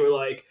thought that they were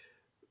like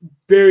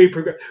very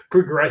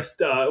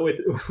progressed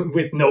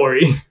with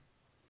Nori.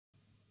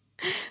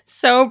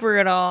 So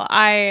brutal.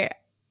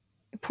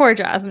 Poor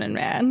Jasmine,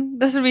 man.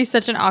 This would be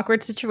such an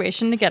awkward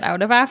situation to get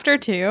out of after,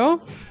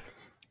 too.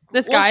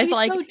 This guy's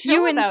like, so chill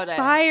you about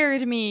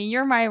inspired me.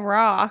 You're my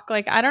rock.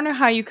 Like, I don't know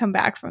how you come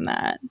back from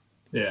that.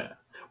 Yeah.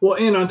 Well,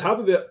 and on top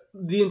of it,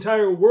 the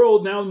entire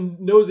world now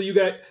knows that you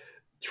got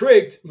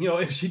tricked. You know,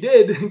 if she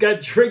did,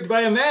 got tricked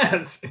by a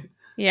mask.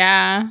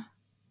 Yeah.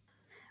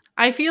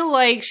 I feel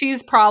like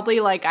she's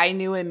probably like, I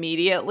knew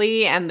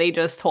immediately, and they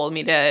just told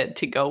me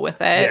to go with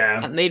it,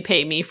 and they'd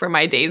pay me for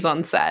my days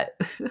on set.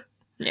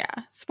 Yeah.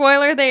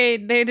 Spoiler, they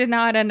did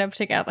not end up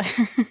together.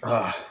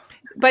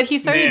 But he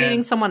started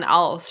dating someone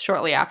else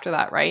shortly after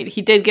that, right?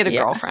 He did get a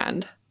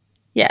girlfriend.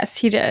 Yes,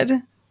 he did.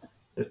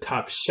 The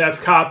Top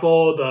Chef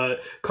couple,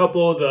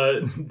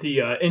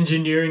 the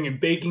engineering and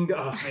baking.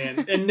 Oh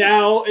man! And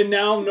now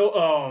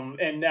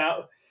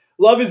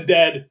love is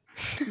dead.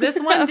 This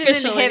one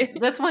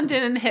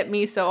didn't hit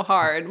me so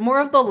hard. More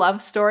of the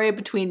love story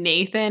between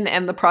Nathan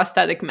and the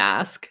prosthetic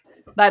mask.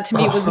 That to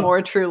me was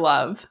more true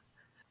love.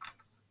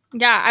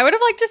 Yeah, I would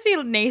have liked to see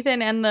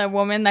Nathan and the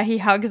woman that he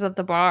hugs at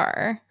the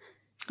bar.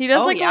 He does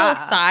a little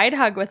side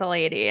hug with a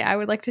lady. I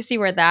would like to see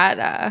where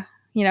that,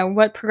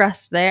 what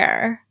progressed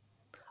there.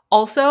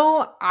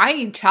 Also,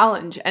 I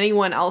challenge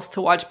anyone else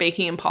to watch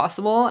Baking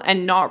Impossible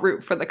and not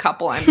root for the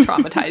couple I'm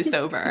traumatized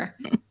over.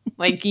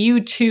 Like, you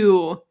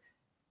too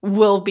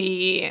will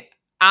be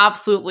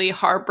absolutely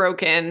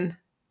heartbroken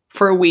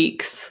for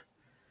weeks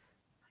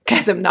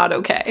because I'm not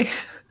okay.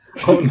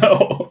 Oh,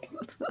 no.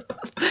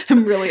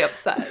 I'm really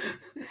upset.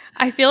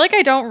 I feel like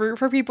I don't root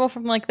for people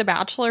from, like, The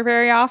Bachelor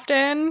very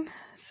often.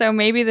 So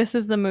maybe this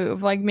is the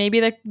move. Like,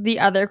 maybe the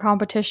other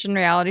competition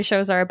reality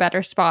shows are a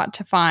better spot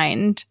to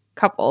find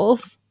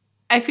couples.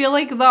 I feel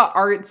like the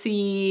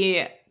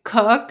artsy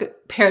cook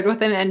paired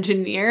with an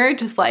engineer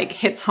just, like,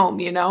 hits home,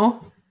 you know?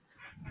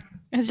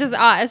 It's just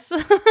us.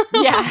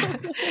 Yeah.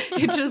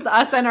 It's just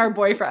us and our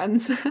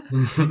boyfriends.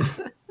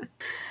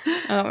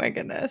 Oh, my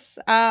goodness.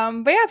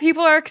 But yeah,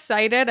 people are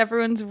excited.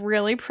 Everyone's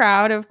really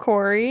proud of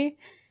Corey.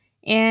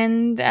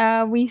 And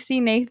we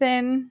see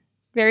Nathan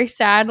very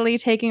sadly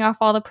taking off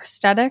all the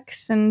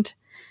prosthetics and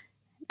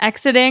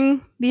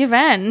exiting the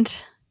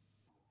event.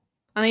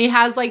 And he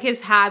has, like, his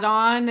hat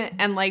on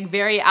and, like,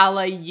 very a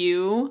la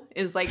you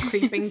is, like,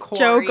 creeping Corey.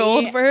 Joe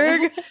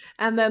Goldberg.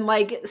 And then,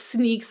 like,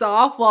 sneaks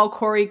off while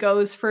Corey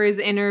goes for his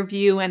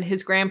interview, and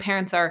his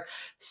grandparents are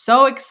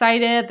so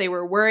excited. They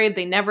were worried.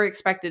 They never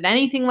expected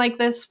anything like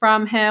this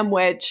from him,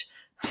 which,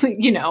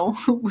 you know,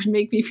 would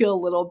make me feel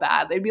a little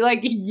bad. They'd be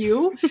like,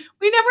 you?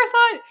 We never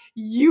thought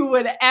you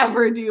would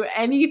ever do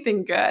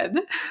anything good.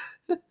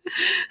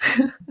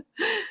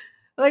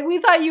 Like, we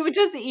thought you would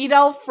just eat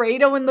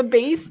Alfredo in the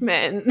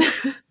basement.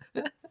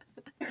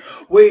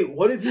 Wait,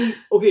 what if he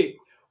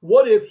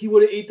would have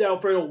ate the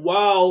Alfredo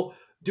while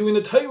doing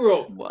the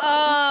tightrope?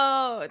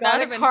 Oh, that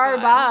would have been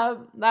carb fun.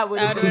 up. That would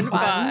have been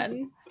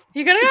fun.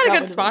 You could have got a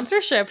good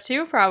sponsorship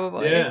too,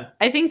 probably. Yeah.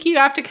 I think you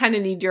have to kind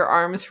of need your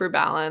arms for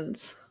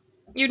balance.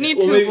 You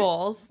need two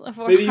bowls.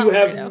 Maybe you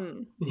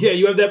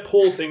have that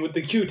pole thing with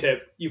the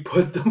Q-tip. You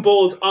put the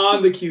bowls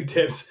on the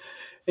Q-tips,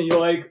 and you're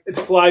like, it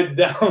slides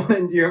down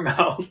into your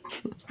mouth.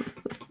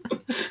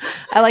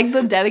 I like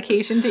the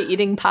dedication to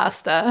eating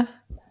pasta.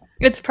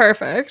 It's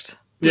perfect.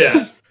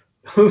 Yes.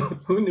 Who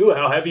knew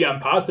how heavy on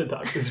pasta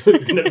talk this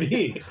was going to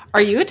be?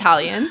 Are you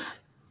Italian?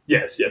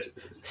 Yes.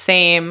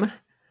 Same.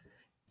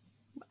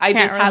 I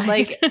Can't just had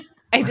relate.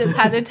 I just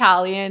had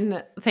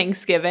Italian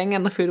Thanksgiving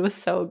and the food was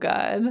so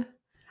good.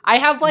 I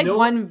have like No.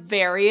 one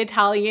very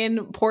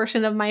Italian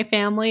portion of my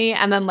family,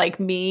 and then like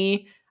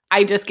me,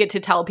 I just get to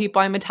tell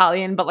people I'm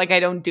Italian, but like I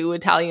don't do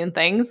Italian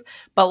things.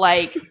 But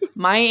like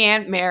my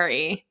Aunt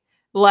Mary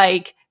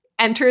like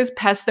enters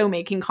pesto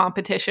making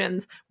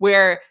competitions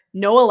where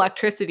no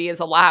electricity is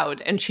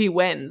allowed and she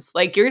wins.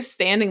 Like you're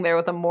standing there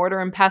with a mortar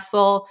and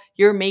pestle,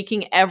 you're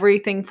making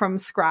everything from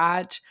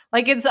scratch.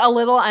 Like it's a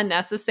little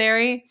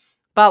unnecessary,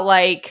 but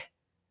like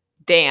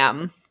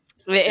damn.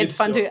 It's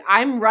fun so- to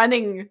I'm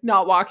running,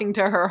 not walking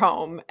to her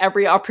home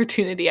every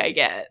opportunity I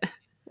get.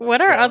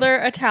 What are Yeah. other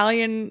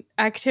Italian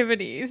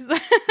activities?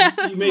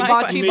 That's make my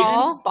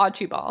Bocce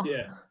question. ball.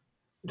 Yeah.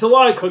 It's a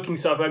lot of cooking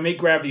stuff. I make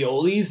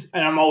raviolis,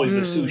 and I'm always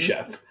the sous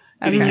chef,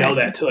 getting Okay. yelled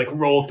at to like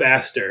roll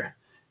faster.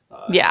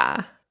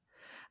 Yeah.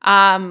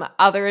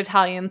 Other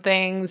Italian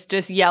things,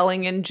 just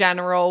yelling in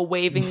general,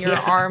 waving your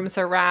Yeah. arms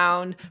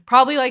around,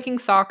 probably liking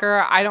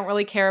soccer. I don't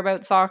really care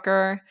about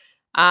soccer.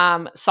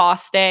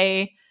 Sauce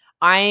day.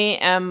 I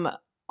am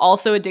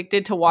also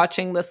addicted to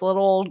watching this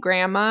little old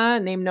grandma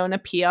named Nona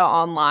Pia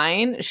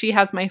online. She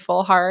has my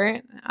full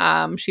heart.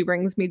 She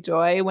brings me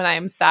joy when I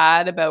am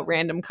sad about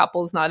random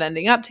couples not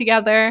ending up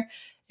together.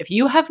 If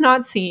you have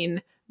not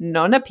seen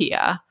Nona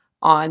Pia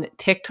on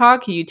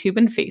TikTok, YouTube,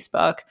 and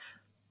Facebook,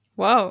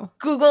 Whoa.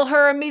 Google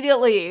her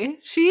immediately.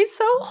 She's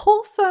so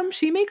wholesome.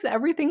 She makes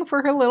everything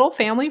for her little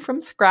family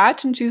from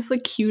scratch, and she's the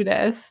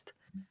cutest.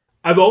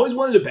 I've always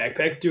wanted to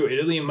backpack through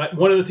Italy, and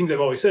one of the things I've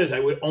always said is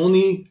I would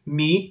only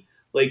meet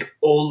like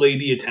old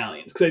lady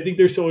Italians because I think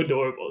they're so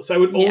adorable. So I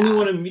would only Yeah.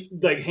 want to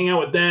meet, like hang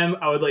out with them.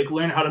 I would like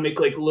learn how to make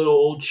like little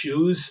old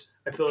shoes.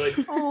 I feel like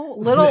Oh,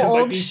 little That might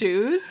old be-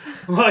 shoes.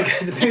 well, I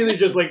guess maybe they're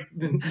just like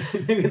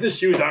maybe the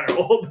shoes aren't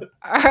old.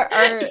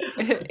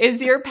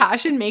 Is your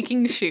passion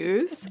making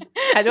shoes?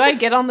 How do I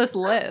get on this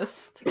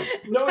list? No, it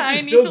just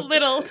Tiny feels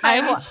little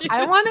tiny shoes.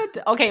 I want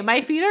to. Okay, my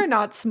feet are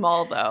not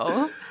small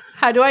though.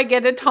 How do I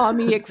get a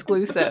Tommy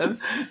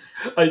exclusive?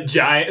 a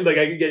giant like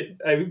I could get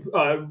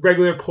a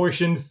regular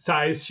portion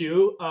size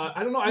shoe.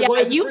 I don't know. Yeah, I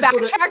wanted to you first go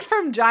to- backtracked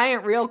from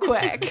giant real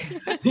quick.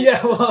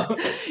 Yeah, well,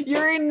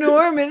 Your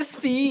enormous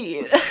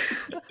feet.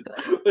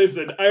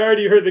 listen, I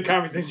already heard the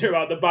conversation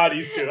about the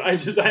bodysuit.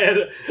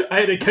 I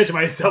had to catch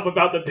myself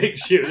about the big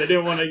shoes. I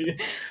didn't want to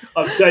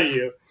upset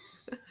you.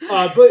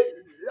 But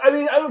I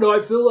mean, I don't know.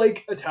 I feel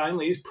like Italian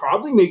ladies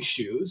probably make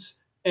shoes,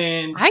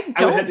 and I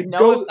would have don't to know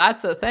go. if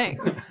that's a thing.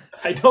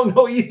 I don't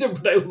know either,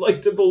 but I would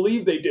like to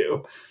believe they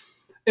do.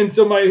 And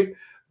so my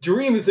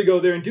dream is to go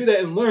there and do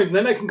that and learn. And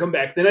then I can come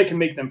back. Then I can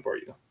make them for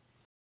you.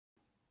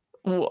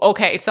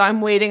 Okay, so I'm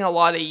waiting a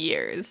lot of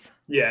years.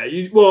 Yeah.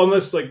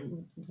 Unless like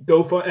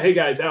go fund. Hey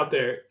guys out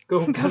there, go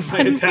fund my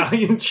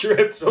Italian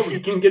trip so we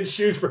can get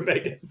shoes for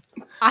Megan.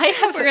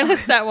 We're gonna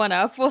set one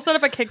up. We'll set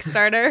up a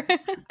Kickstarter.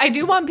 I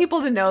do want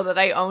people to know that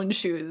I own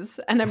shoes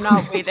and I'm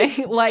not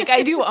waiting. Like,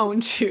 I do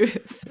own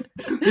shoes.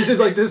 This is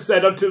like the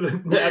setup to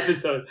the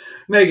episode.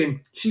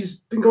 Megan, she's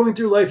been going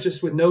through life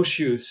just with no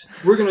shoes.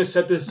 We're gonna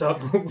set this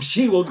up.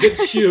 She will get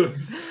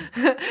shoes.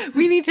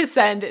 We need to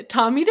send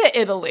Tommy to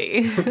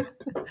Italy.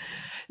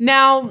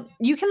 Now,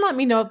 you can let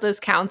me know if this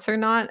counts or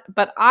not,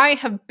 but I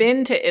have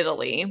been to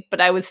Italy,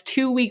 but I was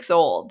 2 weeks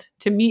old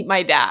to meet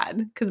my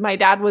dad because my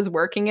dad was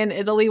working in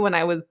Italy when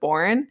I was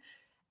born.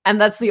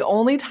 And that's the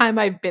only time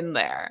I've been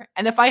there.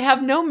 And if I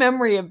have no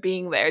memory of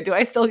being there, do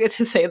I still get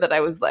to say that I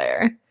was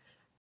there?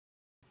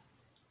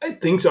 I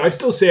think so. I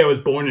still say I was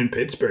born in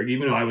Pittsburgh,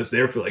 even though I was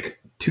there for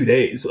like 2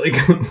 days. Like,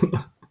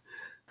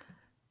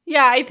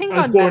 Yeah, I think I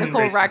was on born and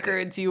medical raised in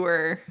records you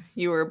were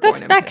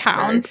born in that Pittsburgh.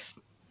 counts.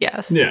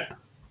 Yes. yeah.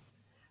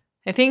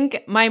 I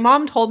think my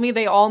mom told me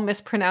they all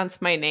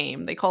mispronounced my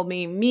name. They called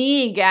me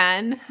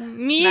Megan.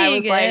 Me And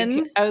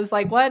again. I was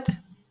like, what?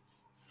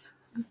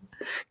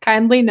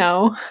 Kindly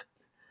no.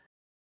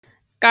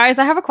 Guys,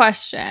 I have a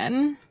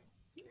question.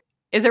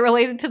 Is it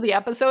related to the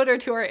episode or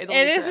to our Italy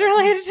It is trip?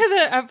 related to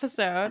the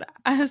episode.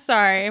 I'm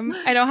sorry.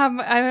 I don't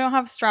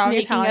have strong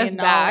Sneaking us Italian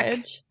back.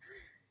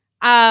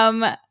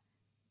 knowledge.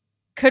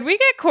 Could we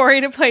get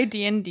Corey to play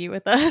D&D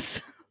with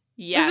us?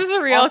 Yes. This is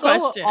a real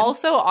question.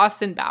 Also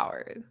Austin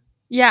Bauer.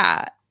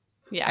 Yeah.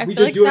 Yeah. I We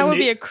feel just like do that a would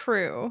be na- a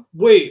crew.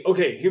 Wait,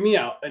 okay, hear me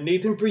out. A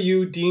Nathan for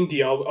you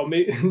D&D. I'll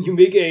make you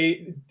make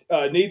a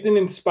Nathan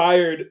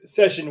inspired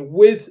session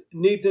with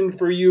Nathan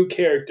for you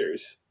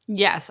characters.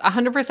 Yes,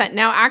 100%.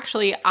 Now,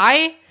 actually,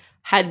 I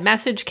had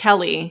messaged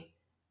Kelly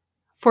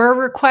for a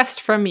request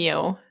from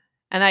you.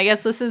 And I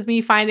guess this is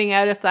me finding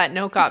out if that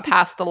note got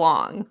passed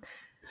along.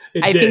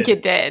 I think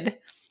it did.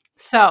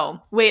 So,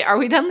 wait, are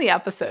we done the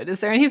episode? Is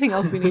there anything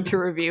else we need to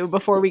review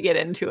before we get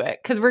into it?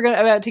 Because we're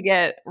about to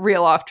get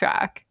real off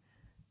track.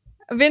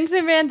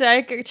 Vincent Van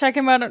Dyke, check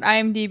him out on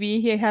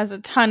IMDb. He has a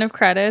ton of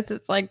credits.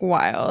 It's like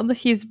wild.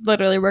 He's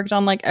literally worked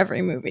on like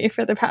every movie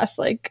for the past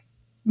like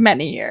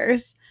many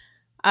years.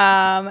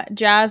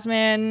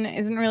 Jasmine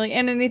isn't really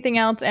in anything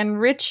else, and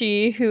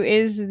Richie, who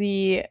is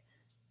the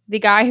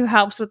guy who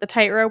helps with the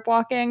tightrope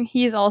walking,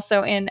 he's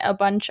also in a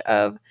bunch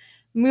of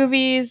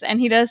movies and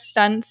he does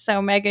stunts.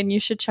 So Megan, you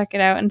should check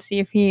it out and see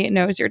if he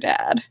knows your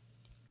dad.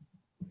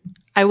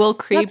 I will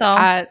creep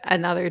at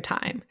another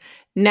time.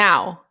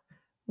 Now,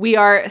 we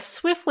are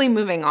swiftly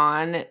moving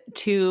on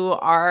to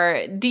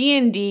our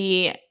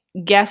D&D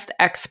guest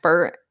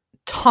expert,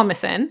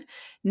 Thomason.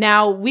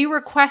 Now, we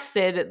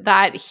requested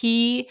that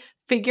he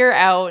figure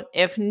out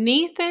if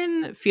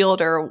Nathan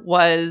Fielder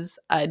was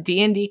a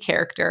D&D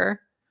character,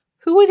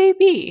 who would he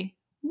be?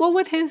 What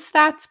would his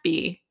stats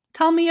be?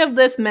 Tell me of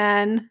this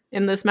man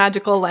in this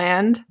magical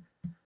land.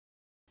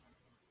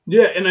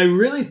 Yeah, and I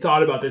really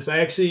thought about this. I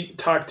actually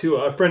talked to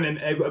a friend, and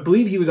I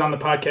believe he was on the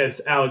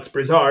podcast, Alex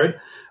Brizard,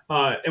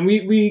 and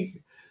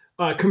we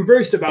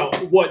conversed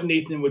about what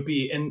Nathan would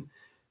be. And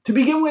to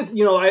begin with,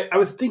 I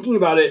was thinking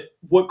about it,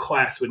 what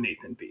class would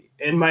Nathan be?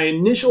 And my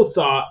initial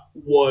thought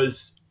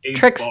was a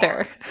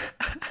trickster.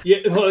 Yeah,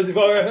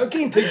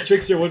 okay,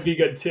 trickster would be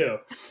good too.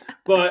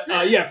 But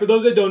for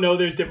those that don't know,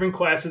 there's different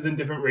classes and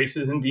different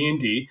races in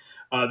D&D.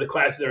 The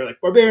classes are like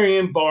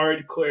barbarian,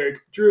 bard, cleric,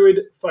 druid,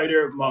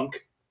 fighter,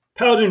 monk,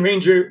 paladin,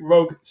 ranger,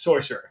 rogue,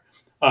 sorcerer,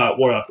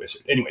 warlock,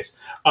 wizard. Anyways,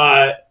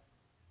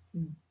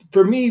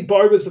 for me,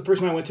 bard was the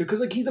first one I went to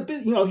because he's a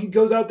bit, he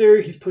goes out there,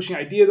 he's pushing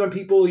ideas on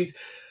people.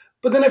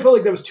 But then I felt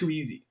like that was too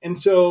easy, and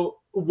so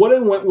what I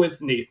went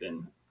with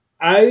Nathan.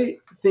 I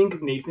think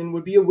Nathan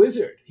would be a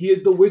wizard. He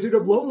is the Wizard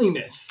of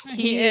Loneliness.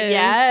 He is.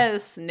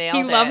 Yes, nailed it.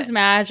 He loves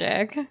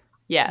magic.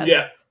 Yes.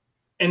 Yeah.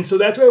 And so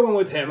that's why I went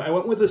with him. I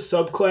went with a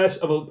subclass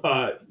of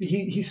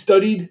he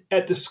studied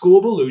at the School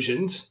of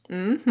Illusions.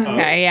 Mm-hmm.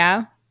 Okay,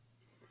 yeah.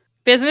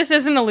 Business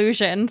is an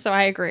illusion, so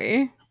I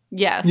agree.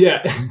 Yes.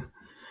 Yeah.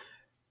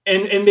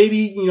 And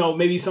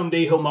maybe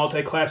someday he'll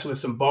multi-class with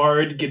some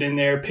bard, get in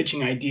there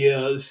pitching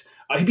ideas.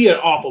 He'd be an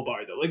awful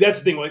bard though. That's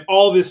the thing.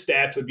 All of his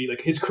stats would be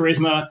his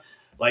charisma,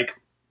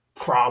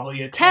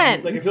 probably a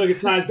 10. I feel like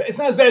it's not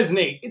as bad as an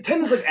 8.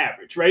 10 is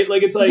average, right?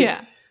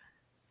 Yeah.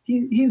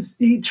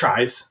 He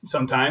tries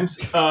sometimes.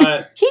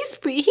 He's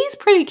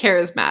pretty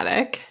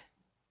charismatic.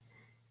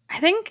 I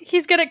think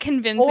he's good at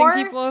convincing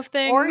people of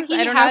things. Or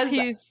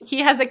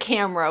he has a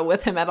camera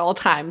with him at all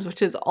times,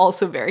 which is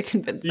also very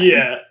convincing.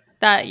 Yeah.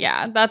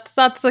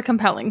 That's the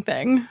compelling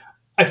thing.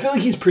 I feel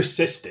like he's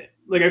persistent.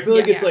 I feel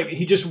like it's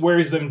he just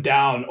wears them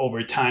down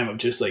over time of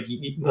just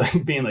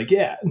being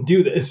yeah,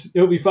 do this.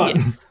 It'll be fun.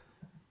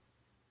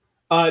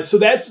 Yes. So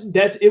that's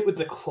it with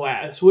the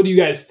class. What do you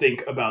guys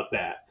think about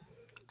that?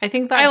 I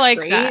think that's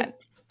great. That.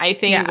 I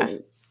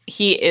think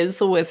he is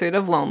the Wizard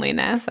of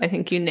Loneliness. I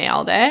think you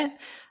nailed it.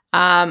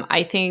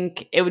 I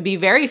think it would be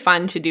very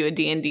fun to do a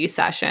D&D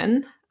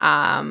session.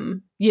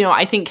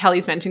 I think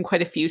Kelly's mentioned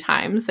quite a few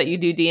times that you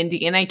do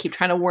D&D, and I keep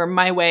trying to worm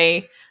my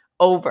way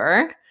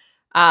over.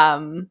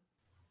 Come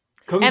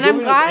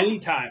join us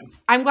anytime.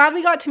 I'm glad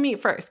we got to meet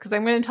first because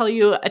I'm going to tell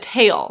you a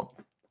tale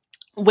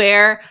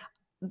where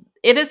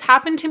it has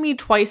happened to me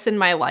twice in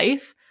my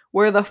life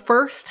where the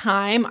first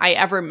time I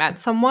ever met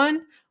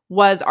someone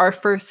was our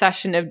first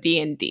session of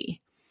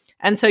D&D.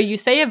 And so you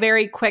say a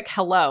very quick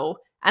hello,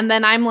 and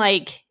then I'm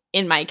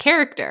in my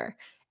character.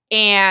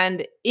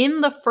 And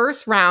in the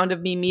first round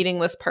of me meeting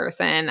this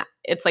person,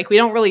 it's we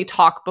don't really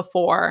talk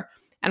before,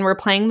 and we're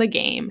playing the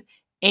game.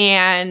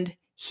 And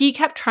he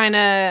kept trying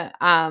to,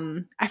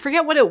 I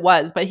forget what it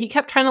was, but he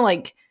kept trying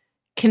to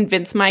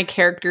convince my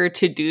character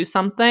to do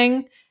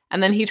something.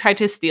 And then he tried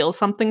to steal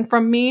something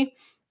from me.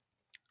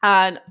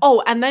 And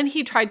then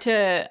he tried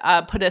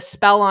to put a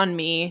spell on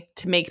me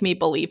to make me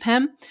believe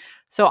him.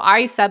 So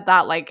I said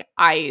that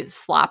I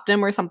slapped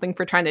him or something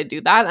for trying to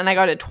do that. And I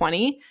got a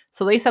 20.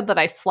 So they said that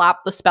I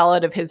slapped the spell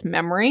out of his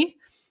memory.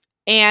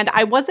 And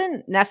I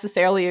wasn't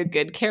necessarily a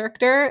good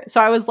character.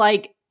 So I was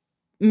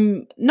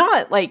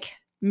not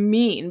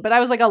mean, but I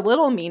was a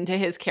little mean to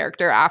his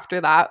character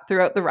after that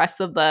throughout the rest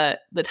of the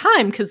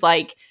time. Because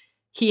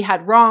he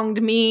had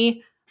wronged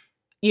me.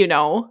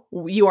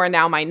 You are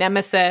now my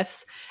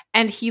nemesis.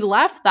 And he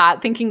left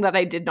that thinking that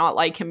I did not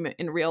like him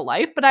in real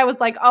life. But I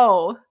was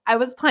I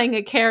was playing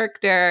a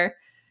character.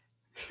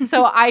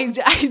 So I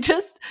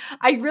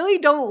really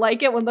don't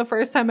like it when the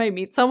first time I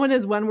meet someone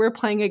is when we're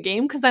playing a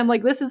game. Because I'm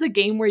this is a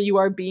game where you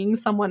are being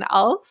someone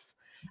else.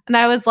 And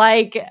I was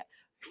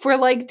for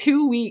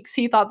 2 weeks,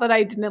 he thought that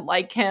I didn't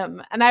like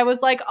him. And I was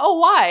oh,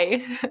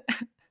 why?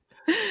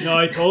 No,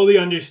 I totally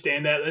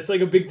understand that. That's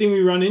a big thing we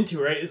run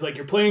into, right? It's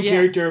you're playing a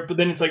character, but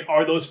then it's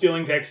are those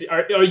feelings actually,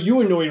 are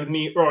you annoyed with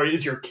me, or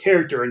is your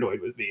character annoyed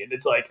with me? And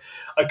it's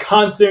a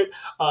constant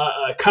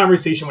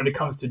conversation when it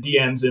comes to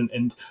DMs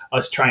and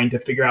us trying to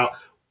figure out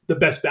the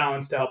best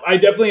balance to help. I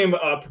definitely am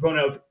a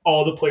proponent of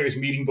all the players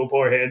meeting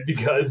beforehand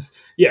because,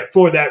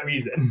 for that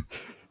reason.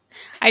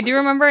 I do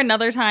remember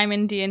another time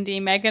in D&D,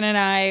 Megan and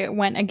I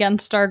went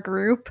against our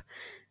group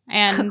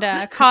and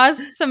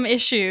caused some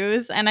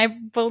issues, and I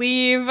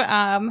believe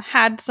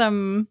had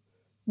some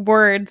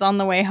words on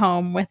the way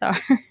home with our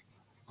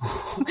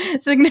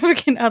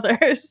significant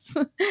others.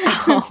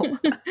 Oh.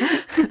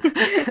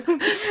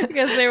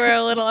 Because they were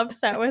a little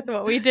upset with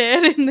what we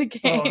did in the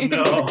game.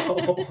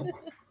 Oh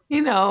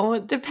no.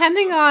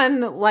 Depending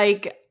on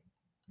like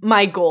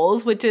my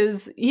goals, which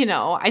is,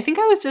 I think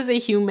I was just a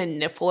human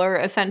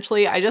niffler,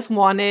 essentially. I just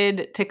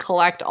wanted to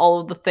collect all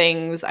of the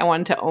things. I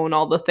wanted to own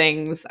all the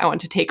things. I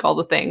wanted to take all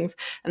the things.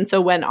 And so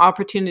when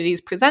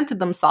opportunities presented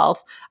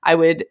themselves, I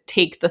would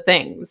take the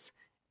things.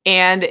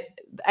 And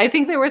I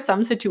think there were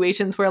some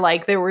situations where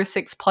like there were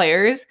 6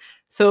 players.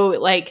 So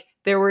like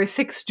there were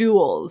 6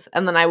 jewels,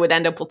 and then I would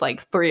end up with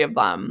like 3 of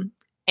them.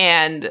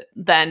 And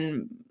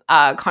then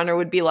Connor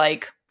would be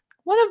like,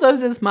 one of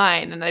those is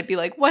mine. And I'd be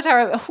like, what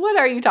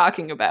are you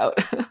talking about?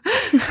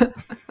 I'd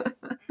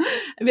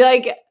be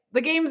like, the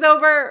game's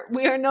over.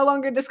 We are no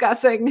longer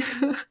discussing.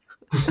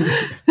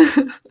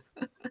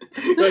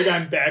 Like,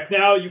 I'm back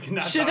now. You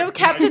cannot. Should have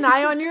kept an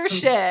eye on your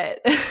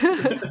shit.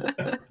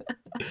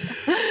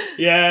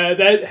 Yeah,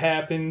 that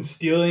happens.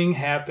 Stealing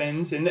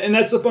happens. And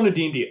that's the fun of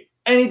D&D.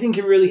 Anything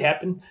can really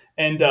happen.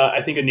 And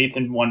I think a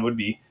Nathan one would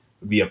be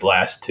a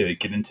blast to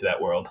get into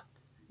that world.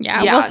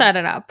 Yeah, we'll set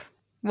it up.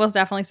 We'll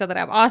definitely set that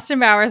up. Austin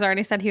Bowers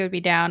already said he would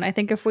be down. I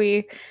think if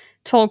we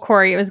told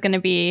Corey it was going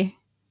to be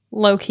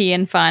low-key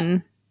and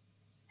fun,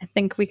 I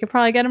think we could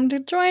probably get him to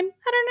join.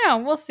 I don't know.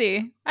 We'll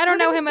see. I don't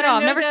know him at all.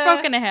 I've never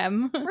spoken to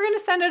him. We're going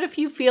to send out a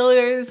few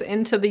feelers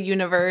into the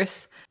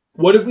universe.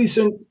 What if we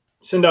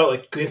send out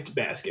like gift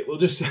basket? We'll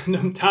just send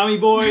them Tommy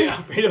Boy,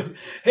 Alfredo.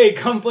 Hey,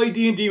 come play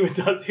D&D with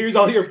us. Here's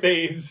all your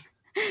faves.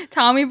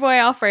 Tommy Boy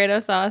Alfredo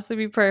sauce would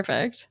be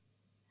perfect.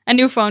 A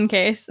new phone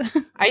case.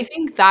 I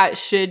think that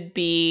should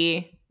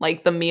be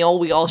like the meal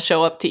we all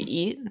show up to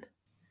eat.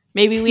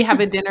 Maybe we have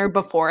a dinner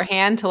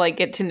beforehand to like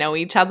get to know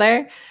each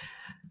other.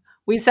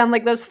 We send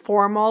like this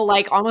formal,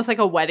 like almost like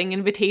a wedding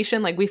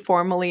invitation. Like we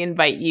formally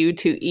invite you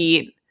to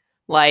eat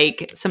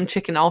like some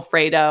chicken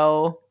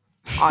Alfredo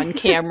on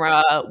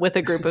camera with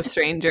a group of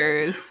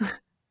strangers.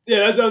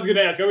 Yeah, that's what I was going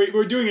to ask.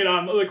 We're doing it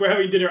on, like, we're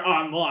having dinner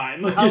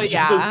online. Like, oh,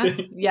 yeah.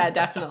 Yeah,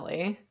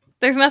 definitely.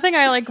 There's nothing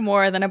I like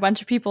more than a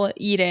bunch of people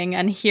eating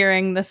and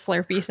hearing the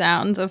slurpy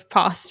sounds of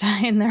pasta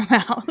in their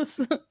mouths.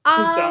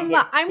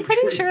 I'm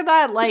pretty sure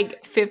that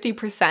like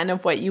 50%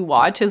 of what you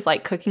watch is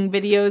like cooking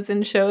videos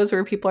and shows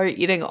where people are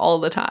eating all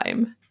the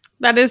time.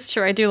 That is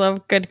true. I do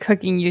love good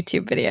cooking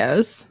YouTube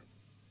videos.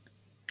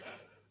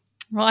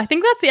 Well, I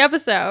think that's the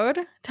episode.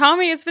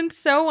 Tommy, it's been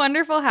so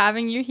wonderful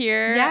having you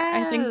here.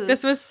 Yes. I think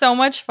this was so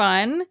much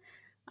fun.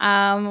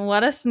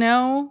 Let us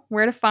know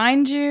where to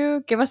find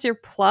you. Give us your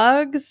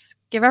plugs.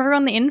 Give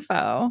everyone the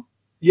info.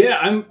 Yeah,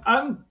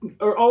 I'm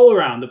all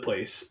around the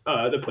places.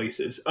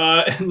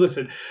 And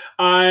listen,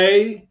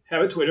 I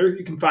have a Twitter.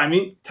 You can find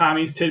me,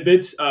 Tommy's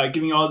Tidbits,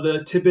 giving all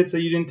the tidbits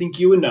that you didn't think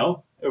you would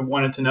know or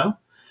wanted to know.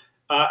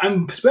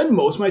 I'm spending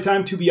most of my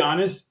time, to be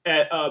honest,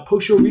 at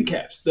post-show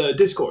recaps, the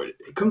Discord.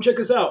 Come check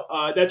us out.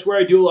 That's where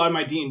I do a lot of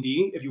my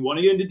D&D. If you want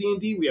to get into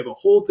D&D, we have a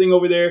whole thing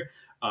over there.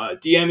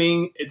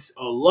 DMing, it's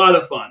a lot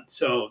of fun.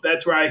 So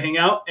that's where I hang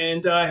out.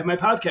 And I have my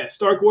podcast,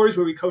 Star Wars,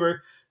 where we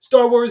cover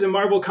Star Wars and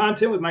Marvel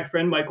content with my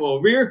friend Michael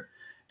O'Rear.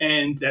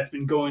 And that's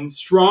been going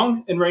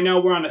strong. And right now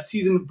we're on a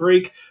season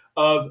break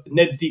of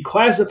Ned's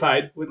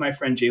Declassified with my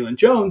friend Jalen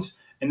Jones.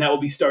 And that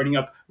will be starting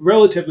up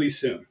relatively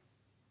soon.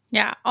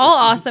 Yeah, all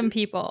awesome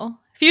people.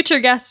 Future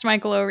guest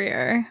Michael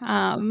O'Rear.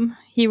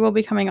 He will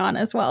be coming on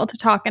as well to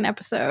talk an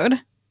episode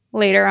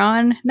later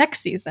on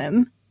next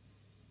season.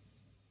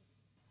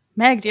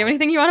 Meg, do you have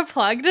anything you want to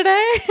plug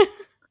today?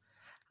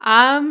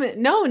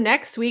 No,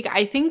 next week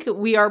I think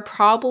we are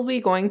probably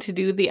going to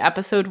do the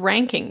episode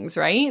rankings,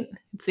 right?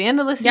 It's the end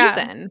of the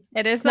season.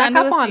 It is the end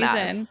of the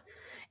season.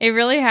 It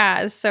really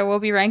has. So we'll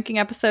be ranking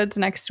episodes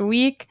next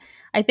week.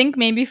 I think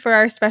maybe for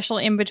our special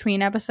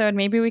in-between episode,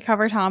 maybe we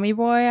cover Tommy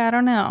Boy. I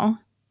don't know.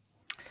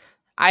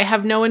 I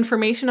have no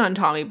information on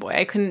Tommy Boy.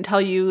 I couldn't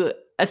tell you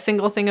a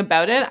single thing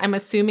about it. I'm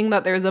assuming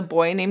that there's a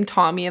boy named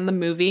Tommy in the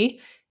movie.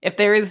 If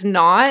there is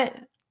not,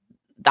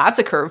 that's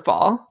a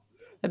curveball.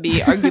 That'd be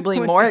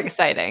arguably more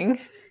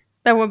exciting.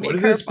 That would be. What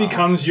if this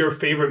becomes your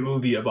favorite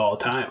movie of all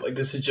time? Like,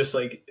 this is just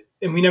like,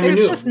 and we never knew.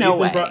 There's just no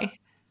way.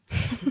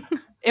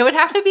 It would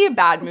have to be a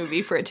bad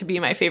movie for it to be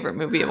my favorite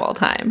movie of all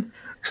time.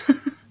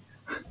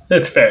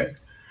 That's fair.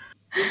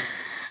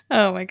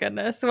 Oh my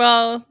goodness.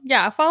 Well,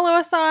 yeah, follow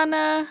us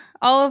on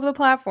all of the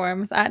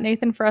platforms at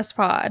Nathan Frost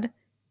Pod.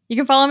 You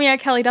can follow me at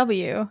Kelly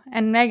W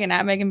and Megan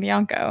at Megan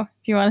Bianco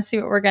if you want to see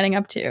what we're getting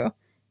up to,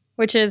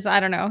 which is, I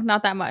don't know,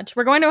 not that much.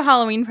 We're going to a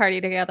Halloween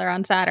party together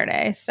on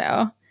Saturday,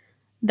 so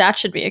that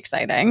should be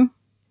exciting.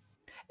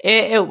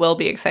 It will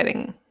be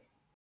exciting.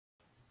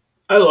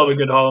 I love a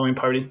good Halloween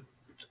party.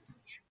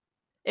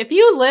 If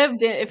you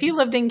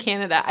lived in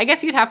Canada, I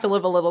guess you'd have to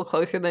live a little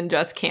closer than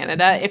just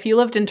Canada. If you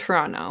lived in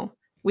Toronto,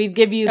 we'd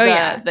give you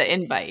the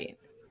invite.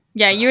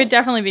 Yeah, you would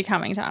definitely be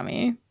coming,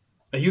 Tommy.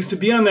 I used to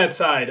be on that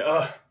side.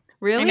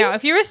 Really? I know.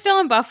 If you were still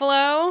in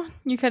Buffalo,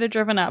 you could have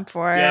driven up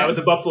for it. Yeah, I was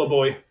a Buffalo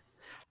boy.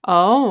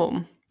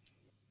 Oh.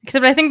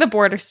 Except I think the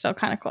border's still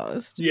kind of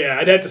closed. Yeah,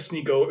 I'd have to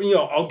sneak over.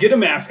 I'll get a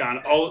mask on.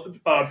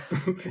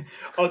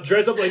 I'll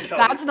dress up like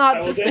Kelly. That's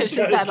not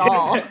suspicious at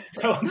all.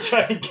 I'll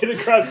try and get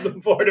across the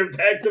border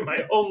back to my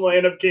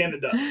homeland of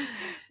Canada.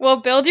 We'll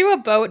build you a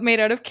boat made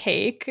out of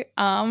cake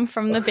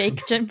from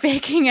the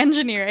baking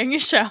engineering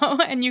show,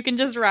 and you can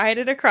just ride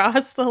it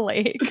across the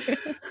lake.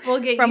 We'll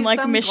get from you like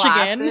some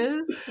Michigan.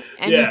 glasses,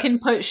 and you can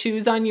put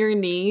shoes on your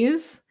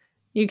knees.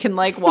 You can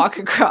like walk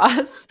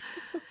across.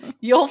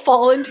 You'll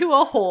fall into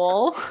a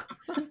hole.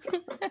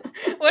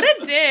 What a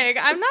dig.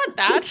 I'm not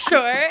that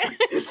short.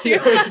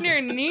 Shoes on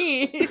your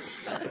knees.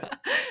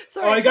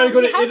 Sorry, I gotta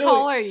go to how Italy.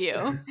 tall are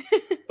you?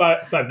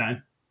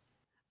 5'9".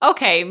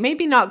 Okay,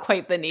 maybe not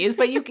quite the knees,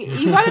 but you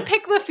gotta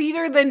pick the feet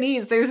or the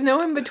knees. There's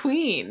no in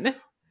between.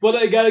 But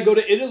I gotta go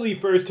to Italy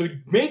first to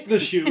make the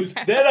shoes.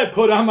 Then I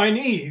put on my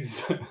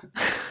knees.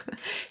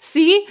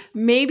 See,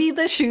 maybe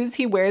the shoes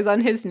he wears on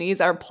his knees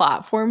are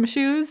platform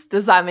shoes.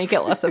 Does that make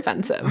it less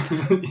offensive?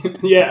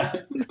 Yeah.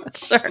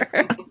 Sure.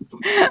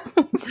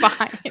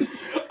 Fine.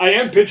 I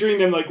am picturing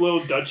them like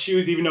little Dutch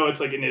shoes, even though it's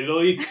like in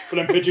Italy. But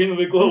I'm picturing them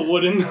like little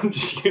wooden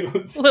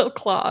shoes. Little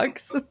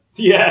clogs.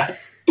 Yeah.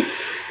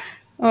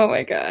 Oh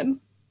my god.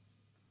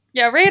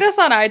 Yeah, rate us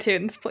on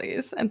iTunes,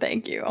 please. And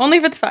thank you. Only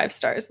if it's 5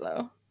 stars,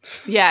 though.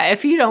 Yeah,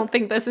 if you don't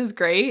think this is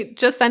great,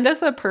 just send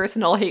us a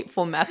personal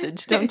hateful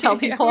message. Don't tell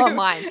people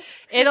online.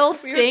 It'll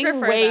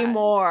sting way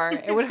more.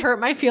 It would hurt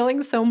my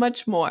feelings so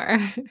much more.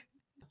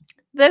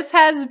 This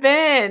has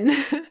been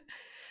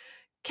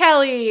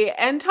Kelly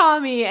and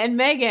Tommy and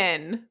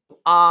Megan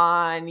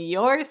on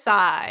your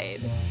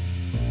side.